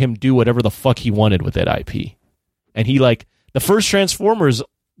they let him do whatever the fuck he wanted with that IP. And he the first Transformers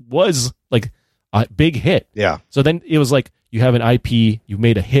was a big hit. Yeah. So then it was you have an IP, you've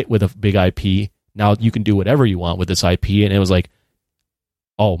made a hit with a big IP. Now you can do whatever you want with this IP. And it was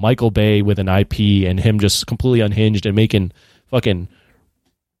oh, Michael Bay with an IP and him just completely unhinged and making fucking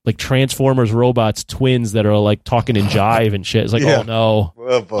Transformers robots twins that are talking in jive and shit. It's oh no.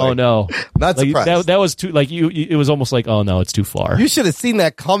 Oh no. Not surprised. That was too it was almost oh no, it's too far. You should have seen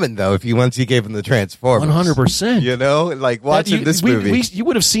that coming though once you gave him the Transformers. 100%. You know, watching this movie. You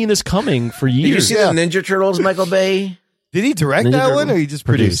would have seen this coming for years. Did you see the Ninja Turtles, Michael Bay? Did he direct that one or he just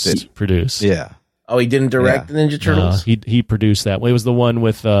produced it? Produced. Yeah. Oh, he didn't direct the Ninja Turtles? No, he produced that. It was the one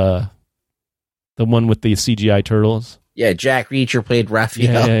with the CGI turtles. Yeah, Jack Reacher played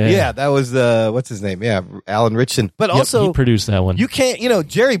Raphael. Yeah, that was what's his name? Yeah, Alan Ritchson. But also he produced that one. You can't,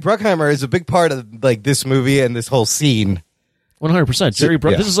 Jerry Bruckheimer is a big part of this movie and this whole scene. 100%. Jerry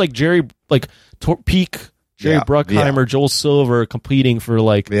This is Jerry peak Jerry Bruckheimer, Joel Silver competing for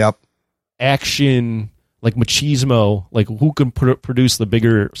action, machismo, who can produce the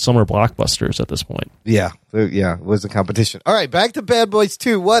bigger summer blockbusters at this point. Yeah, it was a competition. All right, back to Bad Boys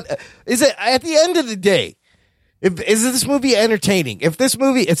 2. What is it at the end of the day? Is this movie entertaining? If this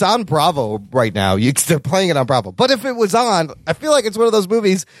movie, it's on Bravo right now. They're playing it on Bravo. But if it was on, I feel like it's one of those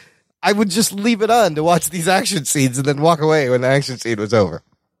movies I would just leave it on to watch these action scenes and then walk away when the action scene was over.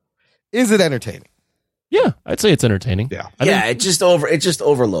 Is it entertaining? Yeah, I'd say it's entertaining. Yeah. It's just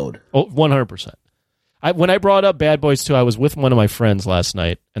overload. Oh, 100%. When I brought up Bad Boys 2, I was with one of my friends last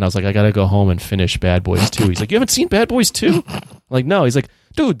night, and I was I got to go home and finish Bad Boys 2. He's you haven't seen Bad Boys 2? I'm no. He's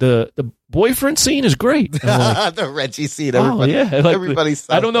dude, the boyfriend scene is great. The Reggie scene. Everybody's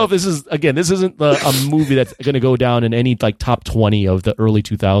I don't know if this isn't a movie that's going to go down in any top 20 of the early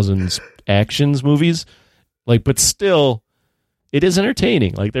 2000s actions movies. But still, it is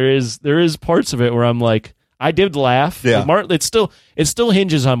entertaining. There is parts of it where I'm I did laugh. Yeah. Martin, it still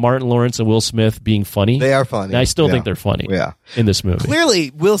hinges on Martin Lawrence and Will Smith being funny. They are funny. And I still think they're funny. Yeah. In this movie.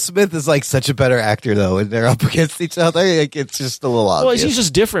 Clearly, Will Smith is such a better actor though, and they're up against each other. It's just a little obvious. Well, he's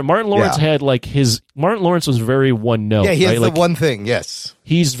just different. Martin Lawrence had Martin Lawrence was very one note. Yeah, he has right? the one thing. Yes.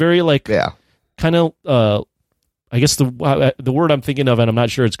 He's very kind of. I guess the word I'm thinking of, and I'm not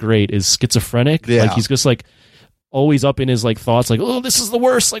sure it's great, is schizophrenic. Yeah. He's just always up in his thoughts, oh, this is the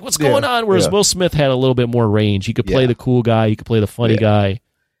worst, what's going on? Whereas Will Smith had a little bit more range. He could play the cool guy, he could play the funny guy,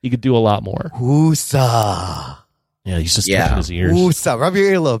 he could do a lot more. Woosa. Yeah, he's just touching his ears. Woosa, rub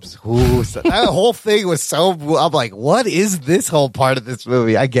your earlobes. Woosa. That whole thing was so. I'm what is this whole part of this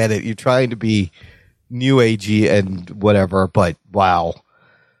movie? I get it. You're trying to be new agey and whatever, but wow.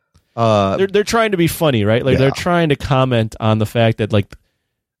 They're trying to be funny, right? They're trying to comment on the fact that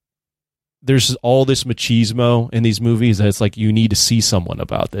there's all this machismo in these movies that it's like you need to see someone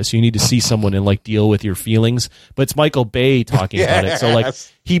about this. You need to see someone and like deal with your feelings. But it's Michael Bay talking about it, so like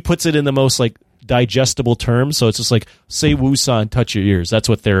he puts it in the most like digestible terms. So it's just like say Woosan, touch your ears. That's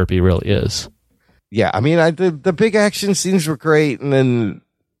what therapy really is. Yeah, I mean, the big action scenes were great, and then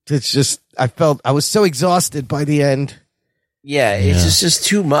it's just I was so exhausted by the end. Yeah, it's just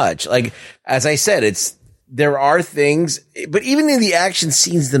too much. Like as I said, there are things, but even in the action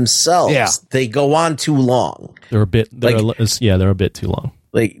scenes themselves, they go on too long. They're a bit too long.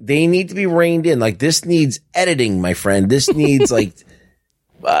 Like they need to be reined in. Like this needs editing, my friend. This needs like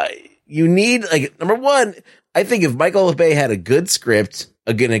you need like number one. I think if Michael Bay had a good script,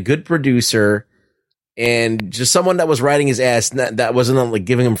 again a good producer, and just someone that was writing his ass, that wasn't like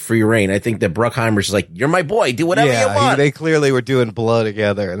giving him free reign. I think that Bruckheimer's just like, you're my boy, do whatever you want. They clearly were doing blow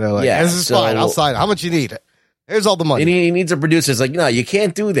together, and they're like, this is fine, I'll sign. How much you need? Here's all the money. And he needs a producer. It's like, no, you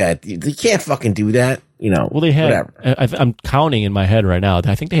can't do that. You can't fucking do that. Well, they had, I'm counting in my head right now.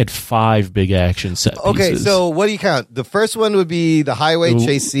 I think they had 5 big action set pieces. Okay, so what do you count? The first one would be the highway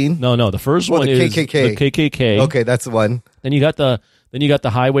chase scene. No, the first one the is KKK. the KKK. Okay, that's the one. Then you got the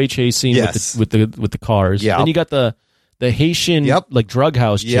highway chase scene with the cars. Yeah. Then you got the Haitian like drug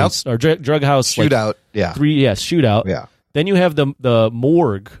house chase or drug house shootout. Shootout. Yeah. Then you have the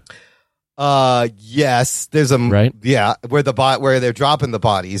morgue. Yes, there's a where they're dropping the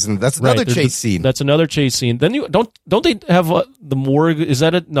bodies, and that's another chase scene. That's another chase scene. Then you don't they have the morgue? Is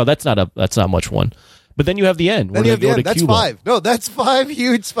that it? No, that's not much one. But then you have the end. Then you have the end. That's Cuba. 5. No, that's 5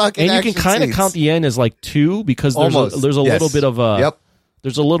 huge fucking. And you can kind of count the end as like 2 because there's a little bit of a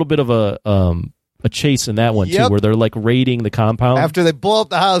there's a little bit of a chase in that one too, where they're like raiding the compound. After they blow up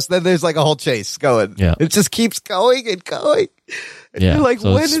the house, then there's like a whole chase going. Yeah, it just keeps going and going. And you're like,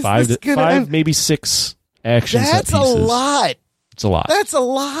 so when is this gonna end? Maybe 6 action set pieces. That's a lot. It's a lot. That's a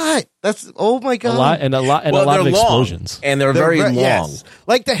lot. That's oh my god. A lot of explosions. And they're very long. Yes.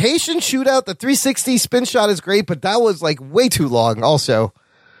 Like the Haitian shootout, the 360 spin shot is great, but that was like way too long also.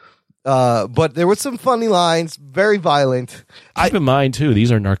 But there were some funny lines, very violent. Keep in mind too,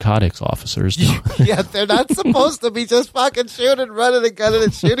 these are narcotics officers. Yeah, they're not supposed to be just fucking shooting, running and gunning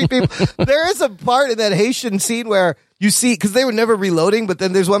and shooting people. There is a part in that Haitian scene where you see, because they were never reloading, but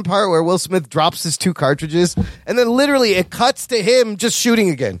then there's one part where Will Smith drops his 2 cartridges, and then literally it cuts to him just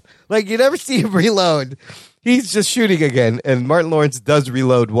shooting again. Like, you never see him reload. He's just shooting again, and Martin Lawrence does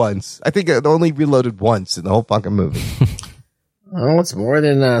reload once. I think it only reloaded once in the whole fucking movie. Oh, it's more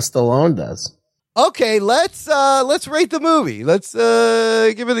than Stallone does. Okay, let's rate the movie. Let's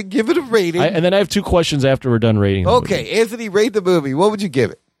give it a rating. And then I have 2 questions after we're done rating. Okay, Anthony, rate the movie. What would you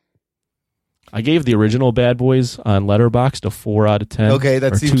give it? I gave the original Bad Boys on Letterboxd a 4 out of 10. Okay,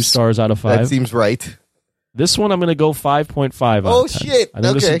 that seems 2 stars out of 5. That seems right. This one I'm going to go 5.5 out of 10. Oh shit! I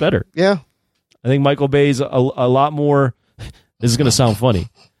think this is better. Yeah, I think Michael Bay's a lot more. This is going to sound funny.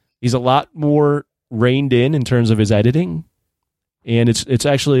 He's a lot more reined in terms of his editing, and it's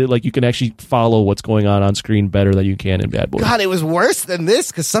actually like you can actually follow what's going on screen better than you can in Bad Boys. God, it was worse than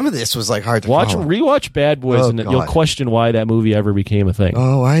this because some of this was like hard to follow. Rewatch Bad Boys, and you'll question why that movie ever became a thing.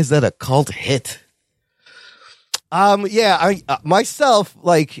 Oh, why is that a cult hit? Yeah, I myself,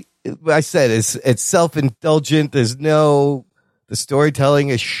 like I said, it's self-indulgent. The storytelling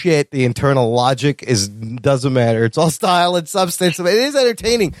is shit. The internal logic doesn't matter. It's all style and substance. It is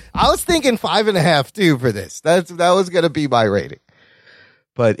entertaining. I was thinking 5.5 too for this. That was going to be my rating.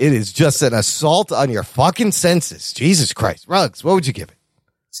 But it is just an assault on your fucking senses. Jesus Christ. Ruggs, what would you give it?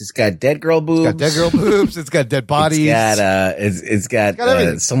 It's got dead girl boobs. It's got dead bodies. It's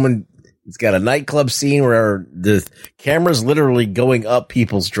got someone. It's got a nightclub scene where the camera's literally going up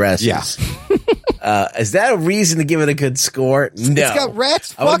people's dresses. Yeah. Is that a reason to give it a good score? No. It's got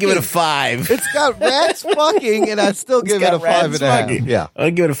rats fucking. I would give it a 5. It's got rats fucking, and I'd still give it a 5.5. Yeah. I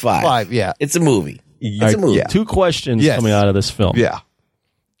would give it a 5. 5, yeah. It's a movie. It's a movie. Yeah. 2 questions coming out of this film. Yeah.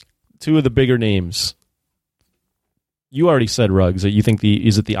 2 of the bigger names. You already said, Ruggs, that you think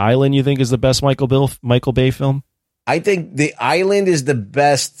is it The Island you think is the best Michael Bay film? I think The Island is the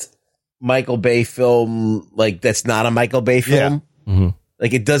best Michael Bay film, like that's not a Michael Bay film. Yeah. Mm-hmm.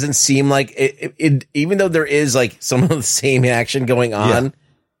 Like it doesn't seem like it, even though there is like some of the same action going on,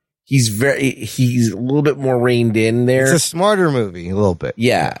 he's a little bit more reined in there. It's a smarter movie, a little bit.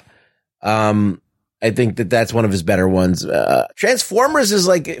 Yeah. I think that's one of his better ones. Transformers is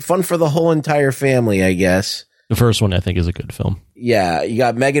like fun for the whole entire family, I guess. The first one I think is a good film. Yeah. You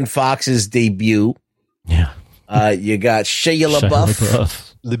got Megan Fox's debut. Yeah. You got Shia LaBeouf.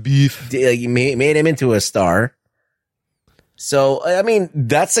 The beef. You made him into a star. So, I mean,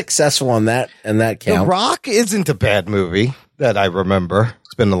 that's successful on that count. The Rock isn't a bad movie that I remember.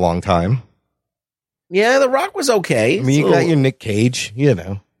 It's been a long time. Yeah, The Rock was okay. I mean, you got your Nick Cage, you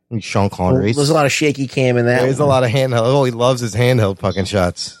know, and Sean Connery. There's a lot of shaky cam in that. There's a lot of handheld. Oh, he loves his handheld fucking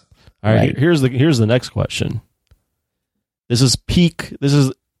shots. All right, here's the next question. This is peak.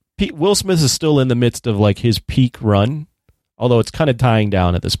 Will Smith is still in the midst of like his peak run, although it's kind of dying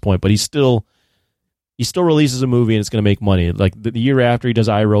down at this point. But he still releases a movie and it's going to make money. Like the year after, he does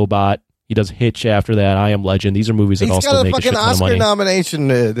iRobot. He does Hitch after that. I Am Legend. These are movies that also make a shit ton of money. He's got a fucking Oscar nomination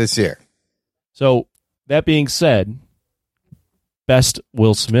this year. So that being said, best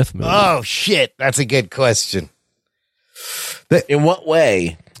Will Smith movie. Oh shit, that's a good question. In what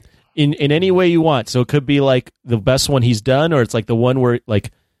way? In any way you want. So it could be like the best one he's done, or it's like the one where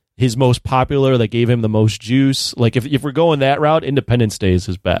like his most popular that gave him the most juice. Like if we're going that route, Independence Day is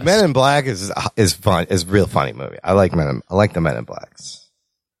his best. Men in Black is fun. Is a real funny movie. I like the Men in Blacks.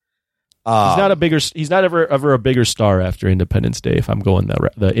 He's not ever a bigger star after Independence Day. If I'm going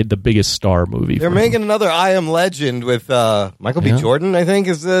the biggest star movie, they're making another I Am Legend with Michael B. Jordan. I think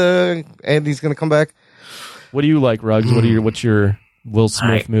is and he's going to come back. What do you like, Ruggs? What's your Will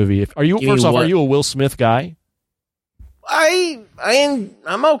Smith movie? Are you a Will Smith guy? I'm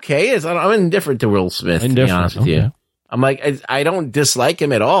okay. I'm indifferent to Will Smith. To be honest with you, I'm like I don't dislike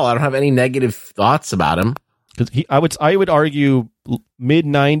him at all. I don't have any negative thoughts about him. Because I would argue mid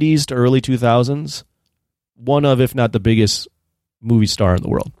 90s to early 2000s, one of, if not the biggest movie star in the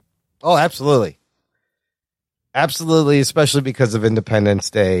world. Oh, absolutely. Absolutely, especially because of Independence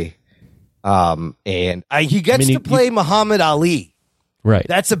Day. And he gets to play Muhammad Ali. Right.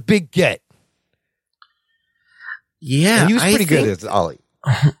 That's a big get. Yeah. And he was pretty good as Ali.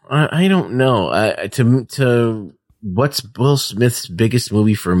 I don't know. To what's Will Smith's biggest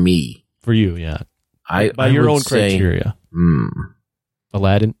movie for me? For you, yeah. By I your would own say, criteria.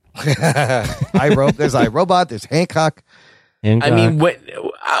 Aladdin. There's iRobot. There's Hancock. I mean,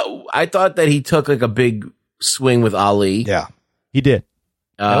 I thought that he took like a big swing with Ali. Yeah, he did.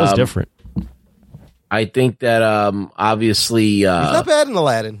 That was different. I think that obviously he's not bad in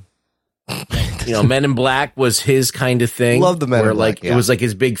Aladdin. Men in Black was his kind of thing. Love the Men in Black. It was like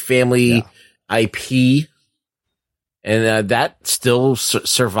his big family IP, and that still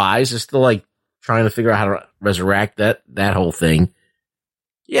survives. It's still like trying to figure out how to resurrect that whole thing.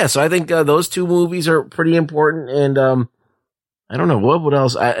 Yeah, so I think those two movies are pretty important, and I don't know what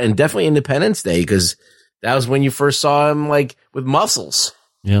else, and definitely Independence Day, because that was when you first saw him like with muscles.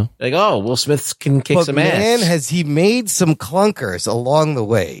 Yeah, like Will Smith can kick some ass. Man, has he made some clunkers along the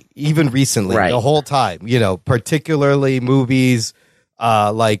way, even recently, the whole time? Particularly movies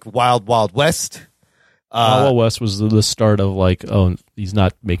like Wild Wild West. Wild West was the start of like, he's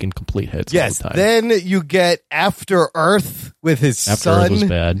not making complete hits. Yes, all the time. then you get After Earth with his son. Earth was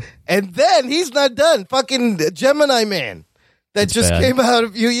bad. And then he's not done. Fucking Gemini Man that It's just bad. came out a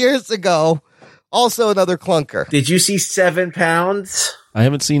few years ago. Also another clunker. Did you see 7 Pounds? I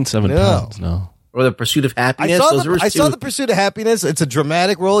haven't seen 7 Pounds, no. Or The Pursuit of Happiness? I saw The Pursuit of Happiness. It's a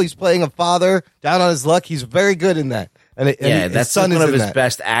dramatic role. He's playing a father down on his luck. He's very good in that. That's one of his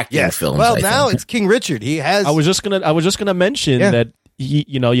best acting films. Well, I now think. it's King Richard. He has. I was just gonna mention that he,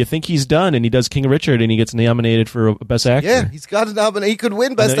 you think he's done, and he does King Richard, and he gets nominated for a Best Actor. Yeah, he's got a nomination. He could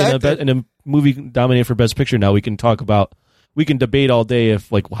win Best Actor in a movie nominated for Best Picture. Now we can debate all day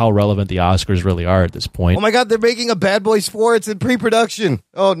if like how relevant the Oscars really are at this point. Oh my God, they're making a Bad Boys 4. It's in pre-production.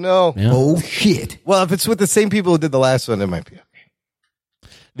 Oh no. Yeah. Oh shit. Well, if it's with the same people who did the last one, it might be okay.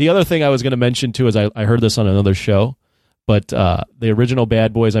 The other thing I was going to mention too is I heard this on another show, but the original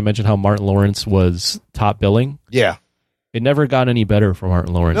Bad Boys, I mentioned how Martin Lawrence was top billing. Yeah. It never got any better for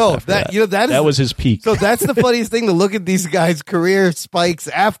Martin Lawrence. No, after that that was his peak. So that's the funniest thing to look at these guys' career spikes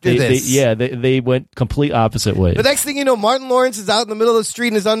after this. They went complete opposite ways. The next thing you know, Martin Lawrence is out in the middle of the street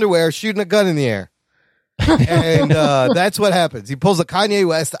in his underwear shooting a gun in the air. And that's what happens. He pulls a Kanye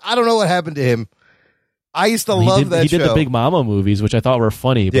West. I don't know what happened to him. I used to love that show. He did the Big Mama movies, which I thought were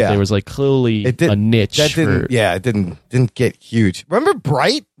funny, but there was like clearly a niche. It didn't get huge. Remember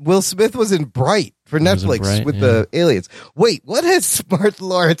Bright? Will Smith was in Bright for Netflix with the aliens. Wait, what has Martin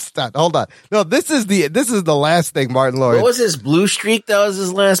Lawrence done? Hold on. No, this is the last thing Martin Lawrence. What was his Blue Streak? That was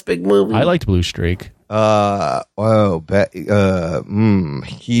his last big movie. I liked Blue Streak.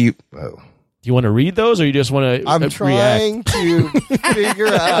 Do you want to read those, or you just want to? I'm trying to figure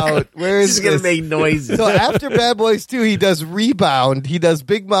out where is this. He's gonna make noises. So after Bad Boys 2, he does Rebound. He does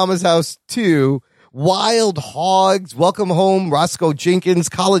Big Mama's House 2, Wild Hogs, Welcome Home, Roscoe Jenkins,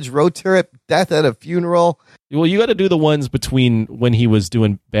 College Road Trip, Death at a Funeral. Well, you got to do the ones between when he was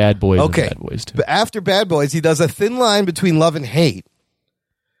doing Bad Boys and Bad Boys 2. But after Bad Boys, he does A Thin Line Between Love and Hate,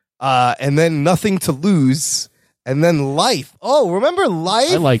 and then Nothing to Lose. And then Life. Oh, remember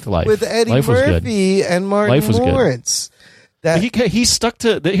Life? I liked Life. With Eddie Life was good. Murphy and Martin Life was good. Lawrence. But he stuck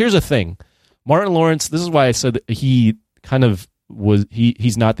to. Here's the thing, Martin Lawrence. This is why I said that he kind of was.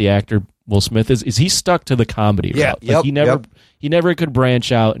 He's not the actor Will Smith is. Is he stuck to the comedy route? Like he never could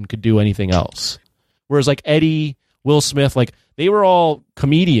branch out and could do anything else. Whereas like Eddie, Will Smith, like they were all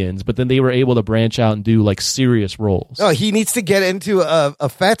comedians, but then they were able to branch out and do like serious roles. Oh, he needs to get into a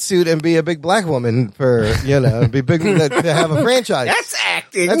fat suit and be a big black woman for be big to have a franchise. That's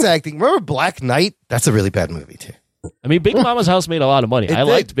acting. That's acting. Remember Black Knight? That's a really bad movie too. I mean, Big Mama's House made a lot of money. I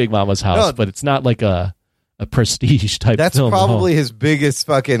liked Big Mama's House, but it's not like a prestige type That's film. probably his biggest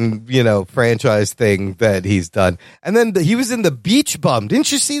fucking, franchise thing that he's done. And then he was in The Beach Bum.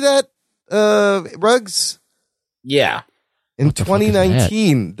 Didn't you see that, Ruggs? Yeah. In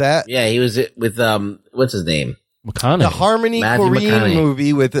 2019. Yeah, he was with, what's his name? McConaughey. The Harmony Korine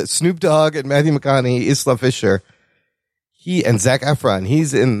movie with Snoop Dogg and Matthew McConaughey, Isla Fisher. He and Zac Efron,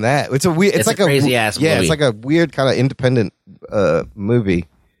 he's in that. It's a weird. It's like a crazy ass movie. Yeah, it's like a weird kind of independent movie.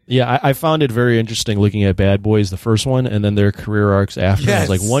 Yeah, I found it very interesting looking at Bad Boys, the first one, and then their career arcs after. Yes. It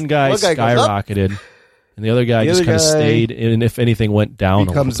was like one guy skyrocketed, and the other guy just kind of stayed, and if anything, went down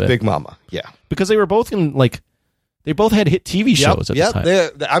a little bit. Becomes Big Mama. Yeah, because they were both in they both had hit TV shows at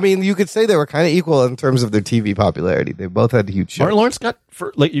the time. I mean, you could say they were kind of equal in terms of their TV popularity. They both had huge shows. Martin Lawrence got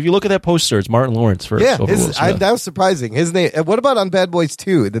if you look at that poster, it's Martin Lawrence first. Yeah, over Will Smith. that was surprising. His name. What about on Bad Boys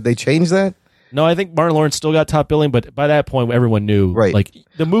 2? Did they change that? No, I think Martin Lawrence still got top billing, but by that point, everyone knew. Right. Like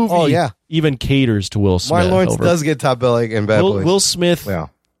the movie even caters to Will Smith. Martin Lawrence does get top billing in Bad Boys. Will Smith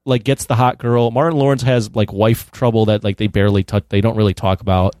gets the hot girl. Martin Lawrence has wife trouble that they barely touch. They don't really talk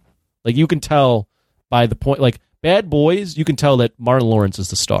about. Like you can tell by the point Bad Boys, you can tell that Martin Lawrence is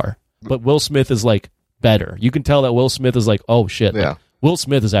the star, but Will Smith is better. You can tell that Will Smith is oh shit. Yeah. Will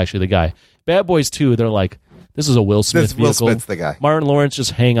Smith is actually the guy. Bad Boys 2, they're this is a Will Smith vehicle. Will Smith's the guy. Martin Lawrence, just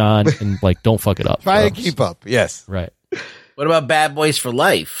hang on and don't fuck it up. Try to keep up. Yes. Right. What about Bad Boys for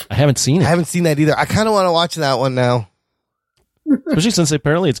Life? I haven't seen it. I haven't seen that either. I kind of want to watch that one now. Especially since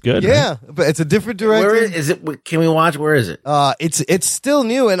apparently it's good. Yeah, right? but it's a different director. Where is it? Can we watch? Where is it? It's still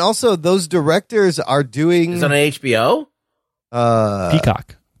new, and also those directors are doing. It's on HBO.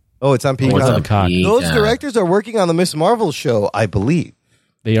 Peacock. Oh, it's on Peacock. It's on Peacock. Those directors are working on the Miss Marvel show, I believe.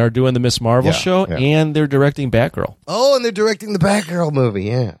 They are doing the Miss Marvel show, and they're directing Batgirl. Oh, and they're directing the Batgirl movie.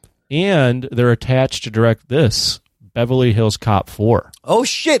 Yeah, and they're attached to direct this Beverly Hills Cop 4. Oh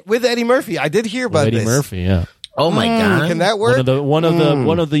shit, with Eddie Murphy. I did hear about Eddie this. Murphy. Yeah. Oh my god! Can that work? One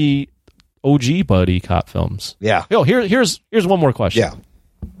of the OG buddy cop films. Yeah. Oh, here's one more question.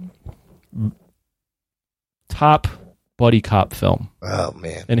 Yeah. Top buddy cop film. Oh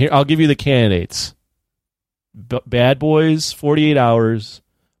man. And here I'll give you the candidates: Bad Boys, 48 Hours,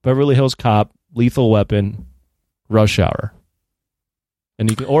 Beverly Hills Cop, Lethal Weapon, Rush Hour. And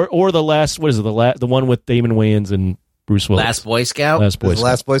you can or the last. What is it? The one with Damon Wayans and Bruce Willis. Last Boy Scout.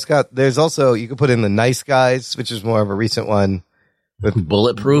 Last Boy Scout. There's also, you could put in The Nice Guys, which is more of a recent one. With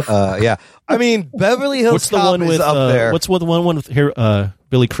Bulletproof. Yeah. I mean, Beverly Hills What's the Cop one is with up there. What's the one with here?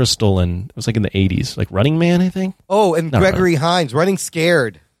 Billy Crystal, and it was in the 80s, Running Man, I think. Oh, and Not Gregory Hines, Running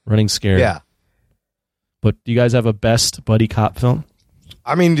Scared. Running Scared. Yeah. But do you guys have a best buddy cop film?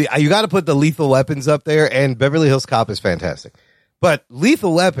 I mean, you got to put the Lethal Weapons up there, and Beverly Hills Cop is fantastic. But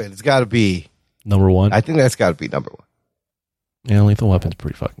Lethal Weapons got to be number one. I think that's got to be number one. Yeah, Lethal Weapon's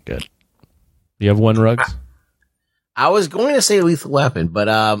pretty fucking good. Do you have one, Ruggs? I was going to say Lethal Weapon, but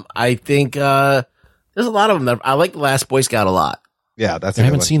I think there's a lot of them. I like The Last Boy Scout a lot. Yeah, that's. I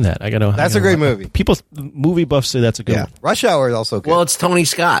haven't seen that. That's a great movie. People, movie buffs say that's a good one. Rush Hour is also good. Well, it's Tony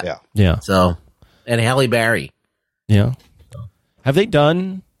Scott. Yeah. So, and Halle Berry. Yeah. Have they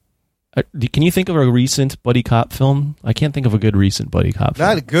done? Can you think of a recent buddy cop film? I can't think of a good recent buddy cop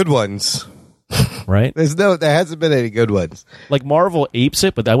film. Not good ones. Right? There hasn't been any good ones. Marvel apes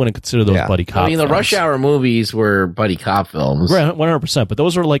it, but I wouldn't consider those buddy cop. I mean, the films. Rush Hour movies were buddy cop films, right? 100%. But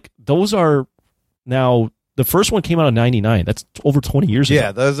those are now. The first one came out in '99. That's over 20 years ago.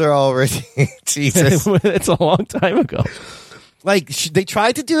 Yeah, those are already Jesus. It's a long time ago. They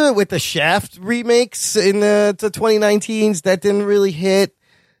tried to do it with the Shaft remakes in the 2019s. That didn't really hit.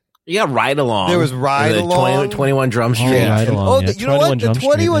 You got Ride Along. There was Ride Along. 21 Jump Street. Ride Along, you know what? The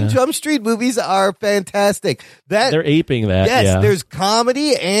 21 Jump Street movies are fantastic. They're aping that. Yes, yeah. There's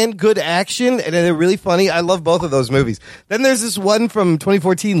comedy and good action, and they're really funny. I love both of those movies. Then there's this one from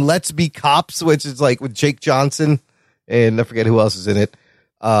 2014, Let's Be Cops, which is with Jake Johnson, and I forget who else is in it.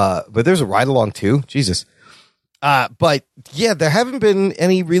 But there's a Ride Along too. Jesus. But yeah, there haven't been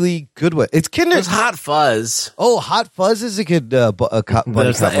any really good ones. It's There's Hot Fuzz. Oh, Hot Fuzz is a good buddy cop But movie.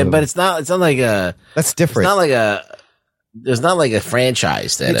 it's not like a. That's different. There's not like a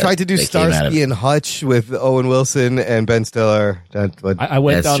franchise that they tried to do that came out of Starsky it. and Hutch with Owen Wilson and Ben Stiller. I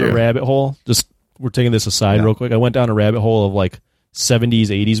went down a rabbit hole. Just we're taking this aside real quick. I went down a rabbit hole of like 70s,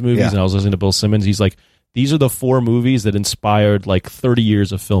 80s movies, and I was listening to Bill Simmons. He's like, these are the 4 movies that inspired like 30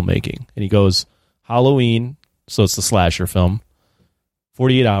 years of filmmaking. And he goes, Halloween, so it's the slasher film.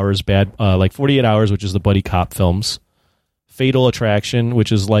 48 Hours, 48 Hours, which is the buddy cop films. Fatal Attraction,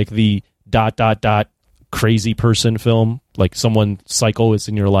 which is like the ... crazy person film, like someone psycho is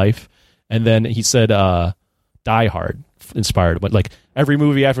in your life. And then he said Die Hard inspired, but like every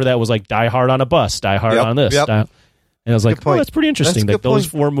movie after that was like Die Hard on a bus, Die Hard on this. And I was like, oh, that's pretty interesting that those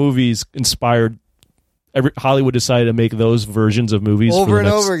 4 movies inspired Hollywood decided to make those versions of movies over for the and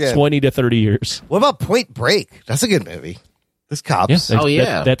next over again, 20 to 30 years. What about Point Break? That's a good movie. This cops.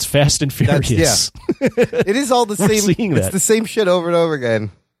 That's Fast and Furious. It is all the We're same. seeing It's that. the same shit over and over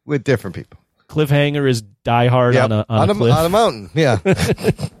again with different people. Cliffhanger is Die Hard on a cliff. On a mountain. Yeah.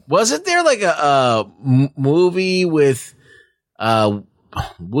 Wasn't there like a movie with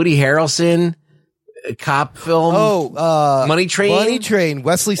Woody Harrelson, a cop film? Money Train. Money Train.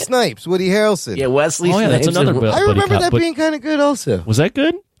 Wesley Snipes. Woody Harrelson. Yeah, Wesley Snipes. That's another buddy I remember cop, that but- being kind of good. Also, Was that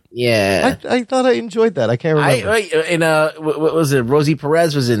good? Yeah, I thought I enjoyed that. I can't remember. What was it? Rosie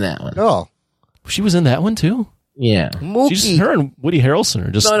Perez was in that one. Oh, she was in that one too. Yeah, She's her and Woody Harrelson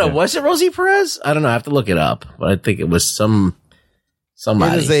are just no. Was it Rosie Perez? I don't know. I have to look it up, but I think it was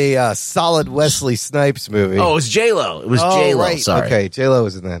somebody. It is a solid Wesley Snipes movie. Oh, it was J-Lo. It was J-Lo. Right. Sorry. Okay, J-Lo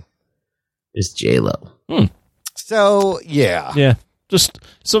was in that. It's J-Lo. So, yeah. Yeah. Just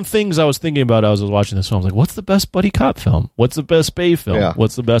some things I was thinking about as I was watching this film. I was like, what's the best buddy cop film? What's the best Bay film? Yeah.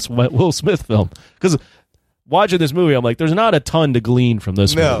 What's the best Will Smith film? Because watching this movie, I'm like, there's not a ton to glean from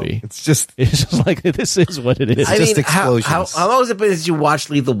this movie. It's just like, this is what it is. I just mean, explosions. how long has it been since you watched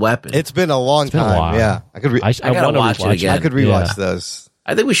Lethal Weapon? It's been a long been a time. while. Yeah. I could I gotta wanna watch it rewatch again. I could rewatch those.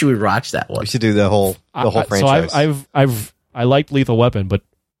 I think we should rewatch that one. We should do the whole franchise. So I liked Lethal Weapon, but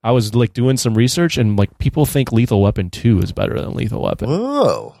I was like doing some research and like people think Lethal Weapon 2 is better than Lethal Weapon.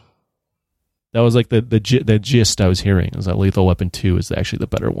 Whoa. That was like the gist I was hearing is that Lethal Weapon 2 is actually the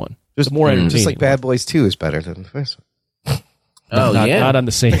better one. Just more entertaining. Just like Bad Boys 2 is better than the first one. Not on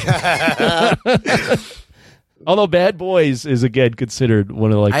the same. Although Bad Boys is again considered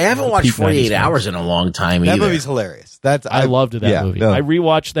one of like I haven't watched peak 48 90s Hours in a long time That either. movie's hilarious. I loved that movie. No. I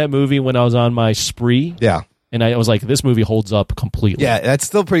rewatched that movie when I was on my spree. Yeah. And I was like, this movie holds up completely. Yeah, that's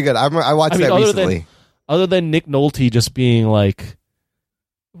still pretty good. I watched that recently. Other than Nick Nolte just being like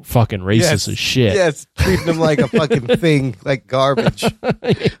fucking racist as shit. Yes, treating him like a fucking thing, like garbage.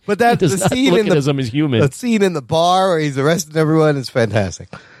 But that He does the not scene look in at him as human. the scene in the bar where he's arresting everyone is fantastic.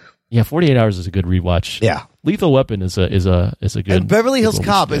 Yeah, 48 Hours is a good rewatch. Yeah. Lethal Weapon is a good. And Beverly Hills good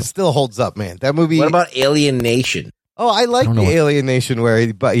Cop one. it still holds up, man. That movie. What about Alien Nation? Oh, I like I don't the know what- Alien Nation where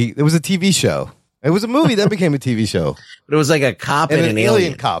it was a TV show. It was a movie that became a TV show. But it was like a cop and an an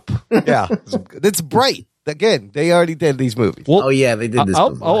alien cop. Yeah, it's bright. Again, they already did these movies. Well, Oh yeah, they did this.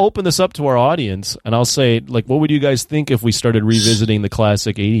 I'll before. open this up to our audience and I'll say, like, what would you guys think if we started revisiting the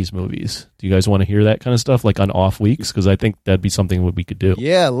classic 80s movies? Do you guys want to hear that kind of stuff, like on off weeks? Because I think that'd be something that we could do.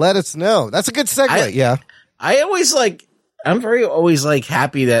 Yeah, let us know. That's a good segue. Yeah. I always I'm very always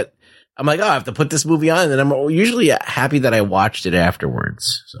happy that I'm like, oh, I have to put this movie on, and I'm usually happy that I watched it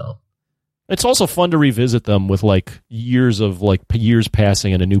afterwards. So It's also fun to revisit them with like years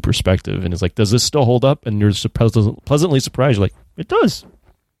passing and a new perspective. And it's like, does this still hold up? And you're pleasantly surprised. You're like, it does.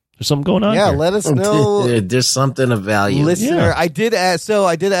 There's something going on. Yeah, here. let us know. There's something of value. Listener, Yeah. I did ask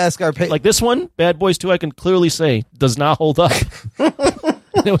our Like this one, Bad Boys 2, I can clearly say does not hold up.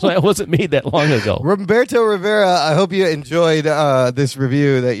 It wasn't made that long ago. Roberto Rivera, I hope you enjoyed this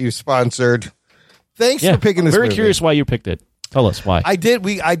review that you sponsored. Thanks for picking this Very movie. curious why you picked it. Tell us why. I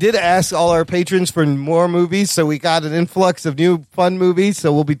did ask all our patrons for more movies, so we got an influx of new fun movies,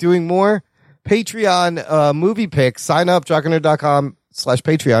 so we'll be doing more Patreon movie picks. Sign up,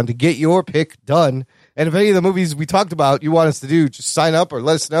 jockandnerd.com/Patreon to get your pick done. And if any of the movies we talked about you want us to do, just sign up or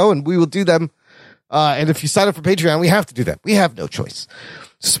let us know, and we will do them. And if you sign up for Patreon, we have to do that. We have no choice.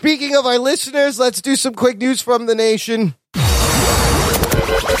 Speaking of our listeners, let's do some quick news from the nation.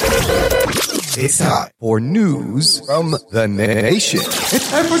 It's time for news from the nation.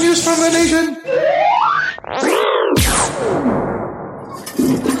 It's time for news from the nation.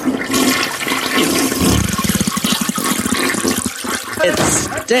 It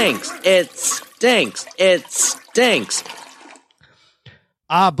stinks. It stinks. It stinks.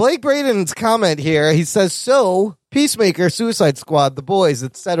 Blake Braden's comment here, he says, so, Peacemaker, Suicide Squad, The Boys,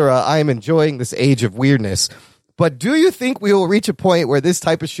 etc., I am enjoying this age of weirdness. But do you think we will reach a point where this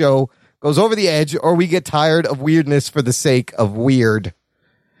type of show goes over the edge or we get tired of weirdness for the sake of weird?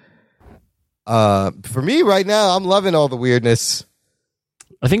 For me right now, I'm loving all the weirdness.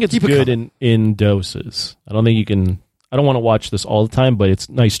 I think it's good in doses. I don't think you can... I don't want to watch this all the time, but it's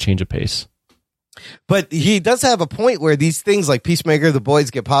a nice change of pace. But he does have a point where these things like Peacemaker, The Boys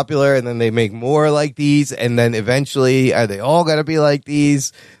get popular, and then they make more like these, and then eventually, are they all going to be like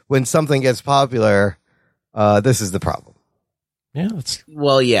these? When something gets popular, this is the problem. Yeah.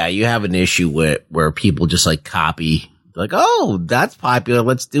 Well, yeah, you have an issue where people just like copy, like, oh, that's popular,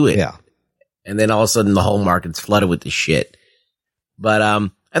 let's do it. Yeah. And then all of a sudden the whole market's flooded with the shit. But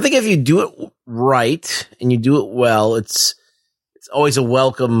I think if you do it right and you do it well, it's always a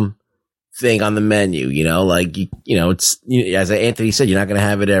welcome thing on the menu, like, it's, as Anthony said, you're not going to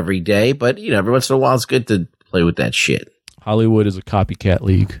have it every day, but every once in a while it's good to play with that shit. Hollywood is a copycat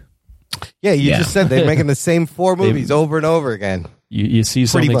league. Yeah, you just said they're making the same 4 movies over and over again. You see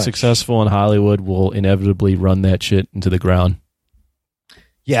something successful in Hollywood will inevitably run that shit into the ground.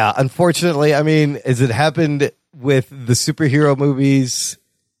 Yeah, unfortunately, I mean, has it happened with the superhero movies?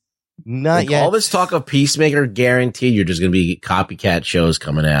 Not yet. All this talk of Peacemaker, guaranteed you're just going to be copycat shows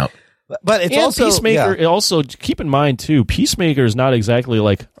coming out. But it's also Peacemaker. Yeah. Also, keep in mind too, Peacemaker is not exactly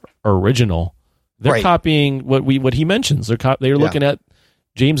like original. They're copying what he mentions. They're looking at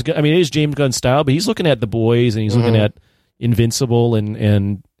James Gunn. I mean, it is James Gunn style, but he's looking at The Boys and he's looking at Invincible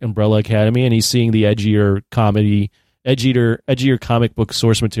and Umbrella Academy, and he's seeing the edgier comic book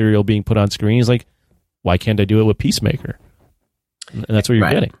source material being put on screen. He's like, why can't I do it with Peacemaker? And that's what you're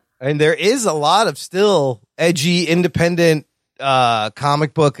getting. And there is a lot of still edgy, independent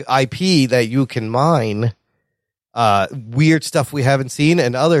comic book IP that you can mine. Weird stuff we haven't seen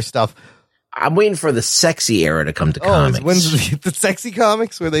and other stuff. I'm waiting for the sexy era to come to comics. When's the sexy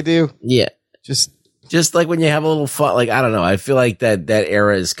comics where they do? Yeah. Just like when you have a little fun, like, I don't know. I feel like that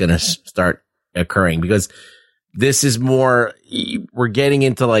era is going to start occurring because this is more, we're getting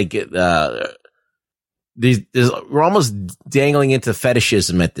into like, we're almost dangling into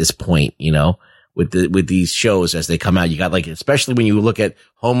fetishism at this point, with these shows as they come out. You got like, especially when you look at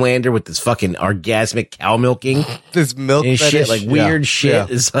Homelander with this fucking orgasmic cow milking, this milk and fetish. shit, like weird shit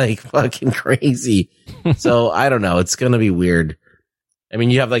is like fucking crazy. So I don't know. It's going to be weird. I mean,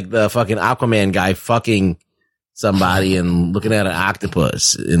 you have like the fucking Aquaman guy fucking somebody and looking at an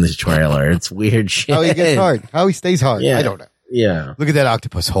octopus in the trailer. It's weird shit. How he gets hard. How he stays hard. Yeah. I don't know. Yeah. Look at that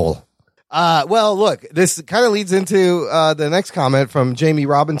octopus hole. Well, look, this kind of leads into the next comment from Jamie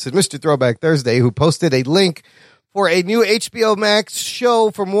Robinson, Mr. Throwback Thursday, who posted a link for a new HBO Max show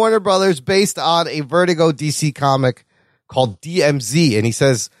from Warner Brothers based on a Vertigo DC comic called DMZ. And he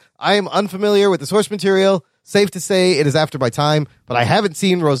says, I am unfamiliar with the source material. Safe to say it is after my time, but I haven't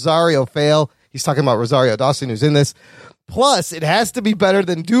seen Rosario fail. He's talking about Rosario Dawson, who's in this. Plus, it has to be better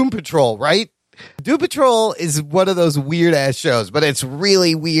than Doom Patrol, right? Doom Patrol is one of those weird ass shows, but it's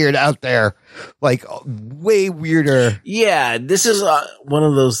really weird out there, like way weirder. Yeah, this is one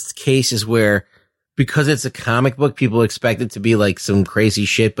of those cases where because it's a comic book, people expect it to be like some crazy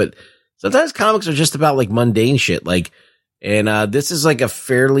shit, but sometimes comics are just about like mundane shit. Like, and this is like a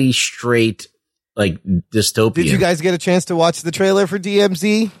fairly straight like dystopian. Did you guys get a chance to watch the trailer for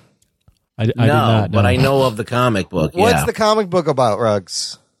DMZ? I did not know. But I know of the comic book. What's the comic book about,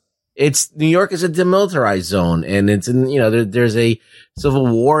 Ruggs? It's New York is a demilitarized zone, and it's in there's a civil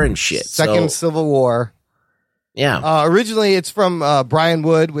war and shit. Second Civil War. Yeah. Originally, it's from Brian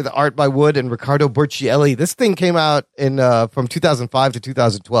Wood with art by Wood and Riccardo Burchielli. This thing came out in from 2005 to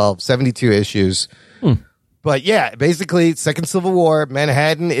 2012, 72 issues. But yeah, basically, Second Civil War.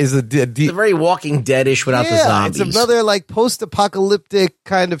 Manhattan is it's a very Walking Dead-ish without the zombies. It's another like post-apocalyptic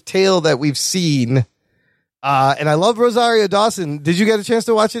kind of tale that we've seen. And I love Rosario Dawson. Did you get a chance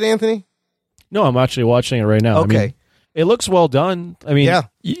to watch it, Anthony? No, I'm actually watching it right now. Okay. I mean, it looks well done. I mean,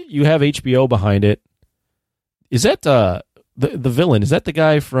 you have HBO behind it. Is that the villain? Is that the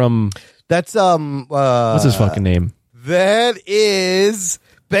guy from? That's what's his fucking name? That is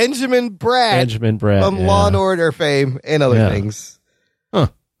Benjamin Bratt. From Law and Order fame and other things. Huh.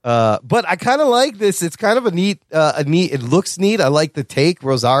 But I kind of like this. It's kind of a neat. It looks neat. I like the take.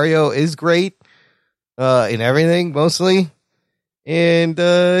 Rosario is great in everything, mostly. And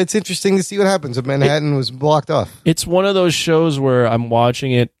it's interesting to see what happens if Manhattan was blocked off. It's one of those shows where I'm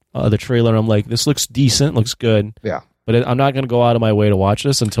watching it, the trailer, and I'm like, this looks decent, looks good. Yeah. But I'm not going to go out of my way to watch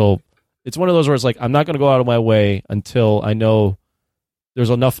this until... It's one of those where it's like, I'm not going to go out of my way until I know there's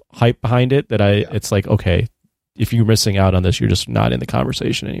enough hype behind it that it's like, okay, if you're missing out on this, you're just not in the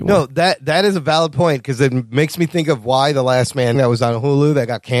conversation anymore. No, that is a valid point because it makes me think of why The Last Man that was on Hulu that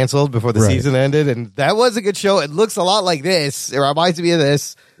got canceled before the season ended, and that was a good show. It looks a lot like this. It reminds me of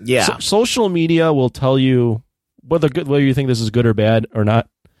this. Yeah. Social media will tell you whether you think this is good or bad or not.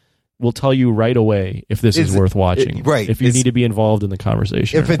 Will tell you right away if this is worth watching. Right. If you need to be involved in the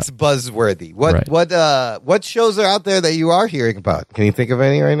conversation. If it's buzzworthy. What shows are out there that you are hearing about? Can you think of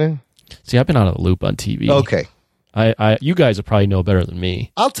any right now? See, I've been out of the loop on TV. Okay. You guys will probably know better than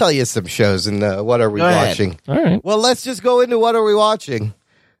me. I'll tell you some shows and what are we watching. All right. Well, let's just go into what are we watching.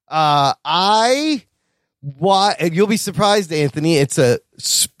 And you'll be surprised, Anthony. It's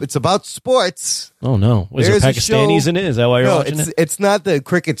about sports. Oh no! Is there Pakistanis in it? Is that why you're watching it? It's not the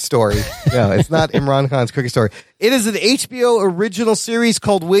cricket story. No, it's not Imran Khan's cricket story. It is an HBO original series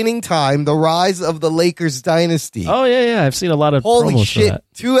called Winning Time: The Rise of the Lakers Dynasty. Oh yeah. I've seen a lot of holy promos shit. for that.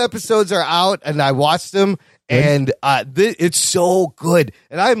 2 episodes are out, and I watched them, and it's so good.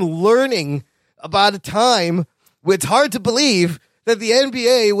 And I'm learning about a time. It's hard to believe that the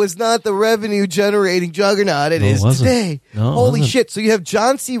NBA was not the revenue-generating juggernaut it is today. No, holy shit. So you have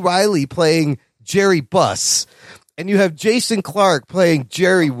John C. Reilly playing Jerry Buss, and you have Jason Clarke playing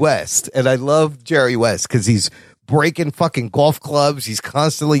Jerry West. And I love Jerry West because he's breaking fucking golf clubs. He's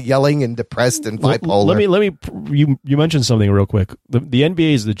constantly yelling and depressed and bipolar. Let me. You mentioned something real quick. The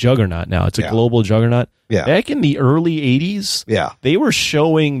NBA is the juggernaut now. It's a global juggernaut. Yeah. Back in the early 80s, they were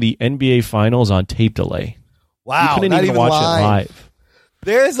showing the NBA Finals on tape delay. Wow, you couldn't even watch it live.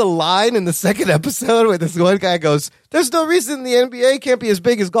 There's a line in the second episode where this one guy goes, "There's no reason the NBA can't be as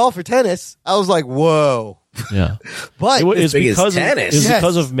big as golf or tennis." I was like, "Whoa!" Yeah, but it's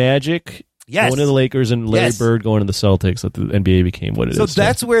because of Magic going to the Lakers and Larry Bird going to the Celtics that the NBA became what it is. So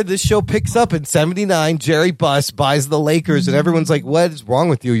that's where this show picks up in '79. Jerry Buss buys the Lakers, and everyone's like, "What is wrong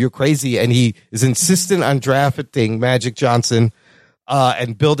with you? You're crazy!" And he is insistent on drafting Magic Johnson.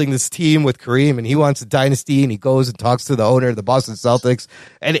 And building this team with Kareem, and he wants a dynasty, and he goes and talks to the owner of the Boston Celtics,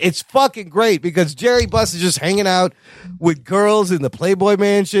 and it's fucking great because Jerry Buss is just hanging out with girls in the Playboy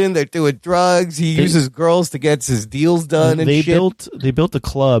Mansion. They're doing drugs. He uses girls to get his deals done. And they shit. built a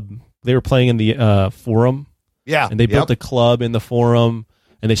club. They were playing in the Forum, and they built a club in the Forum,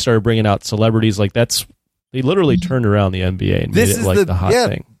 and they started bringing out celebrities. Like they literally turned around the NBA and made it like the hot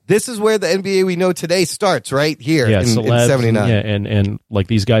thing. This is where the NBA we know today starts, right here in celebs, 79. Yeah, and like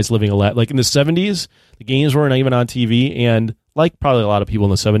these guys living a lot. Like in the 70s, the games weren't even on TV, and like probably a lot of people in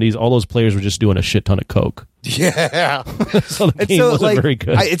the 70s, all those players were just doing a shit ton of coke. Yeah. So the game wasn't very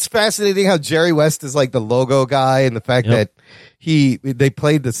good. It's fascinating how Jerry West is like the logo guy, and the fact that they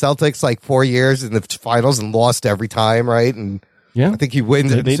played the Celtics like 4 years in the finals and lost every time, right? And I think he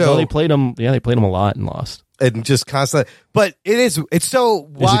wins. They played them. Yeah, they played them a lot and lost. And just constantly, but it's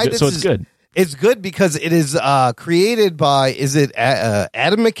good. It's good because it is created by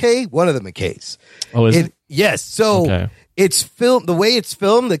Adam McKay, one of the McKays. Oh, is it? Yes. So it's filmed the way it's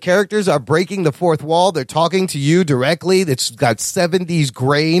filmed. The characters are breaking the fourth wall. They're talking to you directly. It's got 70s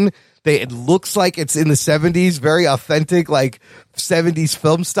grain. It looks like it's in the 70s, very authentic, like 70s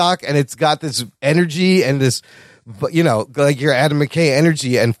film stock, and it's got this energy and this. But like your Adam McKay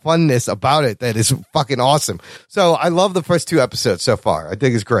energy and funness about it that is fucking awesome. So I love the first 2 episodes so far. I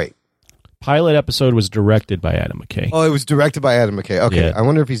think it's great. Pilot episode was directed by Adam McKay. Oh, it was directed by Adam McKay. Okay, I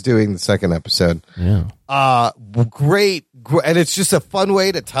wonder if he's doing the second episode. Yeah. Great, and it's just a fun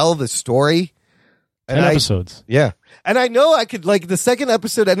way to tell the story. 10 episodes. Yeah. And I know I could, like, the second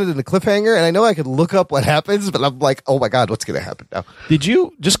episode ended in a cliffhanger, and I know I could look up what happens, but I'm like, oh my God, what's going to happen now? Did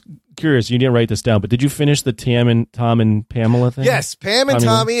you, just curious, you didn't write this down, but did you finish the Tom and Pamela thing? Yes, Pam and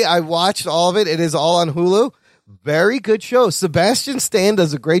Tommy, I watched all of it. It is all on Hulu. Very good show. Sebastian Stan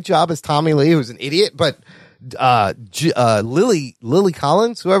does a great job as Tommy Lee, who's an idiot, but Lily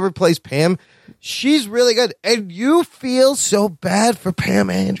Collins, whoever plays Pam, she's really good. And you feel so bad for Pam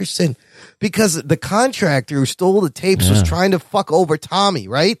Anderson. Because the contractor who stole the tapes was trying to fuck over Tommy,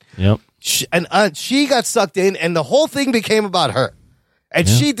 right? Yep. She got sucked in, and the whole thing became about her. And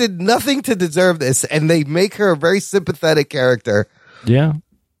she did nothing to deserve this, and they make her a very sympathetic character. Yeah.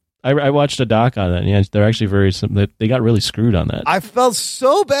 I watched a doc on that, and yeah, they're actually they got really screwed on that. I felt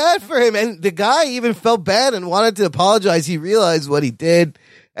so bad for him, and the guy even felt bad and wanted to apologize. He realized what he did,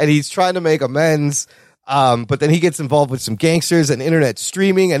 and he's trying to make amends. But then he gets involved with some gangsters and internet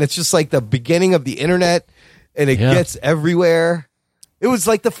streaming, and it's just like the beginning of the internet, and it gets everywhere. It was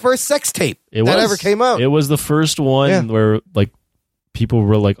like the first sex tape that ever came out. It was the first one where like people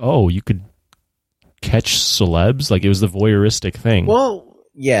were like, "Oh, you could catch celebs." Like it was the voyeuristic thing. Well,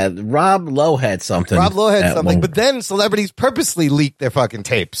 Rob Lowe had something. But then celebrities purposely leaked their fucking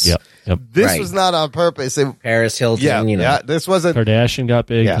tapes. Yep. This was not on purpose. Paris Hilton, this wasn't. Kardashian got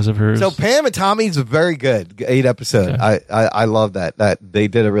big because of hers. So Pam and Tommy's very good. 8 episode. Okay. I love that. That they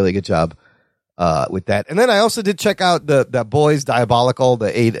did a really good job with that. And then I also did check out that Boys Diabolical,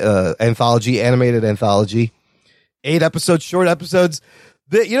 the 8 animated anthology. 8 episodes, short episodes.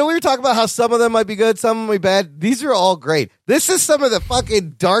 We were talking about how some of them might be good, some of them might be bad. These are all great. This is some of the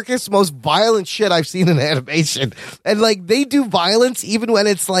fucking darkest, most violent shit I've seen in animation. And like they do violence even when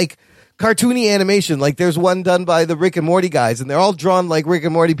it's like cartoony animation. Like there's one done by the Rick and Morty guys, and they're all drawn like Rick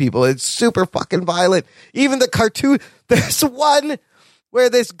and Morty people. It's super fucking violent. Even the cartoon. There's one where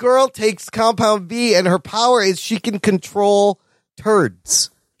this girl takes Compound V, and her power is she can control turds,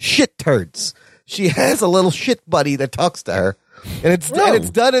 shit turds. She has a little shit buddy that talks to her. And it's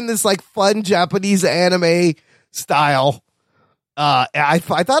done in this like fun Japanese anime style. I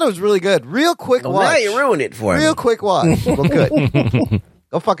thought it was really good. Real quick watch. Now you ruined it for me. Real quick watch. Well, good.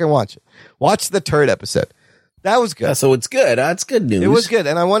 Go fucking watch it. Watch the turd episode. That was good. So it's good. That's good news. It was good,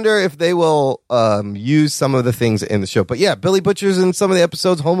 and I wonder if they will use some of the things in the show. But yeah, Billy Butcher's in some of the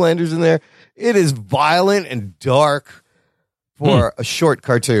episodes. Homelander's in there. It is violent and dark for a short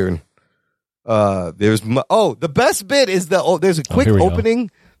cartoon. The best bit is there's a quick opening.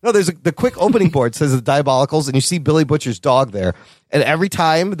 No, the quick opening board says the Diabolicals, and you see Billy Butcher's dog there. And every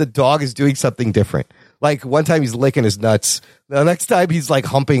time the dog is doing something different. Like one time he's licking his nuts. The next time he's like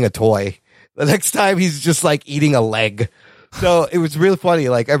humping a toy. The next time he's just like eating a leg. So it was really funny.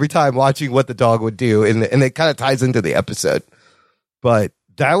 Like every time watching what the dog would do, and it kind of ties into the episode. But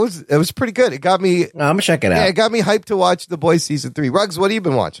it was pretty good. It got me. I'm gonna check it out. Yeah, it got me hyped to watch The Boys season 3. Ruggs, what have you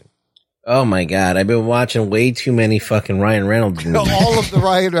been watching? Oh my God, I've been watching way too many fucking Ryan Reynolds movies. All of the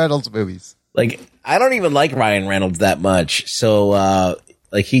Ryan Reynolds movies. Like, I don't even like Ryan Reynolds that much. So,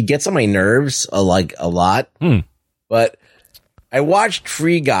 he gets on my nerves a lot. But I watched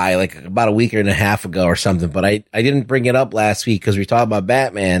Free Guy like about a week and a half ago or something, but I didn't bring it up last week because we talked about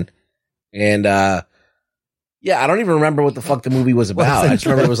Batman. And, I don't even remember what the fuck the movie was about. I just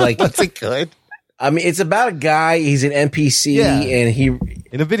remember it was like, what's it good? I mean, it's about a guy. He's an NPC, and he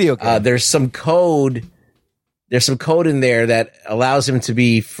in a video game. There's some code. There's some code in there that allows him to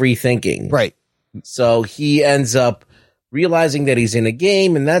be free thinking. Right. So he ends up realizing that he's in a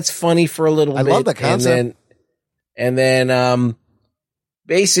game, and that's funny for a little bit. I love the concept. And then,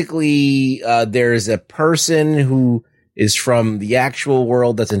 basically, there's a person who is from the actual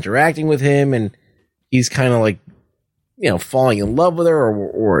world that's interacting with him, and he's kind of like, falling in love with her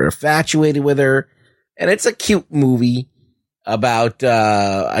or infatuated with her. And it's a cute movie about,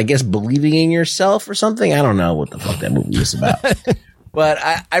 I guess, believing in yourself or something. I don't know what the fuck that movie is about. But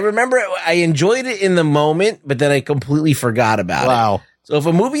I remember I enjoyed it in the moment, but then I completely forgot about it. Wow. So if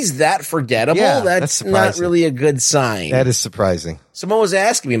a movie's that forgettable, that's not really a good sign. That is surprising. Someone was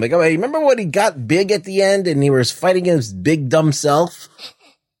asking me, like, remember when he got big at the end and he was fighting his big dumb self?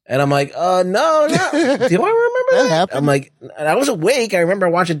 And I'm like, no. Do I remember that? Happened? I'm like, and I was awake. I remember I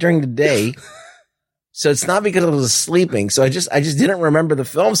watched it during the day. So it's not because I was sleeping. So I just didn't remember the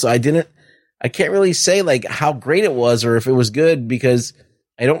film. So I can't really say like how great it was or if it was good because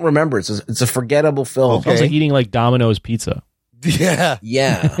I don't remember it. So it's a forgettable film. Okay. Sounds like eating like Domino's pizza. Yeah.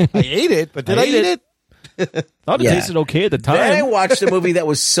 Yeah. I ate it, but did I eat it? Thought it tasted okay at the time. Then I watched a movie that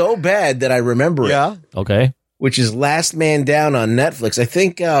was so bad that I remember it. Yeah. Okay. Which is Last Man Down on Netflix. I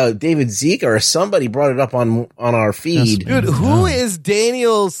think David Zeke or somebody brought it up on our feed. Dude, who is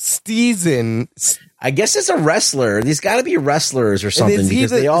Daniel Steezen? I guess it's a wrestler. These got to be wrestlers or something. Is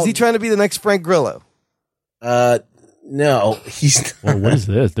he trying to be the next Frank Grillo? No, he's not. Well, what is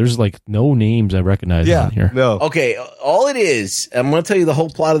this? There's like no names I recognize on here. No. Okay, all it is, I'm going to tell you the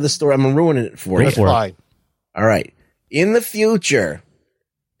whole plot of the story. I'm going to ruin it for you. Fine. All right. In the future,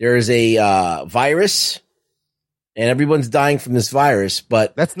 there is a virus, and everyone's dying from this virus.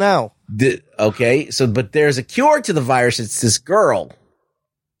 But that's now. But there's a cure to the virus. It's this girl,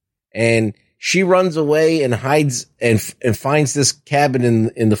 and she runs away and hides and finds this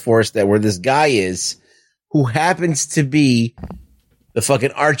cabin in the forest where this guy is, who happens to be the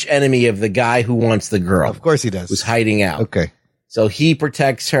fucking arch enemy of the guy who wants the girl. Of course he does. Who's hiding out. Okay. So he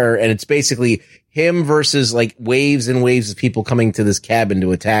protects her, and it's basically him versus like waves and waves of people coming to this cabin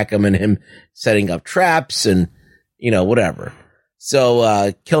to attack him, and him setting up traps and, whatever.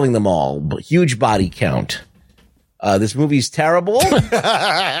 So, killing them all, but huge body count. This movie's terrible. And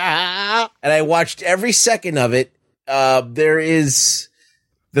I watched every second of it. There is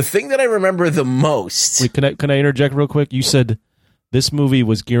the thing that I remember the most. Wait, can I interject real quick? You said this movie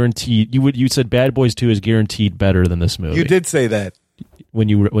was guaranteed. You said Bad Boys 2 is guaranteed better than this movie. You did say that.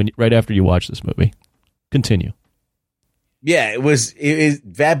 right after you watched this movie? Continue. Yeah, it was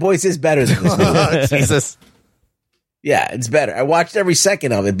Bad Boys is better than this movie. Jesus. Yeah, it's better. I watched every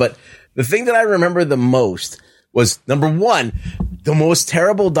second of it, but the thing that I remember the most was, number one, the most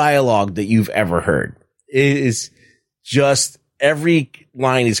terrible dialogue that you've ever heard. It is just, every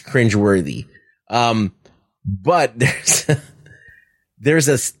line is cringeworthy. But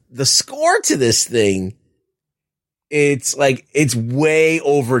there's the score to this thing. It's like, it's way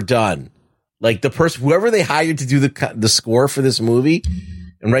overdone. Like, the person, whoever they hired to do the score for this movie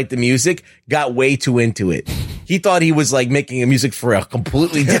and write the music got way too into it. He thought he was like making a music for a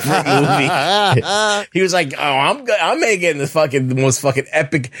completely different movie. He was like, "Oh, I'm making the most fucking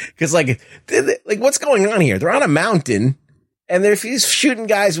epic." Because like what's going on here? They're on a mountain and he's shooting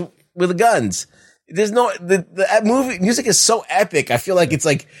guys with guns. There's no the movie music is so epic. I feel like it's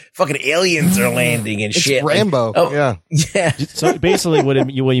like fucking aliens are landing and shit. Rambo. Like, yeah. So basically, what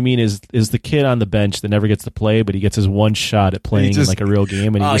you mean is the kid on the bench that never gets to play, but he gets his one shot at playing in like a real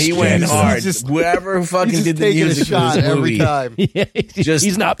game, and he went hard. Whoever fucking did the music for this movie, every time. Yeah,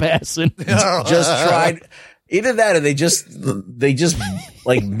 he's not passing. Just tried. Either that, or they just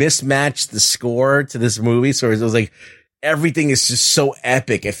like mismatched the score to this movie, so it was like everything is just so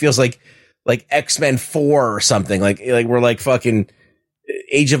epic. It feels like X-Men 4 or something, like we're like fucking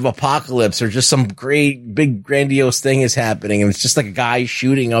Age of Apocalypse, or just some great big grandiose thing is happening, and it's just like a guy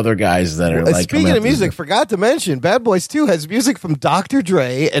shooting other guys that are like. Speaking of music, forgot to mention, Bad Boys 2 has music from Dr.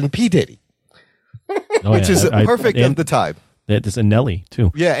 Dre and P. Diddy, which is perfect at the time. There's a Nelly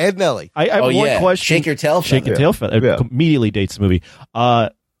too. Yeah, and Nelly. I have one question. Shake Your Tail Feather. Shake Your Tail Feather. It immediately dates the movie.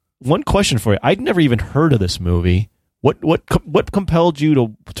 One question for you. I'd never even heard of this movie. What compelled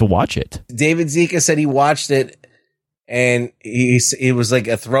you to watch it? David Zika said he watched it, and it was like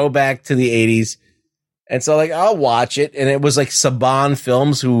a throwback to the 80s. And so like, I'll watch it. And it was like Saban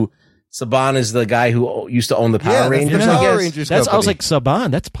Films, Saban is the guy who used to own the Power Rangers. Power Rangers. I was like,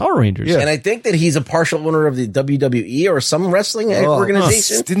 Saban, that's Power Rangers. Yeah. And I think that he's a partial owner of the WWE or some wrestling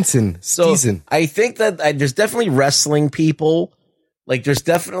organization. Stinson. So I think that there's definitely wrestling people. Like, there's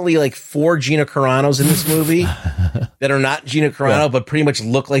definitely like 4 Gina Caranos in this movie that are not Gina Carano, but pretty much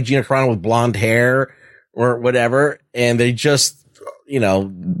look like Gina Carano with blonde hair or whatever. And they just,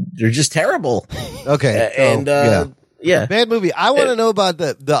 they're just terrible. Okay. And, yeah. Bad movie. I want to know about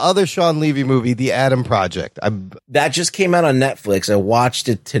the other Sean Levy movie, The Adam Project. That just came out on Netflix. I watched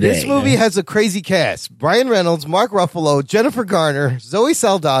it today. This movie has a crazy cast. Brian Reynolds, Mark Ruffalo, Jennifer Garner, Zoe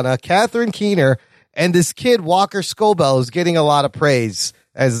Saldana, Catherine Keener, and this kid, Walker Scobell, is getting a lot of praise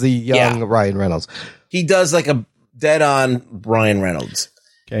as the young Ryan Reynolds. He does like a dead-on Brian Reynolds.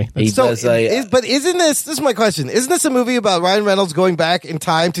 Okay. But isn't this is my question, isn't this a movie about Ryan Reynolds going back in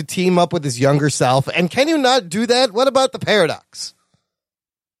time to team up with his younger self? And can you not do that? What about the paradox?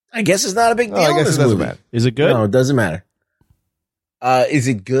 I guess it's not a big deal. I guess it doesn't matter. Is it good? No, it doesn't matter. Is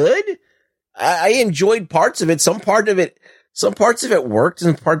it good? I enjoyed parts of it. Some parts of it worked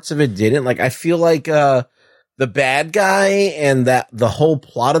and parts of it didn't. Like, I feel like the bad guy and the whole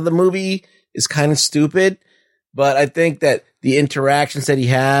plot of the movie is kind of stupid. But I think that the interactions that he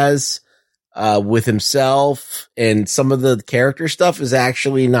has with himself and some of the character stuff is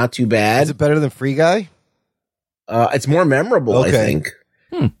actually not too bad. Is it better than Free Guy? It's more memorable, I think.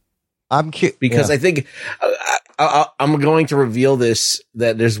 I'm curious. Because I think I'm going to reveal this,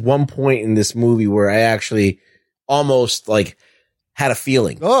 that there's one point in this movie where I actually almost like had a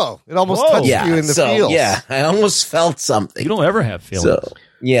feeling. Oh, it almost touched you in the feels. Yeah, I almost felt something. You don't ever have feelings. So,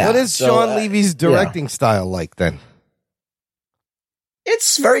 yeah. What is Sean Levy's directing style like then?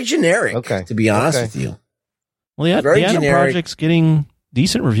 It's very generic, to be honest with you. Well, yeah, the Adam Project's getting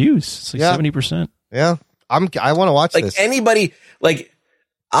decent reviews. It's like 70%. Yeah. I want to watch this. Anybody,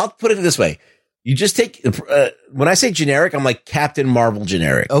 I'll put it this way. You just take, when I say generic, I'm like Captain Marvel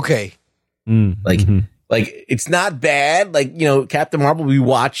generic. Okay. Like, it's not bad. Like, Captain Marvel, we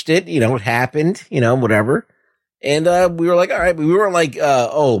watched it, it happened, whatever. And, we were like, all right, but we weren't like,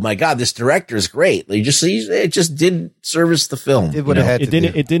 oh my God, this director is great. Like, it just didn't service the film.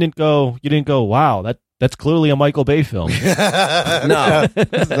 It didn't go, wow, that's clearly a Michael Bay film. No.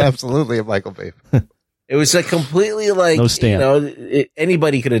 It's absolutely a Michael Bay film. It was a completely no stamp.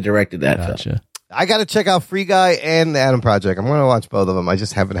 Anybody could have directed that film. I got to check out Free Guy and The Adam Project. I'm going to watch both of them. I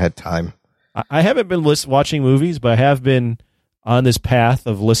just haven't had time. I haven't been watching movies, but I have been on this path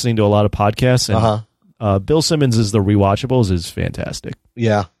of listening to a lot of podcasts. And Bill Simmons' The Rewatchables is fantastic.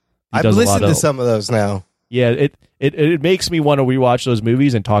 Yeah. I've listened to some of those now. Yeah, it makes me want to rewatch those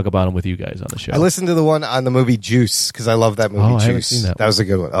movies and talk about them with you guys on the show. I listened to the one on the movie Juice because I love that movie. I Juice. haven't seen that was a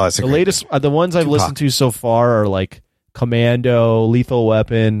good one. Oh, it's the latest. The ones I've listened to so far are like Commando, Lethal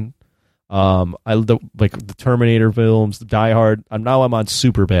Weapon. The Terminator films, the Die Hard. I'm on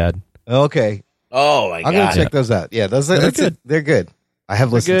Superbad. Okay. Oh my god! I'm gonna check those out. Yeah, they're good. They're good. I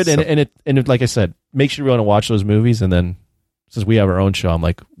have listened. Good, and it, like I said, make sure you want to watch those movies, and then since we have our own show, I'm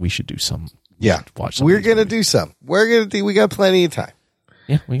like, we should do some. Yeah, watch. Some We're gonna do some. We got plenty of time.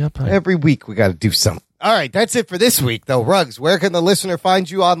 Yeah, we got plenty. Every week we got to do some. All right, that's it for this week, though. Ruggs, where can the listener find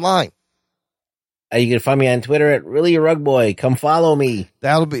you online? You can find me on Twitter at Really a Rug Boy. Come follow me.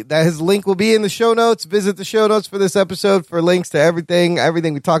 His link will be in the show notes. Visit the show notes for this episode for links to everything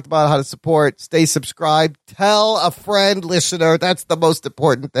we talked about, how to support. Stay subscribed. Tell a friend, listener. That's the most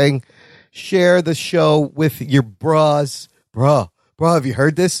important thing. Share the show with your bras. Bro, have you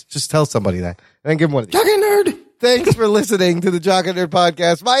heard this? Just tell somebody that. And then give them one of these. Jock and Nerd. Thanks for listening to the Jock and Nerd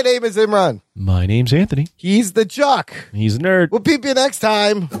podcast. My name is Imran. My name's Anthony. He's the Jock. He's a nerd. We'll peep you next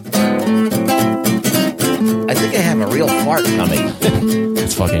time. I think I have a real fart coming.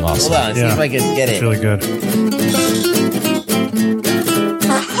 It's fucking awesome. Hold on, see if I can get it. It's really good.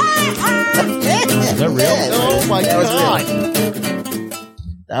 Is that real? Oh my God.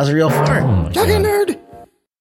 That was a real fart. Oh my God. Jock and Nerd.